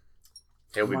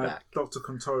 He'll be my back. Dr.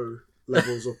 Conto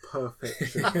levels of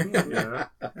perfection. Yeah.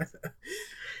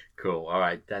 Cool. All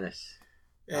right, Dennis.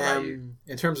 How about you?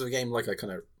 In terms of a game, like I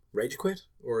kind of rage quit,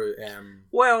 or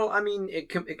Well, I mean, it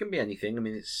can be anything. I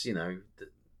mean, it's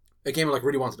a game I like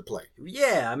really wanted to play.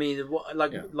 Yeah, I mean,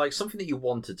 like something that you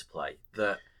wanted to play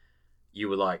that you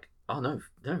were like, oh no,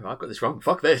 I've got this wrong.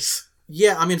 Fuck this.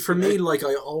 Yeah, I mean, for me, like,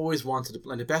 I always wanted to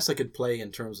play, and the best I could play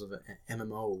in terms of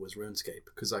MMO was RuneScape,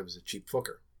 because I was a cheap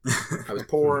fucker. I was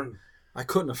poor. I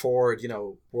couldn't afford,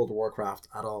 World of Warcraft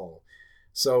at all.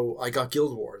 So I got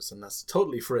Guild Wars, and that's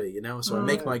totally free, So I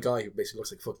make my guy who basically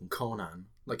looks like fucking Conan,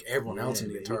 like everyone else in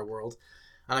the entire world.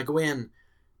 And I go in,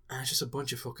 and it's just a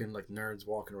bunch of fucking, like, nerds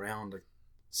walking around, like,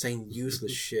 saying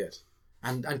useless shit.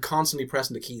 And constantly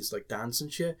pressing the keys, like, dance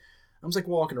and shit. I was, like,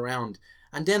 walking around.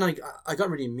 And then I got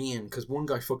really mean because one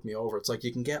guy fucked me over. It's like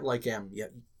you can get like I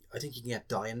think you can get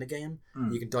dye in the game.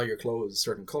 You can dye your clothes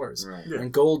certain colours. Right. Yeah.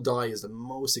 And gold dye is the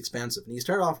most expensive. And you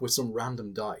start off with some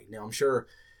random dye. Now I'm sure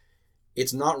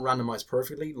it's not randomised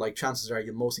perfectly. Like chances are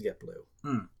you'll mostly get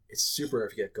blue. It's super rare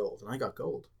if you get gold. And I got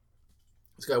gold.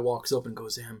 This guy walks up and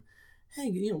goes,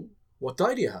 hey, what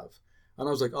dye do you have? And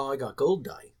I was like, oh, I got gold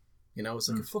dye. It's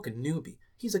like a fucking newbie.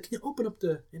 He's like, can you open up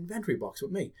the inventory box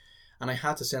with me? And I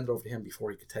had to send it over to him before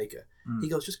he could take it. He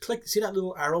goes, just click, see that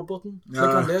little arrow button?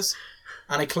 Click on this.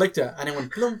 And I clicked it, and it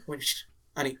went, bloom,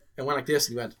 and it went like this,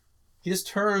 and he just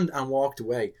turned and walked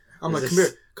away. I'm like, come here,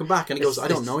 come back. And he goes, I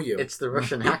don't know you. It's the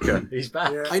Russian hacker. He's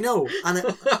back. Yeah. I know. And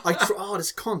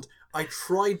this cunt. I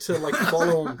tried to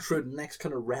follow him through the next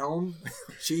kind of realm.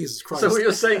 Jesus Christ. So what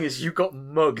you're saying is you got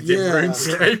mugged in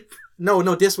RuneScape? No,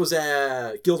 this was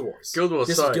Guild Wars. Guild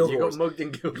Wars, sorry. You got mugged in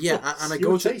Guild Wars. Yeah, and I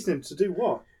go chasing him to do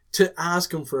what? To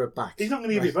ask him for it back. He's not going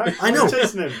to give it back. I know.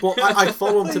 Chasing him. But I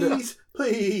follow him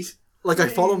Please. I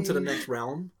follow him to the next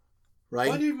realm, right?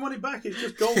 Why do you want it back? It's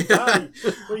just gold dye.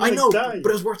 I know, but it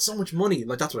was worth so much money.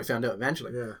 Like, that's what I found out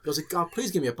eventually. Yeah. But I was like, God,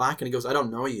 please give me it back. And he goes, I don't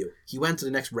know you. He went to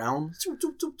the next realm.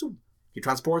 He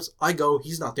transports. I go.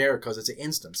 He's not there because it's an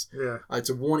instance. Yeah. It's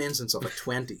a one instance of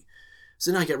 20.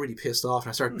 So then I get really pissed off and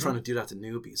I start trying to do that to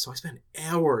newbies. So I spent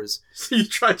hours. So you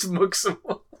tried to mug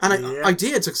someone. And I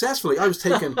did successfully. I was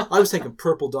taking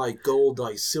purple dye, gold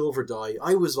dye, silver dye.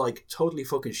 I was like totally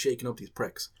fucking shaking up these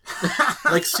pricks.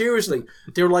 Like seriously,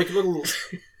 they were like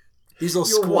these little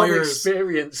Your squires.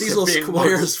 These little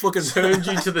squires fucking turned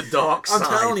you to the dark side. I'm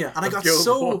telling you, and I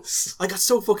got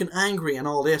so fucking angry and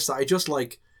all this that I just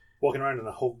like walking around in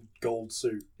a whole gold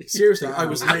suit. Seriously, I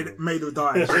was made of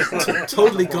dye.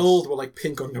 Totally gold with like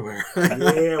pink underwear.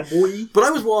 Yeah, boy. But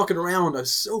I was walking around. I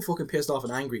was so fucking pissed off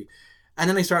and angry. And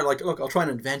then I started like, look, I'll try an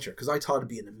adventure because I thought it'd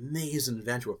be an amazing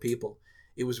adventure with people.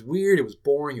 It was weird. It was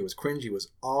boring. It was cringy. It was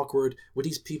awkward with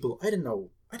these people. I didn't know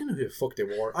who the fuck they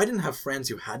were. I didn't have friends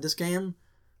who had this game,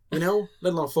 let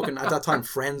alone fucking at that time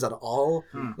friends at all.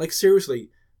 Like seriously.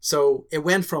 So it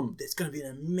went from it's going to be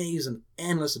an amazing,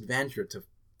 endless adventure to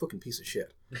fucking piece of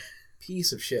shit.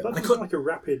 Piece of shit. That sounds like a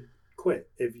rapid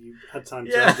quit if you had time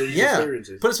to have these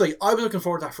experiences. But it's like I was looking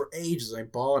forward to that for ages. I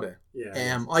bought it.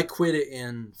 Yeah. I quit it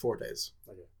in 4 days.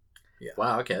 Okay. Yeah.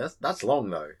 Wow. Okay. That's long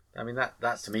though. I mean that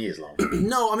to me is long.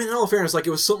 No, I mean in all fairness, like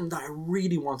it was something that I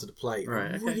really wanted to play.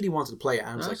 Right. I really wanted to play it, and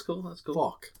I was that's like, cool. That's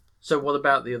cool. Fuck. So what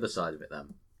about the other side of it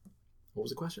then? What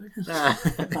was the question?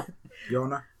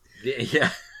 Yona.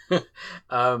 Yeah.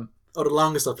 Oh, the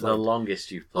longest I've played. The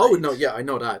longest you've played. Oh no, yeah, I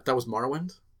know that. That was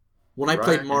Morrowind. When I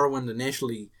played Morrowind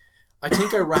initially, I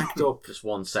think I racked up just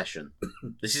one session.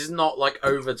 This is not like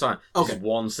over time. This is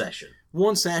one session.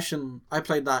 One session. I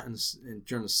played that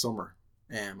during the summer.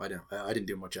 I didn't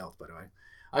do much else, by the way.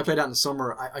 I played that in the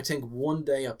summer. I think one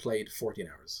day I played 14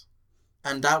 hours,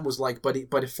 and that was like by the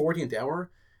 14th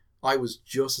hour, I was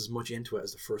just as much into it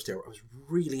as the first hour. I was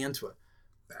really into it.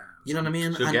 You know what I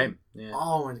mean? Good game. Yeah.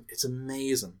 Oh, and it's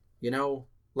amazing. You know,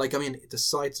 like I mean, the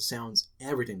sights, the sounds,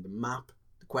 everything, the map,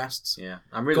 the quests. Yeah,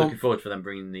 I'm really looking forward for them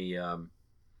bringing the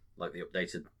like the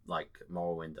updated like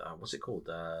Morrowind. What's it called?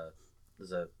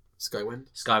 There's a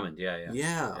Skywind. Skywind.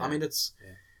 Yeah. I mean, it's.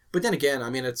 Yeah. But then again, I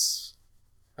mean, it's.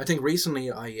 I think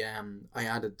recently I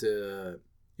added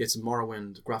it's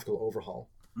Morrowind graphical overhaul,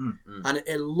 and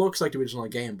it looks like the original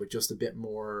game, but just a bit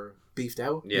more beefed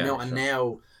out. Yeah, you know, and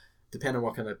now, depending on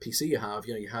what kind of PC you have,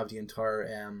 you have the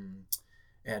entire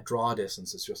draw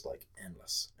distance. It's just like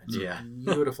endless. It's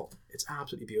beautiful. It's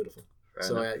absolutely beautiful.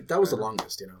 That was the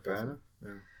longest,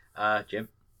 Yeah. Jim.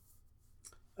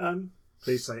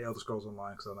 Please say Elder Scrolls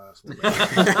Online because I know that's what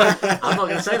I'm not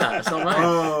going to say that. That's not right.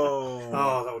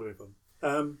 Oh, that would have been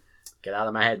fun. Get out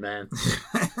of my head, man.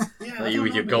 Yeah, you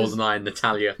with your GoldenEye and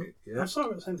Natalia. Yeah. I'm sorry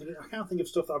about the same thing. I can't think of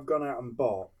stuff that I've gone out and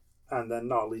bought and then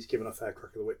not at least given a fair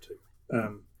crack of the whip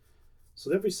to.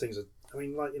 So these things are. I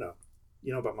mean, like you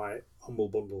know about my humble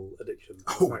bundle addiction.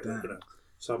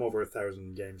 So I'm over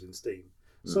 1,000 games in Steam.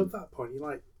 So at that point,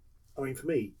 I mean, for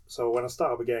me, so when I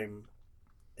start up a game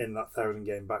in that 1,000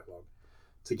 game backlog,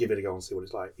 to give it a go and see what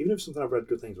it's like, even if it's something I've read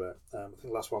good things about. I think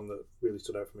the last one that really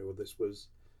stood out for me with this was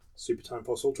Super Time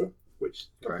Force Ultra, which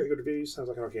got pretty good reviews, sounds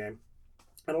like an okay game.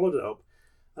 And I loaded it up.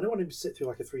 I don't want him to sit through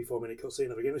like a 3-4 minute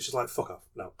cutscene of a game. It's just like, fuck off.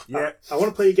 No. Yeah. I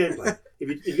want to play your gameplay.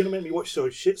 If you're going to make me watch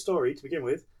a shit story to begin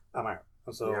with, I'm out.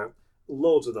 And so,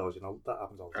 loads of those, that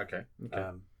happens all the time. Okay.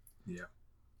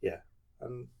 Yeah.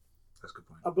 And that's a good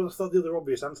point. But I thought the other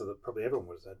obvious answer that probably everyone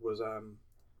would have said was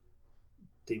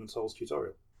Demon Souls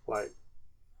tutorial. Like,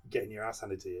 getting your ass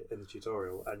handed to you in the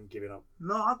tutorial and giving up.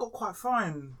 No, I got quite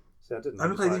fine. See, I didn't. I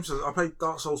only played Demon Souls. I played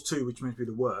Dark Souls 2, which meant to be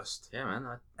the worst. Yeah,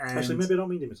 man. Actually, maybe I don't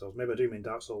mean Demon Souls. Maybe I do mean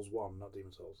Dark Souls 1, not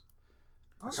Demon Souls.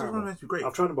 Dark Souls 1 meant to be great.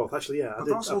 I've tried them both. Actually, yeah.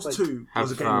 Dark Souls 2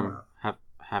 was a game.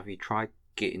 Have you tried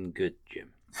getting good,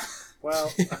 Jim?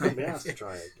 Well, I couldn't be asked to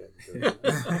try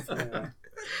it.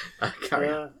 Carry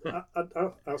on.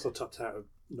 I also topped out of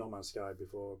No Man's Sky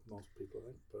before most people, I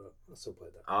think, but I still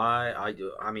played that.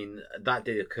 I mean, that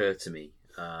did occur to me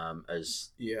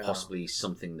as possibly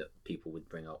something that people would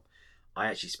bring up. I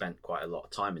actually spent quite a lot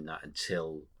of time in that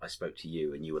until I spoke to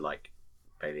you, and you were like,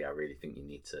 Bailey, I really think you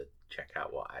need to check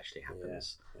out what actually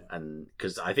happens. Yeah. And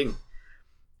because I think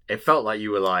it felt like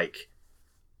you were like,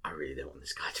 I really don't want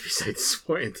this guy to be so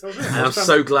disappointed. And I'm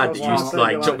so glad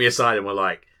that you took me aside and were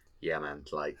like, yeah, man,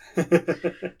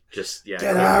 just get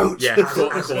out. Yeah,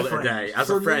 call it a day as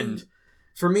a friend.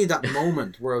 For me, that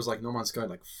moment where I was like, No Man's Sky,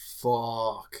 like,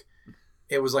 fuck.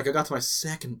 It was like I got to my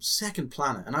second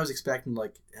planet, and I was expecting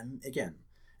again,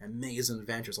 amazing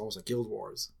adventures, almost like Guild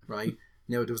Wars, right?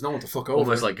 There was no one to fuck over.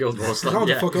 Almost like Guild Wars. No one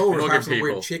to fuck over apart from a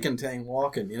weird chicken thing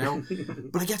walking,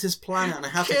 But I get this planet and I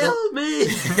have to go... Kill me!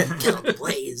 Kill me,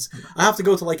 please! I have to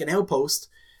go to an outpost,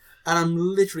 and I'm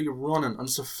literally running on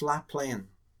just a flat plane.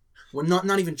 Well,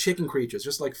 not even chicken creatures,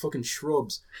 just fucking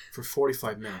shrubs for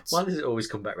 45 minutes. Why does it always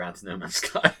come back round to No Man's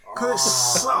Sky? Because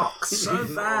it sucks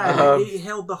so bad. It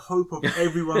held the hope of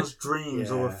everyone's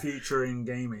dreams of a future in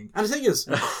gaming. And the thing is,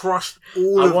 crushed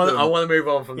all of them. I want to move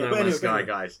on from No Man's Sky,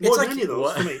 guys. It's like any of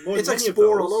those for me. It's like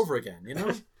Spore all over again,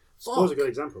 Spore's a good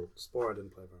example. Spore I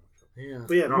didn't play very much. Yeah.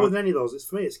 But yeah, more than any of those,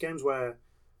 for me, it's games where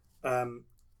I'm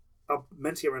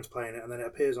meant to get around to playing it, and then it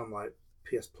appears on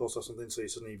PS Plus or something, so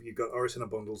you've got, or it's in a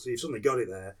bundle, so you've suddenly got it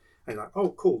there, and you're like, oh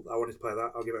cool, I wanted to play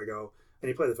that, I'll give it a go, and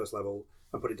you play the first level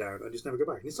and put it down and just never go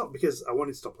back. And it's not because I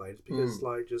wanted to stop playing, it's because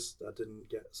I didn't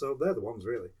get. So they're the ones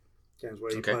really, games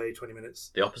where you play 20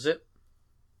 minutes. The opposite.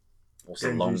 What's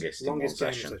the longest gaming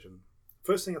session?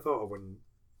 First thing I thought of when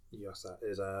you asked that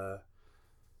is I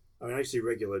used to do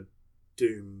regular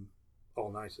Doom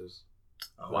all nighters.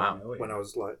 Wow. When I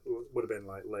was would have been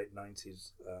late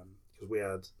 90s, because we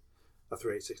had a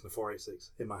 386 and a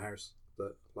 486 in my house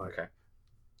that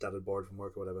Dad had borrowed from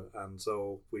work or whatever, and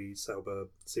so we set up a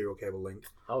serial cable link.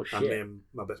 Oh shit! And me and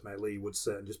my best mate Lee would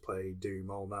sit and just play Doom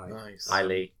all night. Nice. Hi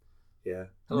Lee. Yeah.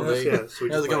 Hello Lee. Yeah. So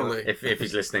how's it going, Lee? If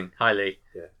he's listening, hi Lee.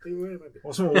 Yeah.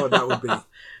 What's more what that would be?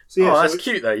 So, that's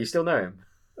cute though. You still know him?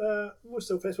 We're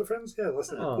still Facebook friends. Yeah,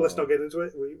 let's not get into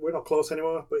it. We're not close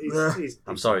anymore. But he's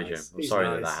I'm sorry, nice. Jim. I'm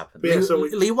sorry that happened. But yeah, so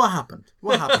Lee, what happened?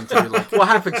 What happened to you? Like, what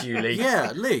happened to you, Lee?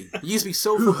 yeah, Lee. You used to be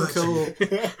so fucking cool.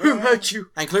 Who hurt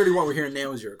you? And clearly what we're hearing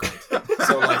now is you're a cunt.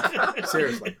 So, like,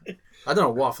 seriously. I don't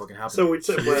know what fucking happened. So we'd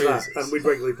sit and play that, and we'd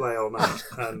regularly play all night.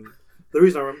 And the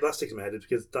reason I remember that sticks in my head is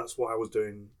because that's what I was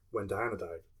doing when Diana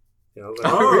died. You know,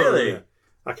 like, oh, really? Yeah.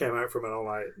 I came out from an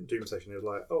all-night Doom session. It was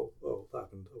like, oh, that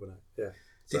happened overnight. Yeah.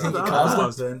 Do you think you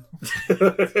caused it?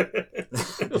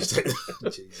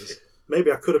 Jesus.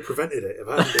 Maybe I could have prevented it if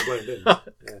I hadn't been playing Doom.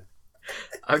 Yeah.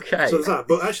 Okay. So there's that.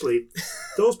 But actually,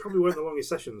 those probably weren't the longest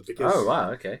sessions because. Oh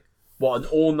wow. Okay. What, an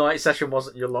all-night session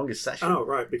wasn't your longest session? Oh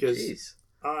right, because Jeez.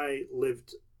 I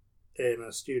lived in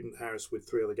a student house with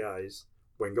 3 other guys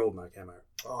when GoldenEye came out.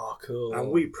 Oh, cool.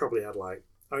 And we probably had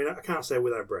I can't say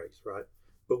without breaks, right?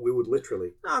 But we would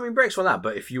literally. No, I mean breaks for that.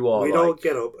 But if you are, we'd all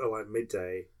get up at like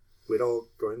midday. We'd all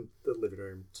go in the living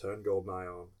room, turn GoldenEye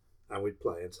on, and we'd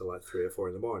play until like 3 or 4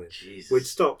 in the morning. Jesus. We'd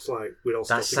stop we'd all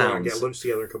stop together and get lunch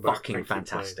together and come back. Fucking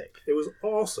fantastic. It was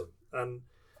awesome, and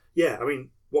yeah, I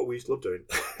mean, what we used to love doing.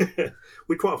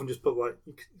 We'd quite often just put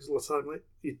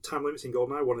time limits in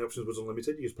GoldenEye. One of the options was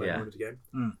unlimited. You just play an unlimited game.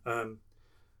 One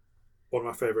of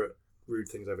my favourite rude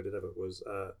things I ever did was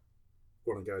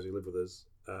one of the guys who lived with us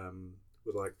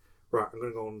was like, right, I'm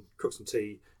going to go and cook some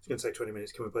tea. It's going to take 20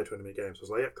 minutes. Can we play a 20-minute game? So I was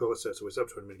like, yeah, cool, let's do it. So we set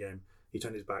up a 20-minute game. He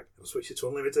turned his back and switched it to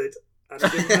unlimited. And he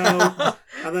didn't know.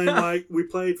 And then we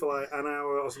played for like an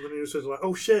hour or something. And he was like,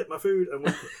 oh shit, my food.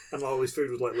 And all his food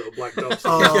was like little black dots.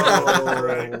 Oh,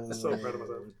 right. So proud of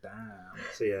myself. Damn.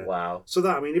 So yeah. Wow. So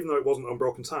that, I mean, even though it wasn't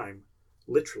unbroken time,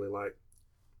 literally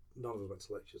none of us went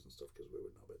to lectures and stuff because we were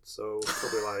novices. So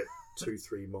probably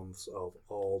 2-3 months of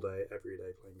all day, every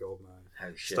day playing GoldenEye.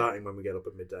 Oh, shit. Starting when we get up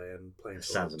at midday and playing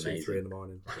till 2-3 in the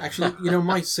morning. Actually,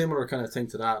 my similar kind of thing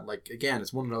to that, again,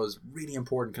 it's one of those really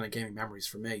important kind of gaming memories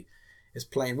for me, is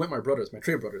playing with my brothers, my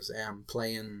 3 brothers,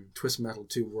 playing Twisted Metal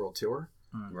 2 World Tour.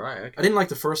 Right, okay. I didn't like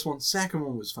the first one. Second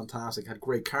one was fantastic. Had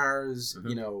great cars,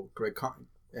 great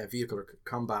vehicular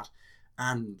combat,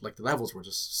 and the levels were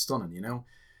just stunning,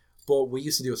 But we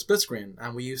used to do a split screen,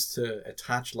 and we used to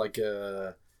attach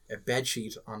a bed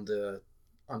sheet on the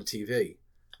TV,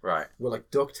 right,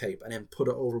 with duct tape, and then put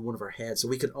it over one of our heads so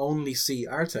we could only see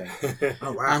Arte.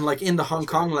 Oh wow! And in the Hong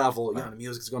Kong level, the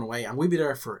music's going away, and we'd be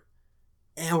there for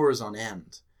hours on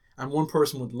end. And one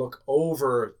person would look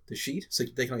over the sheet so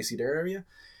they can only see their area.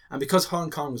 And because Hong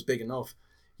Kong was big enough,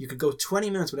 you could go 20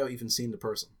 minutes without even seeing the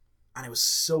person, and it was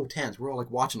so tense. We're all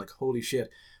watching, holy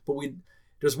shit. But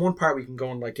there's one part we can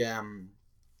go in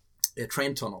a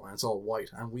train tunnel, and it's all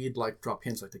white, and we'd drop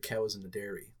hints the cows in the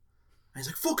dairy, and he's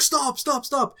like, fuck, stop,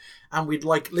 and we'd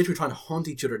literally trying to hunt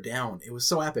each other down. It was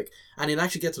so epic, and it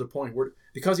actually get to the point where,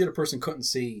 because the other person couldn't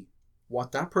see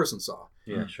what that person saw,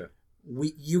 sure,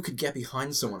 you could get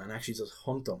behind someone and actually just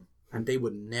hunt them, and they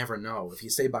would never know if you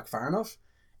stay back far enough.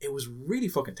 It was really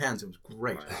fucking tense. It was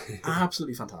great.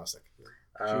 Absolutely fantastic.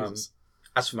 As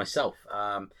for myself,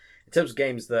 in terms of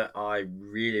games that I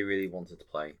really, really wanted to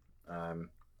play,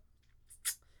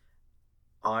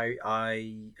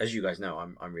 I as you guys know,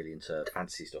 I'm really into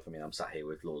fantasy stuff. I mean, I'm sat here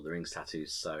with Lord of the Rings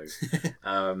tattoos, so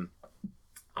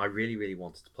I really, really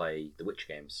wanted to play the Witcher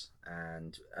games,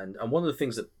 and one of the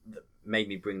things that made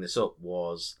me bring this up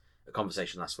was a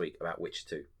conversation last week about Witcher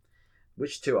 2.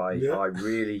 Witcher 2, I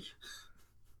really,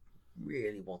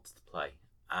 really wanted to play.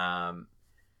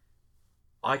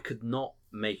 I could not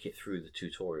make it through the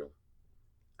tutorial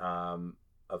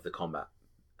of the combat,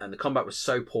 and the combat was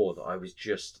so poor that I was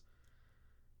just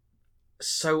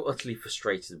so utterly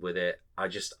frustrated with it. I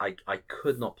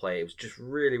could not play it. It was just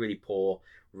really, really poor,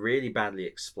 really badly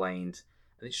explained,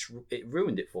 and it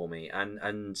ruined it for me. And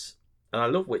I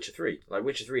love Witcher 3.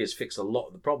 Witcher 3 has fixed a lot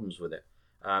of the problems with it,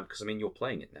 because you're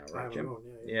playing it now, right, Jim?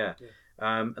 Yeah.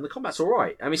 And the combat's all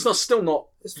right. I mean, it's still not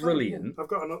brilliant. I've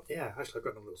got another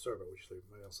little story about Witcher 3.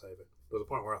 Maybe I'll save it. There was a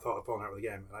point where I thought I'd fallen out with the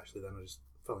game, and actually then I just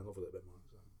fell in love with it a bit more.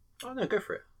 So. Oh no, go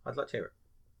for it. I'd like to hear it.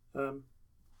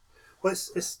 Well,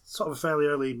 it's sort of a fairly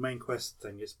early main quest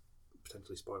thing. It's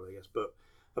potentially spoiler, I guess, but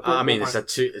it's a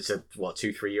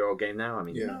 2-3 year old game now. I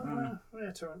mean, 1.5.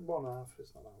 It's not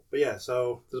that old. But yeah,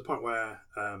 so there's a point where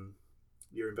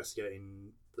you're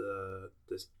investigating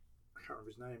this. I can't remember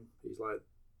his name. He's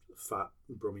fat,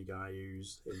 brummy guy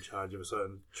who's in charge of a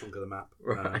certain chunk of the map.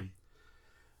 Right.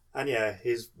 And yeah,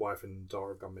 his wife and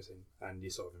daughter have gone missing, and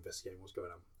you're sort of investigating what's going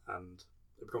on, and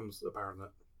it becomes apparent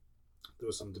that there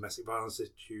was some domestic violence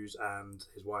issues, and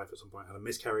his wife at some point had a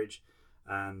miscarriage,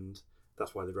 and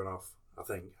that's why they run off. I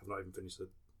think I've not even finished the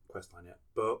quest line yet,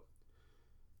 but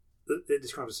it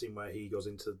describes a scene where he goes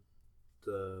into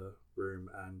the room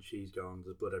and she's gone.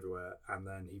 There's blood everywhere, and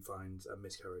then he finds a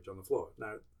miscarriage on the floor.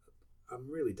 Now, I'm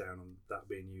really down on that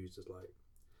being used as like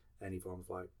any form of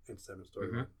like entertainment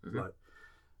storyline. Like,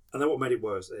 and then what made it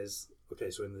worse is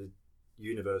okay. So in the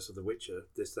universe of The Witcher,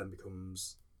 this then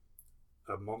becomes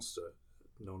a monster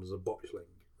known as a botchling,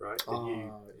 right?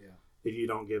 If you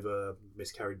don't give a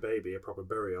miscarried baby a proper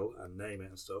burial and name it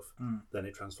and stuff, then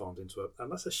it transforms into a...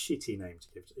 And that's a shitty name to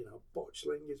give. You know,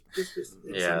 botchling is just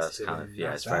insensitive. Yeah, that's kind of...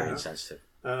 Yeah, it's very insensitive.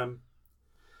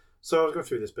 So I was going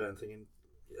through this bit and thinking,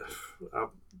 I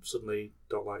suddenly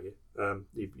don't like you.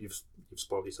 You've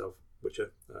spoiled yourself,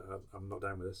 Witcher. I'm not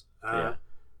down with this. And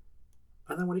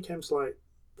then when it came to like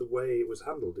the way it was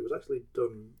handled, it was actually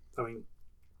done... I mean,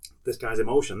 this guy's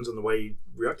emotions and the way he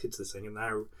reacted to this thing, and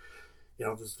now... You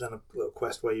know, there's then a little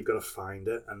quest where you've got to find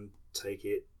it and take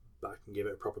it back and give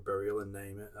it a proper burial and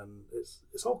name it, and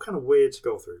it's all kind of weird to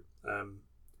go through.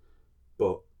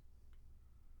 But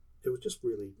it was just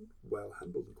really well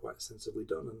handled and quite sensibly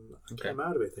done, and I came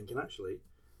out of it thinking, actually,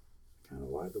 I kind of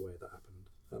like the way that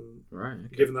happened.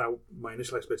 And given that my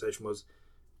initial expectation was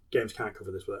games can't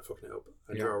cover this without fucking it up,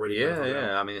 and you're already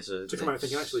I mean, to come out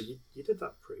thinking, actually, you did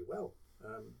that pretty well.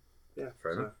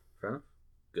 Fair enough.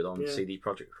 Good on CD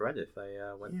Projekt Red if they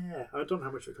went. Yeah, I don't know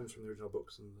how much of it comes from the original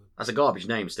books. That's a garbage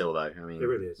name still, though. I mean, it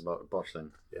really is.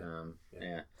 Botchling.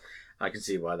 Yeah. I can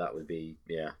see why that would be.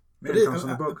 Yeah. But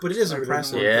it is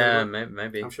impressive. Yeah,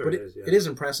 maybe. I'm sure it is. Yeah. It is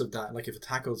impressive that, like, if it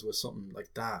tackles with something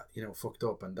like that, you know, fucked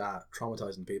up and that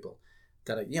traumatizing people,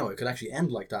 that it, you know, it could actually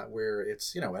end like that, where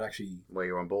it's, you know, it actually where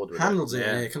you're on board with handles it.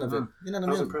 Yeah, kind of. You know what I mean?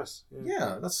 I was impressed.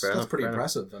 Yeah, that's pretty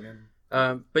impressive. I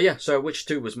mean, but yeah, so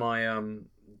Witcher 2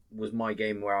 was my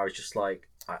game where I was just like,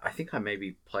 I think I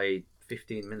maybe played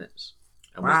 15 minutes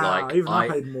and was like, even I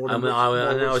played more than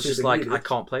I was just like, I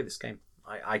can't play this game.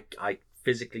 I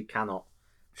physically cannot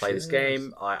play this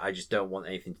game. I just don't want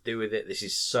anything to do with it. This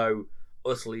is so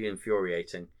utterly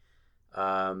infuriating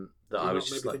that I was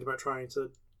just maybe think about trying to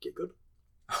get good.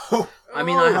 I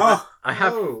mean, I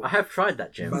have tried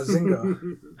that, Jim.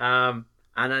 Bazinga.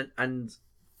 And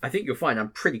I think you'll find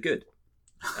I'm pretty good.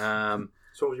 So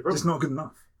what was your problem? It's not good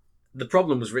enough. The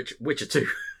problem was Witcher 2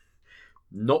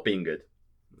 not being good.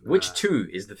 Witcher 2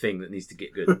 is the thing that needs to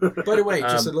get good. By the way,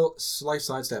 just a little slight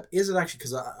sidestep. Is it actually,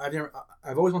 because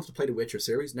I've always wanted to play the Witcher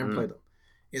series, never played them.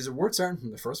 Is it worth starting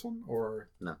from the first one, or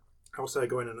no? I would say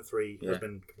going in at 3 has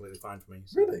been completely fine for me.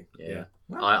 So. Really? Yeah.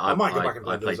 Well, I might go back and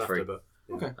play those after, but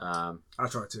yeah. Okay. I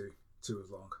tried 2. 2 was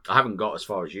long. I haven't got as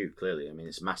far as you. Clearly, I mean,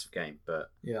 it's a massive game,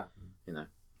 but yeah, you know.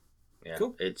 Yeah,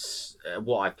 cool. It's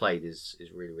what I played is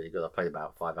really, really good. I played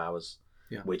about 5 hours,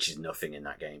 which is nothing in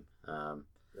that game.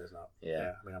 There's not.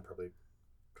 Yeah. I mean, I'm probably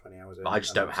 20 hours in. But I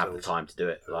just don't have the time to do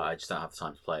it. Like, I just don't have the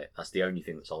time to play it. That's the only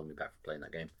thing that's holding me back from playing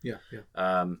that game.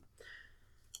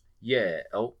 Yeah.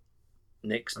 Oh,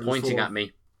 Nick's pointing at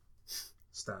me.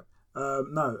 Stab.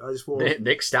 No, I just thought...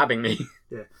 Nick's stabbing me.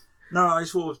 Yeah. No, I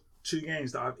just thought of 2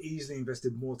 games that I've easily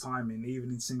invested more time in, even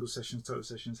in single sessions, total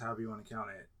sessions, however you want to count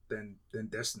it, than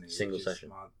Destiny. Single session.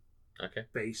 My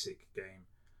basic game.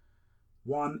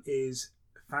 One is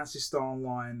Phantasy Star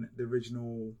Online, the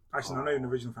original... Actually, not even the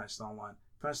original Phantasy Star Online.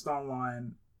 Phantasy Star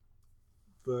Online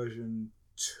version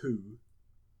 2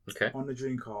 on the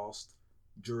Dreamcast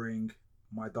during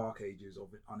my dark ages of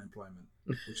unemployment,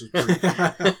 which was pretty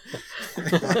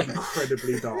like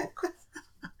incredibly dark,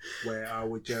 where I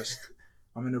would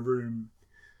I'm in a room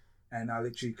and I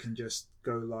literally can just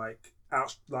go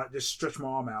just stretch my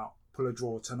arm out, pull a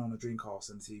drawer, turn on a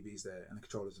Dreamcast, and the TV's there and the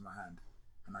controller's in my hand,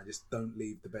 and I just don't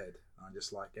leave the bed. I'm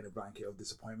just like in a blanket of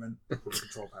disappointment with a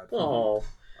control pad.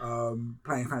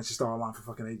 Playing Phantasy Star Online for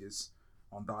fucking ages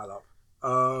on dial-up.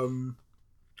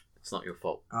 It's not your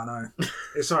fault. I know.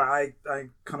 It's alright. I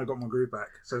kind of got my groove back,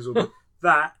 so it's all good.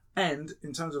 That, and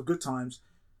in terms of good times,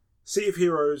 City of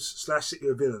Heroes / City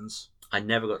of Villains. I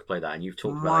never got to play that, and you've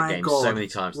talked about that game so many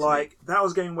times. Like, that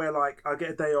was a game where, like, I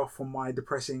get a day off from my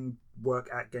depressing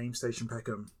work at Game Station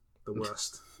Peckham, the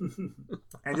worst,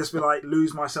 and just be like,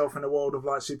 lose myself in a world of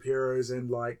like superheroes and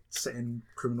like setting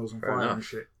criminals on fire and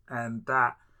shit. And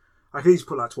that, I could easily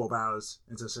put like 12 hours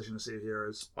into a session of City of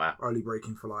Heroes. Wow. Only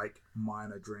breaking for like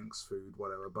minor drinks, food,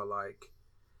 whatever, but like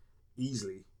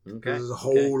easily. Okay. There's a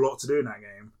whole lot to do in that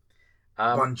game.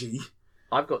 Bungie.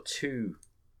 I've got 2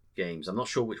 games. I'm not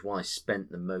sure which one I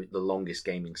spent the longest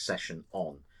gaming session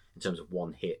on in terms of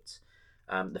one hit.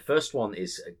 The first one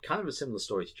is kind of a similar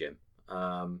story to Jim.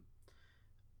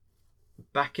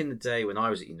 Back in the day when I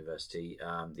was at university,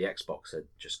 the Xbox had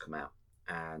just come out,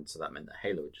 and so that meant that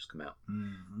Halo had just come out.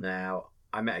 Mm-hmm. Now,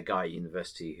 I met a guy at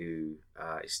university who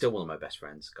is still one of my best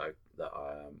friends, a guy that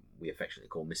we affectionately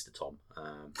call Mr. Tom,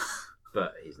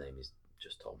 but his name is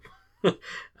just Tom.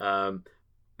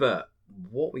 But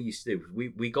what we used to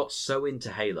do, we got so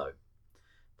into Halo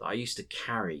that I used to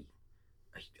carry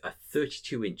a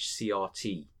 32-inch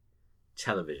CRT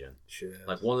television. Shit.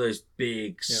 Like one of those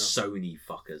big Sony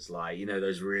fuckers, like, you know,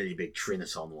 those really big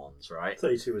Triniton ones, right?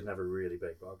 32 was never really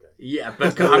big, but okay. Yeah,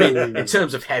 but I mean, in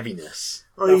terms of heaviness.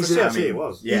 Oh, No, easy for there. CRT it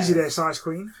was. Yeah. Easy there, size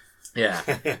queen. Yeah.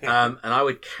 And I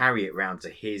would carry it round to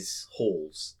his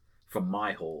halls from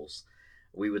my halls.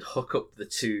 We would hook up the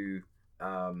two,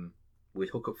 we'd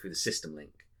hook up through the system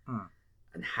link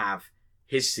and have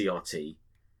his CRT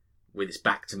with its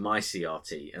back to my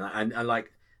CRT. And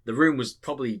like, the room was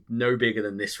probably no bigger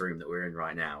than this room that we're in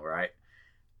right now, right?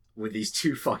 With these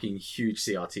two fucking huge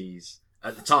CRTs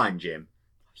at the time, Jim.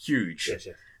 Huge. Yes,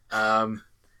 yes. And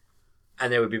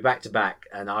they would be back to back,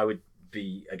 and I would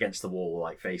be against the wall,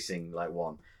 like facing like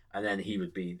one, and then he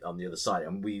would be on the other side,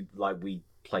 and we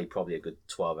played probably a good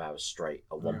 12 hours straight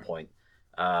at one point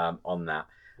on that.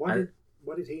 Why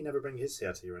did he never bring his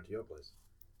CRT around to your place?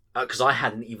 Because I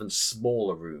had an even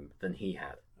smaller room than he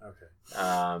had.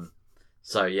 Okay.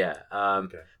 So yeah.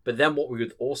 Okay. But then what we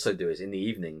would also do is in the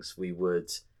evenings we would,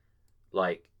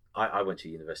 like, I went to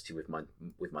university with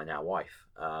my now wife,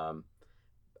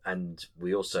 and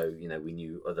we also, you know, we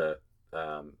knew other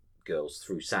girls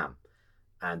through Sam,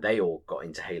 and they all got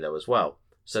into Halo as well.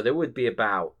 So there would be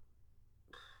about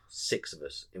 6 of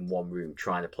us in one room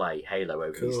trying to play Halo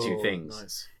over these two things.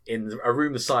 Nice. In a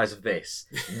room the size of this,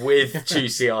 with 2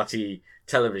 CRT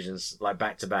televisions, like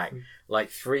back to back, like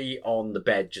 3 on the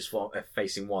bed just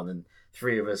facing one, and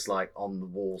 3 of us like on the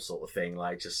wall sort of thing,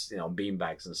 like just, you know, on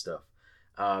beanbags and stuff.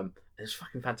 It was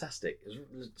fucking fantastic. It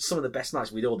was some of the best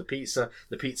nights. We'd order pizza.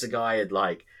 The pizza guy had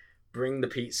like bring the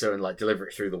pizza and like deliver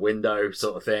it through the window,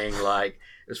 sort of thing. Like,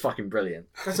 it was fucking brilliant.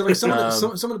 So like some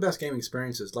of the best gaming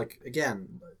experiences, like,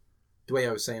 again, the way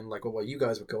I was saying, like, well, you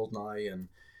guys with GoldenEye and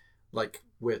like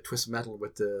with Twisted Metal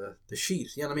with the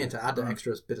sheet, you know what I mean, to add the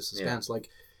extra bit of suspense. Like,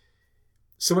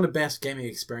 some of the best gaming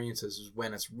experiences is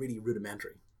when it's really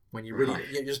rudimentary. When you really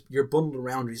you're bundled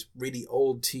around these really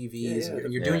old TVs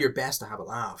and you're doing your best to have a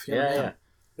laugh. You know what I mean?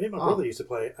 Me and my brother used to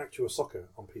play Actua Soccer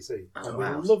on PC. And we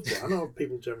loved it. I know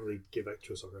people generally give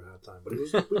Actua Soccer a hard time, but we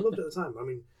loved it at the time. I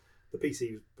mean, the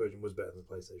PC version was better than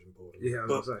the PlayStation port. Yeah, I was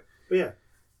going to say. But yeah,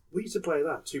 we used to play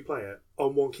that 2-player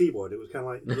on one keyboard. It was kind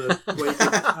of like the way you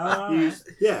could use.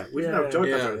 Yeah, we didn't have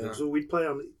joypads or anything, so we'd play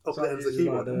on the opposite ends of the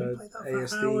keyboard. And we played that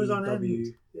for hours on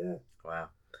end. Yeah. Wow.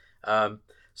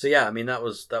 So yeah, I mean, that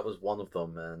was one of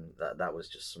them, and that was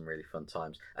just some really fun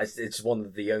times. It's one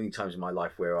of the only times in my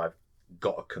life where I've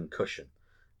got a concussion,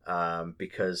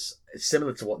 because it's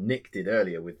similar to what Nick did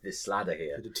earlier with this ladder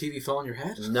here. Did the TV fall on your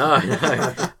head? No.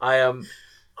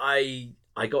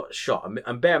 I got shot,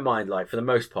 and bear in mind, like, for the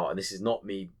most part, and this is not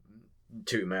me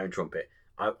tooting my own trumpet,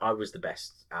 I was the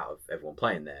best out of everyone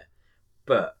playing there,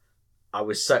 but I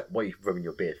was so. What are you rubbing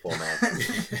your beard for,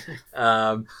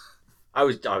 man? I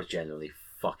was genuinely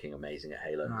fucking amazing at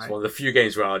Halo. Right. It's one of the few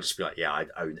games where I'd just be like, yeah, I'd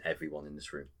own everyone in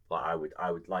this room. Like, I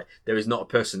would like, there is not a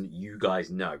person that you guys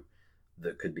know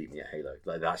that could beat me at Halo.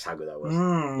 Like, that's how good I was.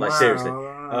 Like, seriously.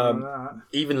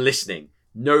 Even listening,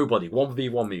 nobody,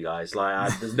 1v1 me, guys.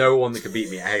 Like, there's no one that could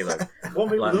beat me at Halo. There's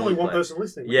only one person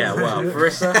listening. Yeah, well,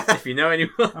 Farissa, if you know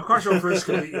anyone. I'm quite sure Farissa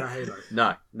could beat you at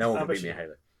Halo. No one can beat me at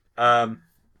Halo.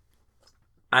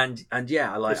 And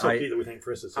yeah, like, it's so cute that we think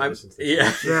Farissa's listen to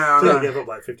this. Yeah, I gave up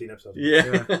like 15 episodes.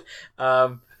 Yeah.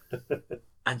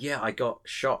 And yeah, I got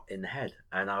shot in the head,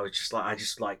 and I just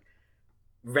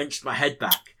wrenched my head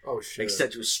back. Oh shit!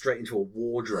 Except it was straight into a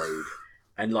wardrobe,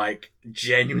 and like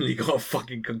genuinely got a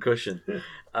fucking concussion.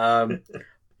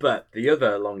 But the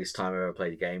other longest time I ever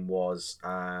played a game was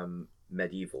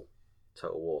Medieval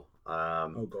Total War.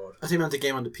 Oh god! I think I meant the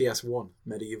game on the PS1,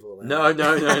 Medieval. No.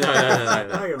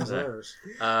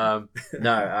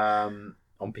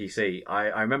 On PC.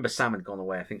 I remember Sam had gone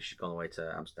away. I think she'd gone away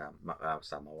to Amsterdam, my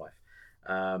wife.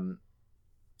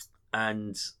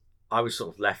 And I was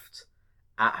sort of left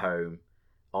at home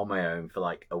on my own for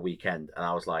like a weekend, and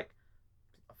I was like,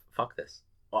 fuck this.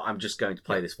 I'm just going to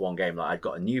play this one game. Like, I'd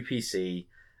got a new PC,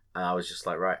 and I was just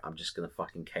like, right, I'm just going to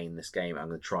fucking cane this game. I'm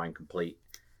going to try and complete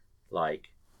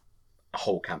like a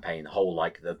whole campaign,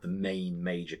 like the main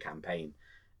major campaign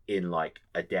in like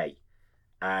a day.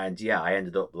 And yeah, I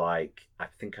ended up like, I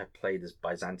think I played as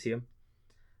Byzantium.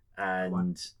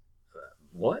 And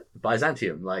what?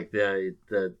 Byzantium, like the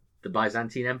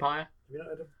Byzantine Empire. Have you not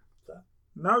heard of that?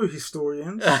 No,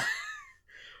 historians.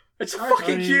 It's a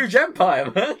fucking huge empire,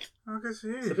 man. I guess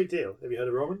it is. It's a big deal. Have you heard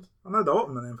of Romans? I know the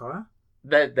Ottoman Empire.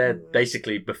 They're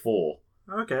basically before.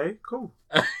 Okay, cool.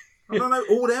 I don't know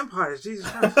all the empires, Jesus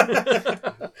Christ.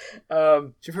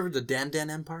 Did you ever heard of the Dan Dan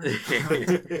Empire?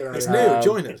 It's Yeah. new.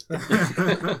 Join it.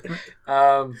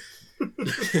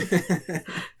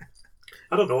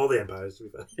 I don't know all the empires, to be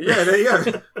fair. Yeah, there you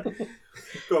go.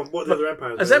 Go on, what are the other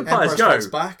empires? As are? empires Empire go, Strikes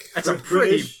Back. that's a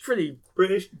British. pretty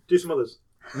British, do some others.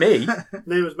 me.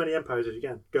 Name as many empires as you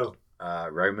can. Go.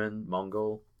 Roman,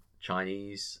 Mongol,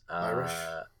 Chinese, Irish.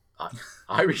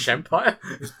 Irish Empire.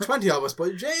 20 of us,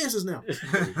 but Jesus now.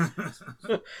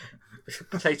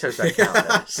 Potatoes don't count.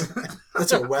 Dennis.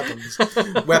 That's our weapons.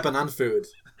 Weapon and food.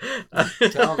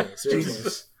 Tell me,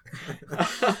 seriously.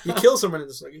 You kill someone and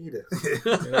just like eat it.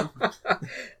 You know?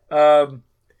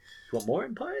 You want more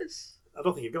empires? I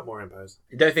don't think you've got more empires.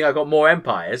 You don't think I've got more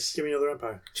empires? Give me another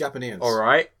empire. Japanese. All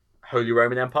right, Holy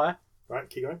Roman Empire. Right,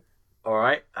 keep going. All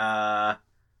right, the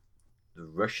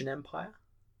Russian Empire.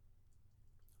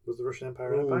 Was the Russian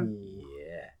Empire an empire?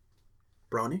 Yeah,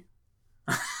 Brownie.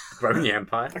 Roman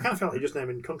Empire. I kind of feel like you're just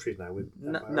naming countries now. With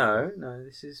empire. No,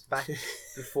 this is back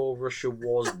before Russia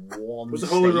was one. Was the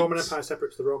Holy state. Roman Empire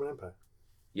separate to the Roman Empire?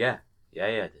 Yeah.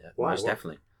 Why? Most What?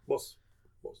 definitely. What's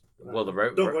Well, the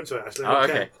don't go into it. Actually. Oh,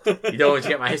 okay. You don't want to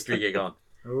get my history gig on,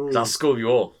 Ooh. 'cause I'll school you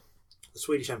all. The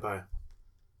Swedish Empire.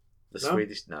 The No?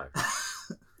 Swedish, no,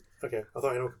 Okay, I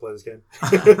thought anyone could play this game.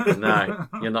 no,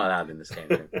 you're not allowed in this game.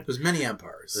 There's many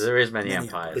empires. There is many Many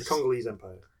empires. The Congolese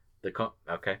Empire.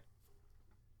 Okay.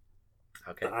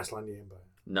 The Icelandic Empire.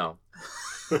 No.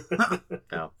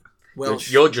 No.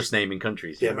 Welsh. You're just naming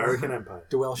countries. The American Empire.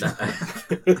 The Welsh.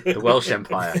 The Welsh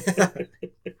Empire.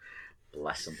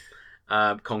 Bless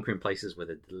them. Conquering places with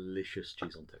a delicious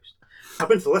cheese on toast. I've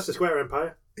been to the Leicester Square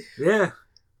Empire. Yeah.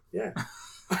 Yeah.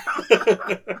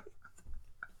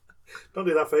 Don't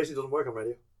do that face, it doesn't work on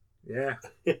radio. Yeah.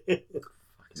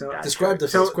 Dad Describe the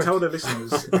Tell, face quick. tell the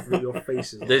listeners what your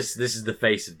face is. This is the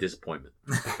face of disappointment,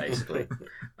 basically.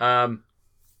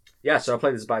 Yeah, so I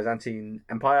played this Byzantine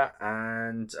Empire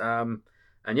and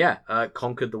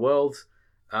conquered the world.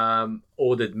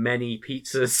 Ordered many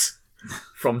pizzas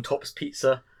from Tops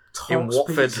Pizza in Tops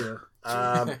Watford.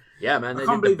 Pizza. Yeah, man, they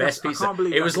can't did the believe best that's- I pizza. can't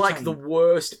believe It was that's a like chain. the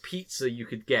worst pizza you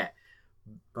could get,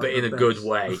 but in a the good best.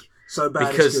 way. So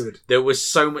bad Because it's good. there was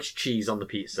so much cheese on the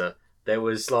pizza. There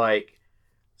was like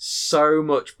so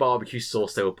much barbecue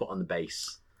sauce they would put on the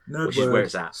base. Nerd which is where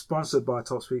it's at. Sponsored by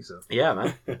Tops Pizza. Yeah,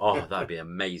 man. Oh, that'd be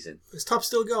amazing. Is Top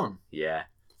still going? Yeah.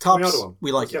 Tops. Give me another one.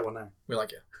 We like Get it. one now. We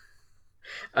like it.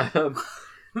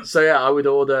 So yeah, I would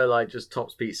order like just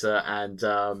Tops Pizza and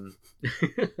I'm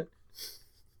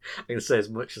gonna say as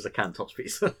much as I can Tops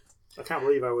Pizza. I can't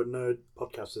believe our nerd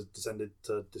podcast has descended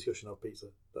to discussion of pizza.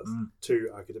 That's too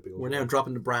archetypical. We're now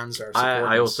dropping the brands that are I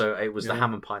supporting us. also it was the Yeah.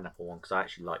 ham and pineapple one because I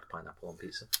actually like pineapple on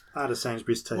pizza. I had a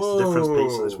Sainsbury's Taste Whoa. the Difference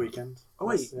pizza this weekend. Oh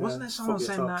wait, That's, wasn't there someone fuck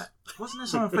your saying tops. that? Wasn't there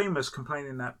someone famous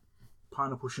complaining that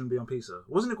pineapple shouldn't be on pizza?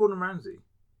 Wasn't it Gordon Ramsay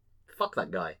Fuck that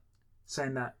guy.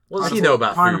 saying that? What does he know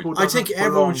about pineapple food? I think doesn't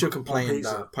everyone belong should on complain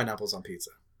pizza? that pineapple's on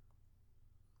pizza.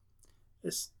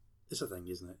 It's a thing,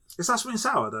 isn't it? It's that sweet and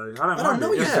sour though. I I don't mind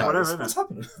know it. yet. Yeah, whatever. What's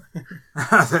innit?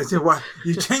 happening? What?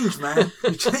 You changed, man.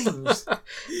 You changed.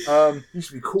 You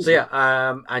should be cool. So yeah,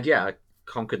 I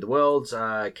conquered the world.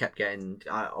 Kept getting.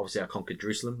 Obviously, I conquered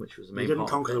Jerusalem, which was the main You didn't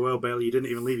part. conquer the world, Bailey. You didn't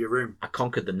even leave your room. I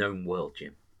conquered the known world,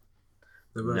 Jim,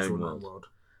 the virtual known known world.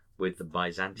 with the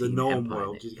Byzantine The gnome Empire.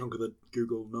 world. Did you conquer the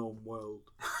Google gnome world?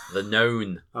 The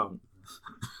known. Oh,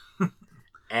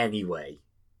 Anyway,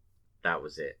 that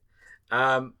was it.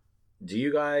 Do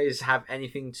you guys have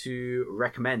anything to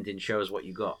recommend in shows what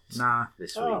you got Nah.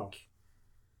 this Oh. week?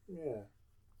 yeah.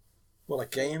 Well, like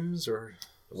games or...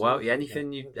 Well, yeah,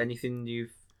 anything you've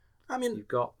I mean,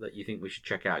 got that you think we should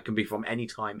check out. It can be from any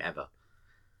time ever,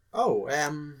 oh,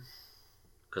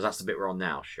 because that's the bit we're on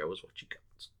now. Show us what you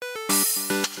got.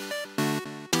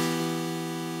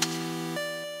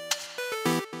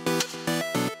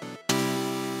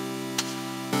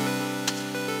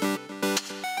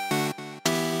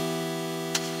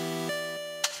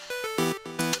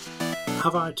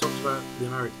 Have I talked about The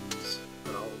Americans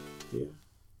at all here?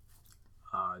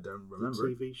 I don't The remember.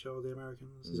 it. TV show The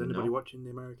Americans? Is anybody No. watching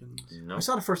The Americans? No. I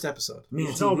saw the first episode. Me You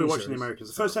and should all be TV watching The shows. Americans.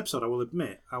 The first episode, I will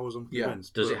admit, I was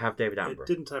unconvinced. Does but it have David It Attenborough?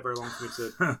 didn't take very long for me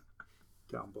to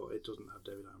get on board. It doesn't have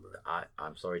David Attenborough.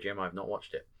 I'm sorry, Jim. I've not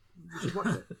watched it. You should watch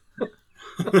it.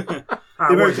 Ah,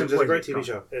 The what is Americans it? is What a great it? TV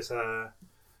show.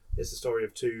 It's the story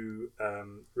of two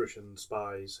Russian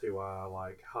spies who are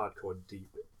like hardcore deep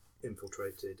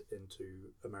infiltrated into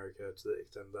America to the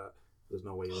extent that there's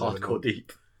no way you'll ever know. Hardcore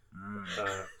deep.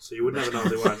 So you would never know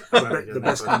they weren't American. The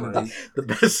best kind of deep.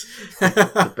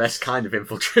 The best kind of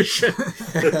infiltration.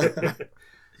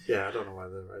 Yeah, I don't know why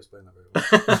they explain that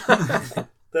very well.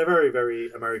 they're very,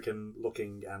 very American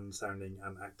looking and sounding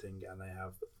and acting, and they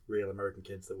have real American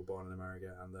kids that were born in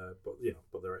America, and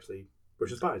but they're actually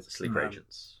Russian spies, Sleeper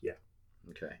agents. Yeah.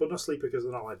 Okay. But not sleeper because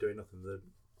they're not like doing nothing. They're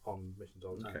on missions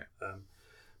all the time. Okay.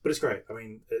 But it's great. I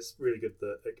mean, it's really good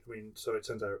that. So it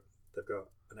turns out they've got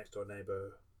a next door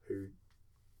neighbor who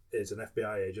is an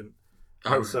FBI agent.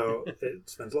 Oh. And so it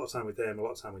spends a lot of time with him, a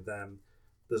lot of time with them.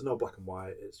 There's no black and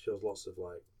white. It shows lots of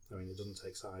it doesn't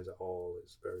take sides at all.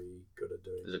 It's very good at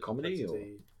doing. Is it comedy or?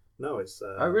 No, it's.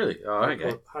 Oh really? Oh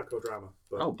okay. Hardcore drama.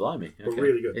 But, Oh blimey! Okay. but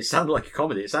really good. It sounded like a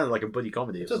comedy. It sounded like a buddy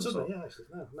comedy. It does, doesn't it? Yeah, actually,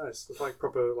 no, it's like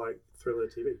proper thriller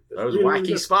TV. It's Those really, wacky really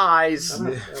good. spies. I know.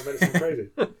 I made it sound crazy.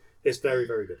 It's very,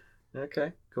 very good.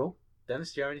 Okay, cool.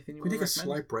 Dennis, do you have anything you Can we want take to a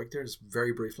recommend? slight break there, just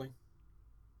very briefly?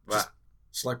 Right.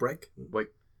 Slight break. Wait,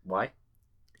 why?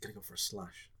 Gotta go for a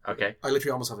slash. Okay. I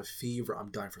literally almost have a fever. I'm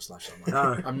dying for a slash.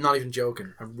 No. I'm not even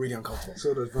joking. I'm really uncomfortable.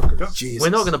 So does Rockers. Jesus. We're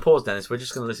not going to pause, Dennis. We're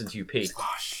just going to listen to you pee.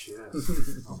 Oh, shit.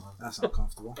 Oh, that's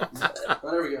uncomfortable.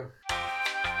 Well, there we go.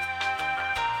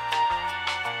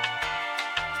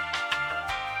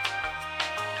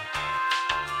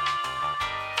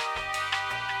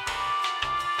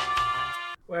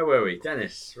 Where were we?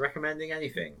 Dennis, recommending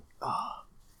anything?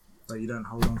 So you don't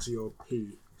hold on to your pee.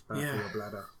 It's bad Yeah. for your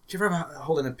bladder. Do you ever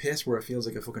hold in a piss where it feels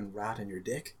like a fucking rat in your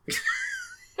dick?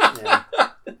 Yeah.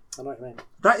 I know what you mean.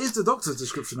 That is the doctor's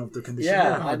description of the condition.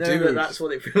 I know dude. that's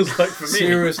what it feels like for me.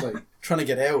 Seriously. Trying to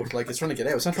get out. Like, it's trying to get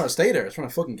out. It's not trying to stay there. It's trying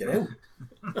to fucking get out.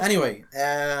 Anyway,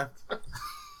 if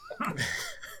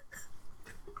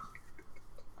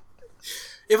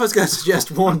I was going to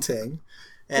suggest one thing,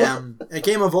 a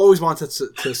game I've always wanted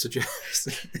to suggest.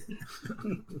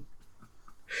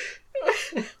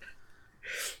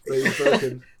 So you've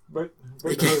broken. Break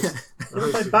the hose. You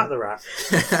ever play Bat the Rat?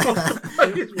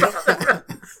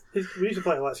 We used to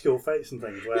play like school fates and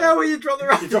things where Yeah, well, you drop the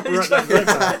rat. you drop a rat down the drain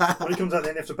pipe. When he comes out,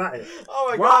 then you have to bat it. Oh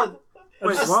my What? god.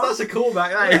 Wait, that's, what? that's a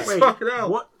callback. That is Wait, fucking hell.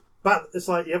 what? Bat. It's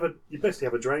like you basically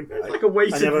have a drain pipe. It's like a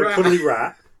weighted and you have rat. a cuddly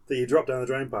rat that you drop down the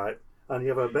drain pipe, and you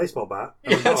have a baseball bat.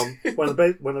 And on the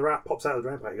bottom, when the rat pops out of the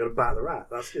drain pipe, you got to bat the rat.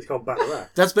 It's called Bat the Rat.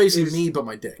 That's basically me, but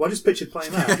my dick. Well, I just pictured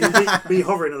playing that. You'd be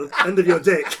hovering at the end of your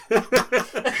dick with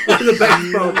a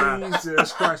baseball bat.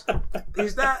 Jesus Christ.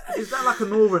 Is that like a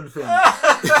northern thing?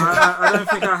 I don't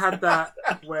think I had that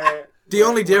where... The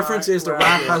only difference is the where-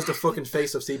 rat has the fucking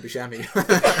face of Steve Buscemi.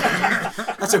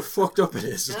 That's how fucked up it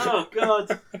is. Oh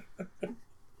god.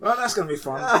 Well, that's going to be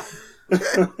fun.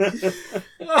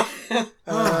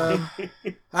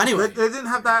 Anyway, They didn't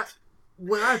have that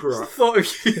where I grew up. Thought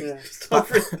of you. Yeah. It's like,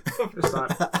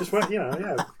 Just went,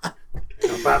 yeah.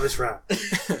 Bat this rat.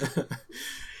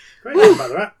 Great, Bat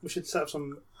the Rat. We should set up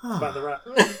some Bat the Rat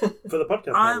for the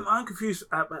podcast. I'm confused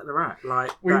about the rat.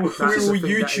 Like We will that's a thing that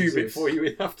YouTube it exists. for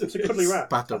you after It's a cuddly rat.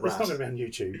 Bat the It's Rat. not going to be on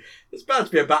YouTube. It's about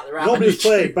to be a Bat the Rat. Nobody's on YouTube.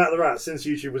 played Bat the Rat since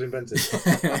YouTube was invented.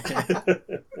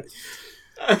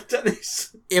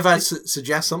 Dennis. if I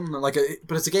suggest something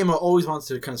but it's a game I always wanted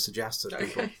to kind of suggest to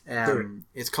people. Okay.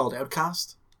 It's called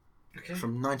Outcast Okay.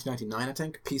 from 1999, I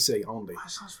think, PC only.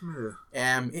 That sounds familiar.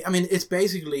 I mean, it's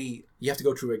basically you have to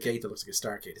go through a gate that looks like a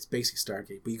Stargate. It's basically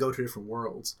Stargate, but you go to different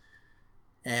worlds.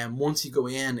 And once you go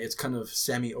in, it's kind of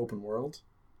semi-open world,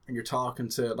 and you're talking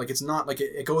to it's not like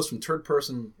it goes from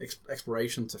third-person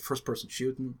exploration to first-person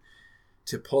shooting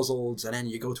to puzzles, and then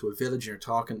you go to a village and you're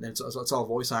talking. And it's all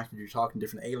voice acting. You're talking to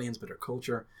different aliens about their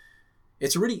culture.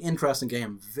 It's a really interesting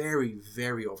game. Very,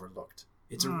 very overlooked.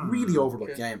 It's a really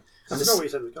overlooked game. I And forgot what you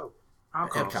said it was called.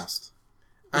 Outcast.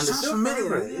 It And sounds the,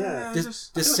 familiar. Yeah. Yeah. the,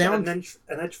 just- the I feel like sound. it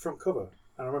had an edge front cover.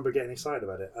 And I remember getting excited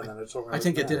about it. And then I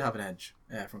think it did have an edge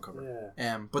from cover.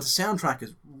 Yeah. But the soundtrack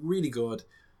is really good.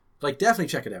 Like, definitely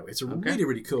check it out. It's a really,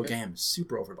 really cool game.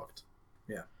 Super overlooked.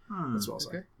 Yeah, that's what I'll say.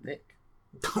 Okay. Nick.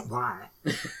 Why?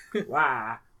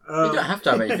 Why? You don't have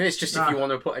to have anything. It's just if Nah. you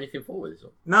want to put anything forward.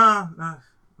 So. No,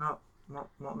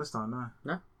 not this time.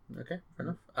 No. Okay, fair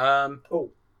enough.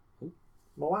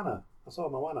 Moana. I saw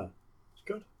Moana. It's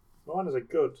good. Moana's a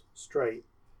good, straight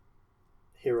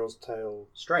hero's tale,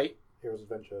 Straight. hero's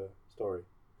adventure story.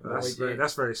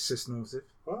 That's very cis-normative.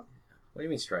 What do you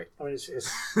mean straight? I mean,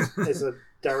 it's a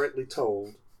directly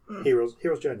told hero's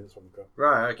journey. That's what we've got.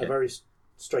 Right. A Okay. very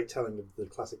straight telling of the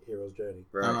classic hero's journey.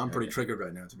 Right, I'm pretty okay. triggered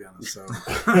right now, to be honest. So,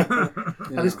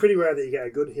 And it's pretty rare that you get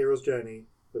a good hero's journey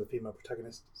with a female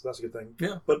protagonist, so that's a good thing.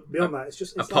 Yeah. But beyond that,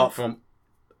 it's Apart from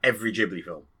every Ghibli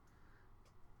film.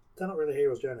 they're not really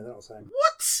hero's journey. They're not the same.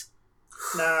 What?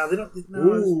 Nah, they don't. No,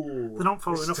 Ooh, they don't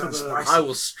follow this enough of sounds the. spicy. I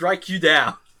will strike you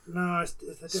down. No,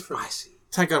 they're different. Spicy.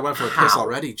 thank God I went for a piss How?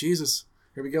 already. Jesus.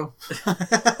 Here we go.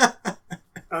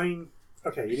 I mean,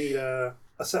 okay, you need a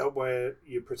a setup where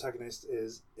your protagonist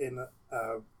is in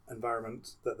an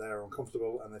environment that they're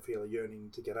uncomfortable and they feel a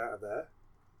yearning to get out of there,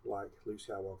 like Luke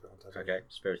Skywalker on Tatooine. Okay,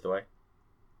 Spirited Away.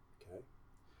 Okay.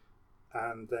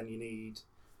 And then you need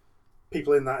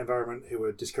people in that environment who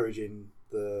are discouraging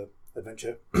the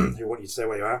adventure, who want you to stay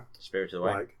where you are, Spirited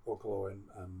Away. like Uncle Owen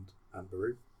and Aunt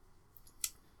Beru.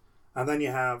 And then you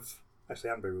have...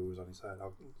 Actually, Aunt Beru was on his side.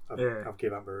 I'll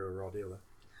give Aunt Beru a raw deal there.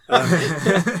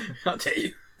 I'll tell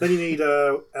you. Then you need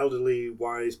a elderly,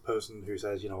 wise person who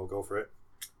says, I'll go for it.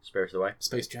 Spirited Away.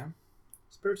 Space Jam.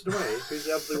 Spirited Away? Who's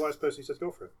the elderly, wise person who says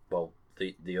go for it? Well,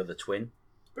 the other twin.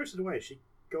 Spirited Away, she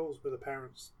goes with her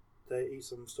parents. They eat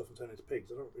some stuff and turn into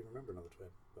pigs. I don't even remember another twin.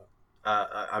 But...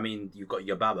 I mean, you've got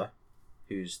your Baba,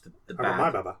 who's the I got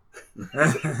my Baba.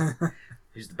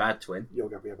 Who's the bad twin Yo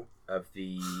Gabba. of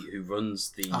who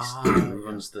runs the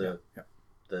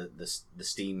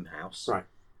steam house, Right?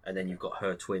 And then you've got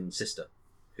her twin sister,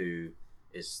 who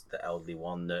is the elderly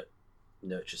one that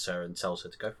nurtures her and tells her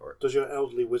to go for it. Does your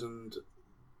elderly, wizened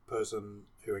person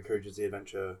who encourages the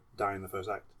adventure die in the first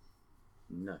act?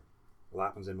 No. Well, that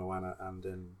happens in Moana and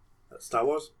in Star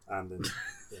Wars and in...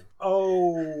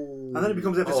 And then it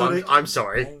becomes episodic. I'm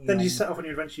sorry. Then you set off on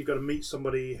your adventure. You've got to meet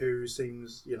somebody who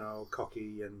seems,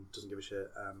 cocky and doesn't give a shit,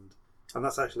 and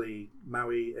that's actually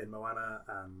Maui in Moana,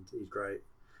 and he's great.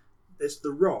 It's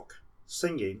The Rock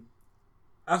singing.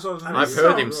 That's what I've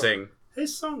heard him sing.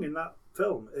 His song in that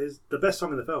film is the best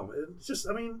song in the film. It's just,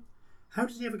 how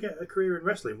did he ever get a career in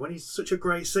wrestling when he's such a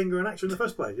great singer and actor in the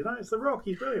first place? It's The Rock.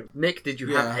 He's brilliant. Nick, did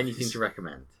you have anything to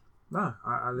recommend? No,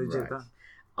 I legit don't.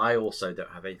 I also don't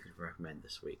have anything to recommend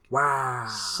this week. Wow.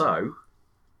 So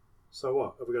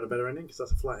what? Have we got a better ending? Because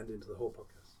that's a flat ending to the whole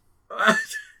podcast.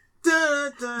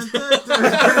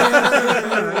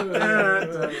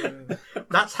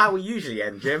 That's how we usually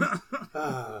end, Jim.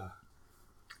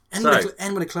 End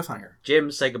with a cliffhanger. Jim,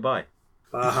 say goodbye.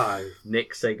 Bye.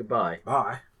 Nick, say goodbye.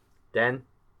 Bye. Den,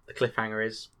 the cliffhanger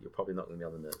is you're probably not going to be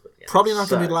on the Nerdwood again. Probably not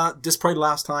going to be this. Probably the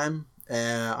last time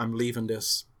I'm leaving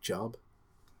this job.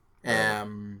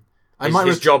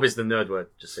 His job is the Nerdword.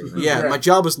 Just so you know. Yeah, my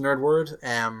job is Nerdword.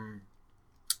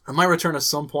 I might return at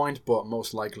some point, but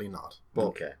most likely not. But,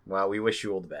 okay. Well, we wish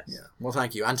you all the best. Yeah. Well,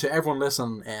 thank you, and to everyone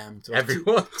listening.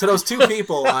 Everyone. To those two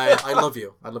people, I love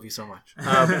you. I love you so much.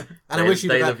 And I wish you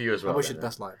they love you as well. I wish you the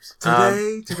best lives.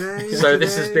 Today. So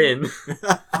this has been.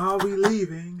 Are we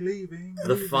leaving?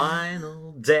 The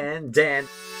final Dan.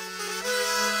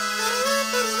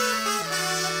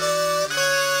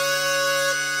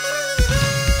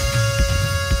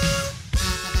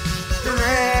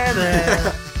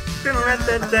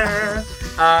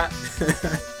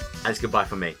 That's goodbye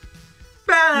from me.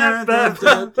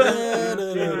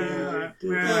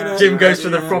 Jim goes for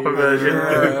the proper version.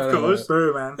 Of course.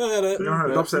 Boo, man.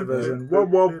 The upset version.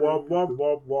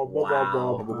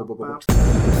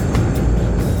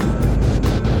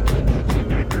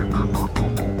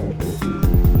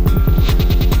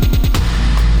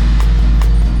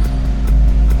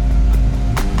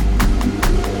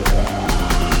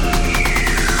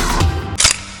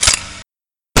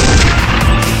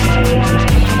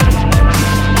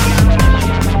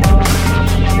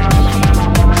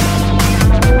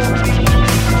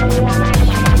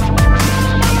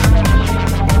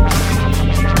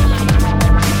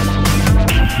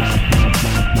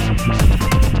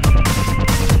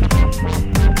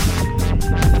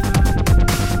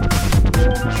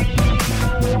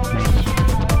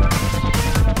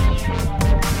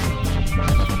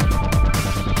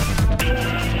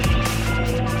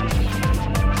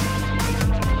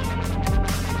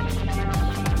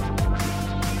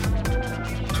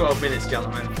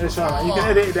 It's alright. You can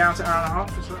edit it down to an hour and a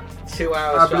half. It's right. 2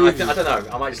 hours. I don't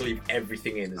know. I might just leave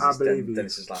everything in as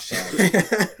Dennis's last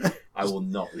time. I will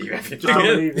not leave everything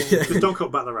in. Just don't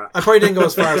cut Back the Rat. I probably didn't go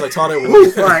as far as I thought I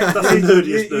would. Right, That's the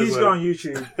nerdiest you just go on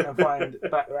YouTube and find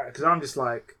Back the Rat, because I'm just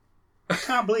like... I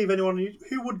can't believe anyone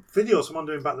who would video someone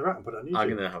doing Back the Rat and put it on YouTube. I'm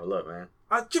going to have a look, man.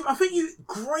 Jim, I think you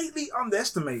greatly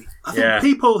underestimate. I think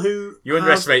people who... You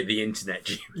underestimate the internet,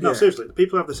 Jim. No, seriously. The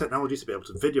people who have the technology to be able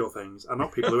to video things are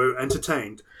not people who are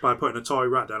entertained by putting a toy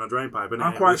rat down a drain pipe. And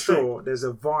I'm quite sure there's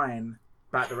a Vine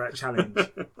Back the Rat challenge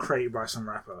created by some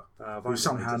rapper who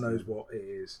somehow knows what it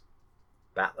is.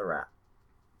 Bat the Rat.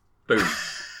 Boom.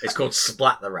 It's called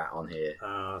Splat the Rat on here.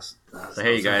 So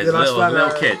here you go. It's a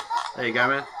little kid. There you go,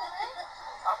 man.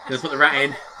 Just put the rat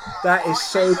in. That is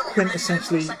so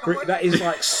quintessentially... That is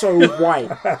like so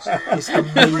white. It's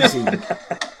amazing.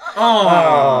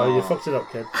 Oh, you fucked it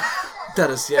up, kid. That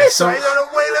is, yeah. It's like,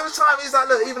 every time he's like,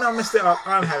 look, even though I messed it up,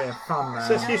 I'm having fun, man. It's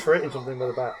an excuse for hitting something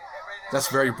with a bat. That's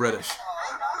very British.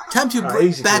 Time to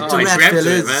easy back kid. to Oh, he Rat preempted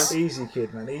it, Villas. man. Easy,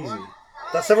 kid, man. Easy.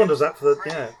 That's everyone does that for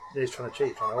the He's trying to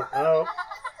cheat. Oh.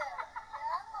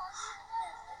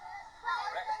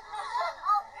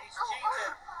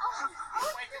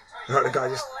 Right, the guy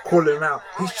just calling him out.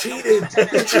 He's cheating.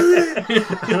 He's cheating.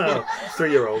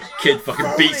 3-year-old. Kid fucking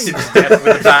beats him to death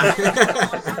with a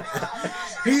bat.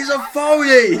 He's a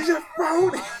phony! He's a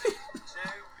phony.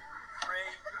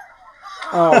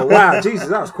 Oh wow, Jesus,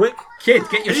 that was quick. Kid,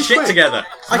 get your shit together.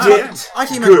 I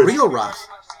thought you meant a real rat.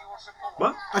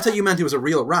 What? I thought you meant he was a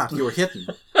real rat you were hitting.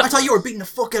 I thought you were beating the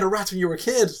fuck out of rats when you were a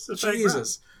kid. a fake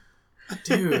Jesus.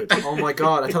 Dude, oh my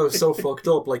god, I thought it was so fucked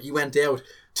up. Like, you went out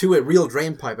to a real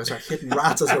drain pipe and started hitting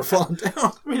rats as they were falling down.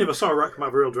 I mean, if I saw a rat come out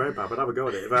of a real drain pipe, I'd have a go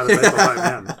at it. If I had a baseball bat in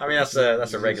hand. I mean, that's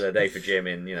a regular day for Jim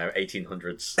in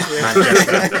 1800s.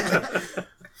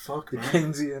 Fuck, man.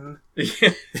 Keynesian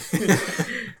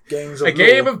games of A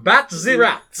game law. of bats and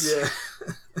rats.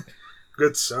 Yeah.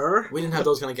 Good sir. We didn't have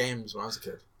those kind of games when I was a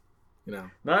kid. You know.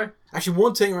 No? Actually,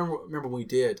 one thing I remember when we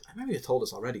did, maybe I told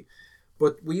us already,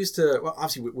 but we used to, well,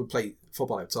 obviously we'd play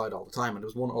football outside all the time, and there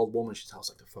was one old woman, she'd tell us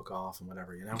like to fuck off and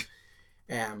whatever, you know.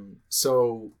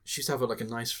 So she used to have like a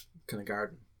nice kind of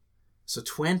garden. So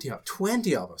 20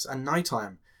 of us at night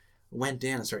time went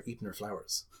in and started eating her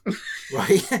flowers.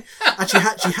 Right? And she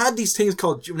had these things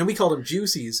called, and we called them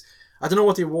juicies. I don't know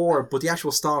what they were, but the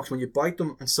actual stalks, when you bite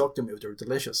them and suck them, they were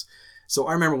delicious. So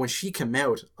I remember when she came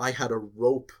out, I had a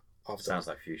rope of them. Sounds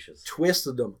like fuchsias.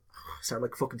 Twisted them, started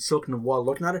like fucking sucking them while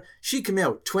looking at her. She came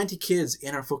out, 20 kids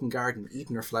in her fucking garden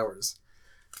eating her flowers.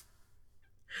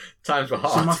 Times were She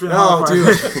hard. must be Oh,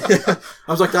 halfway. dude.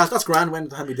 I was like, that's grand, went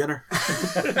to have me dinner.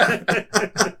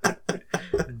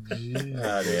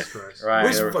 Oh, dear. Christ. Right.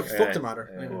 We just yeah, fucked the matter.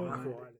 yeah. Anyway. Oh,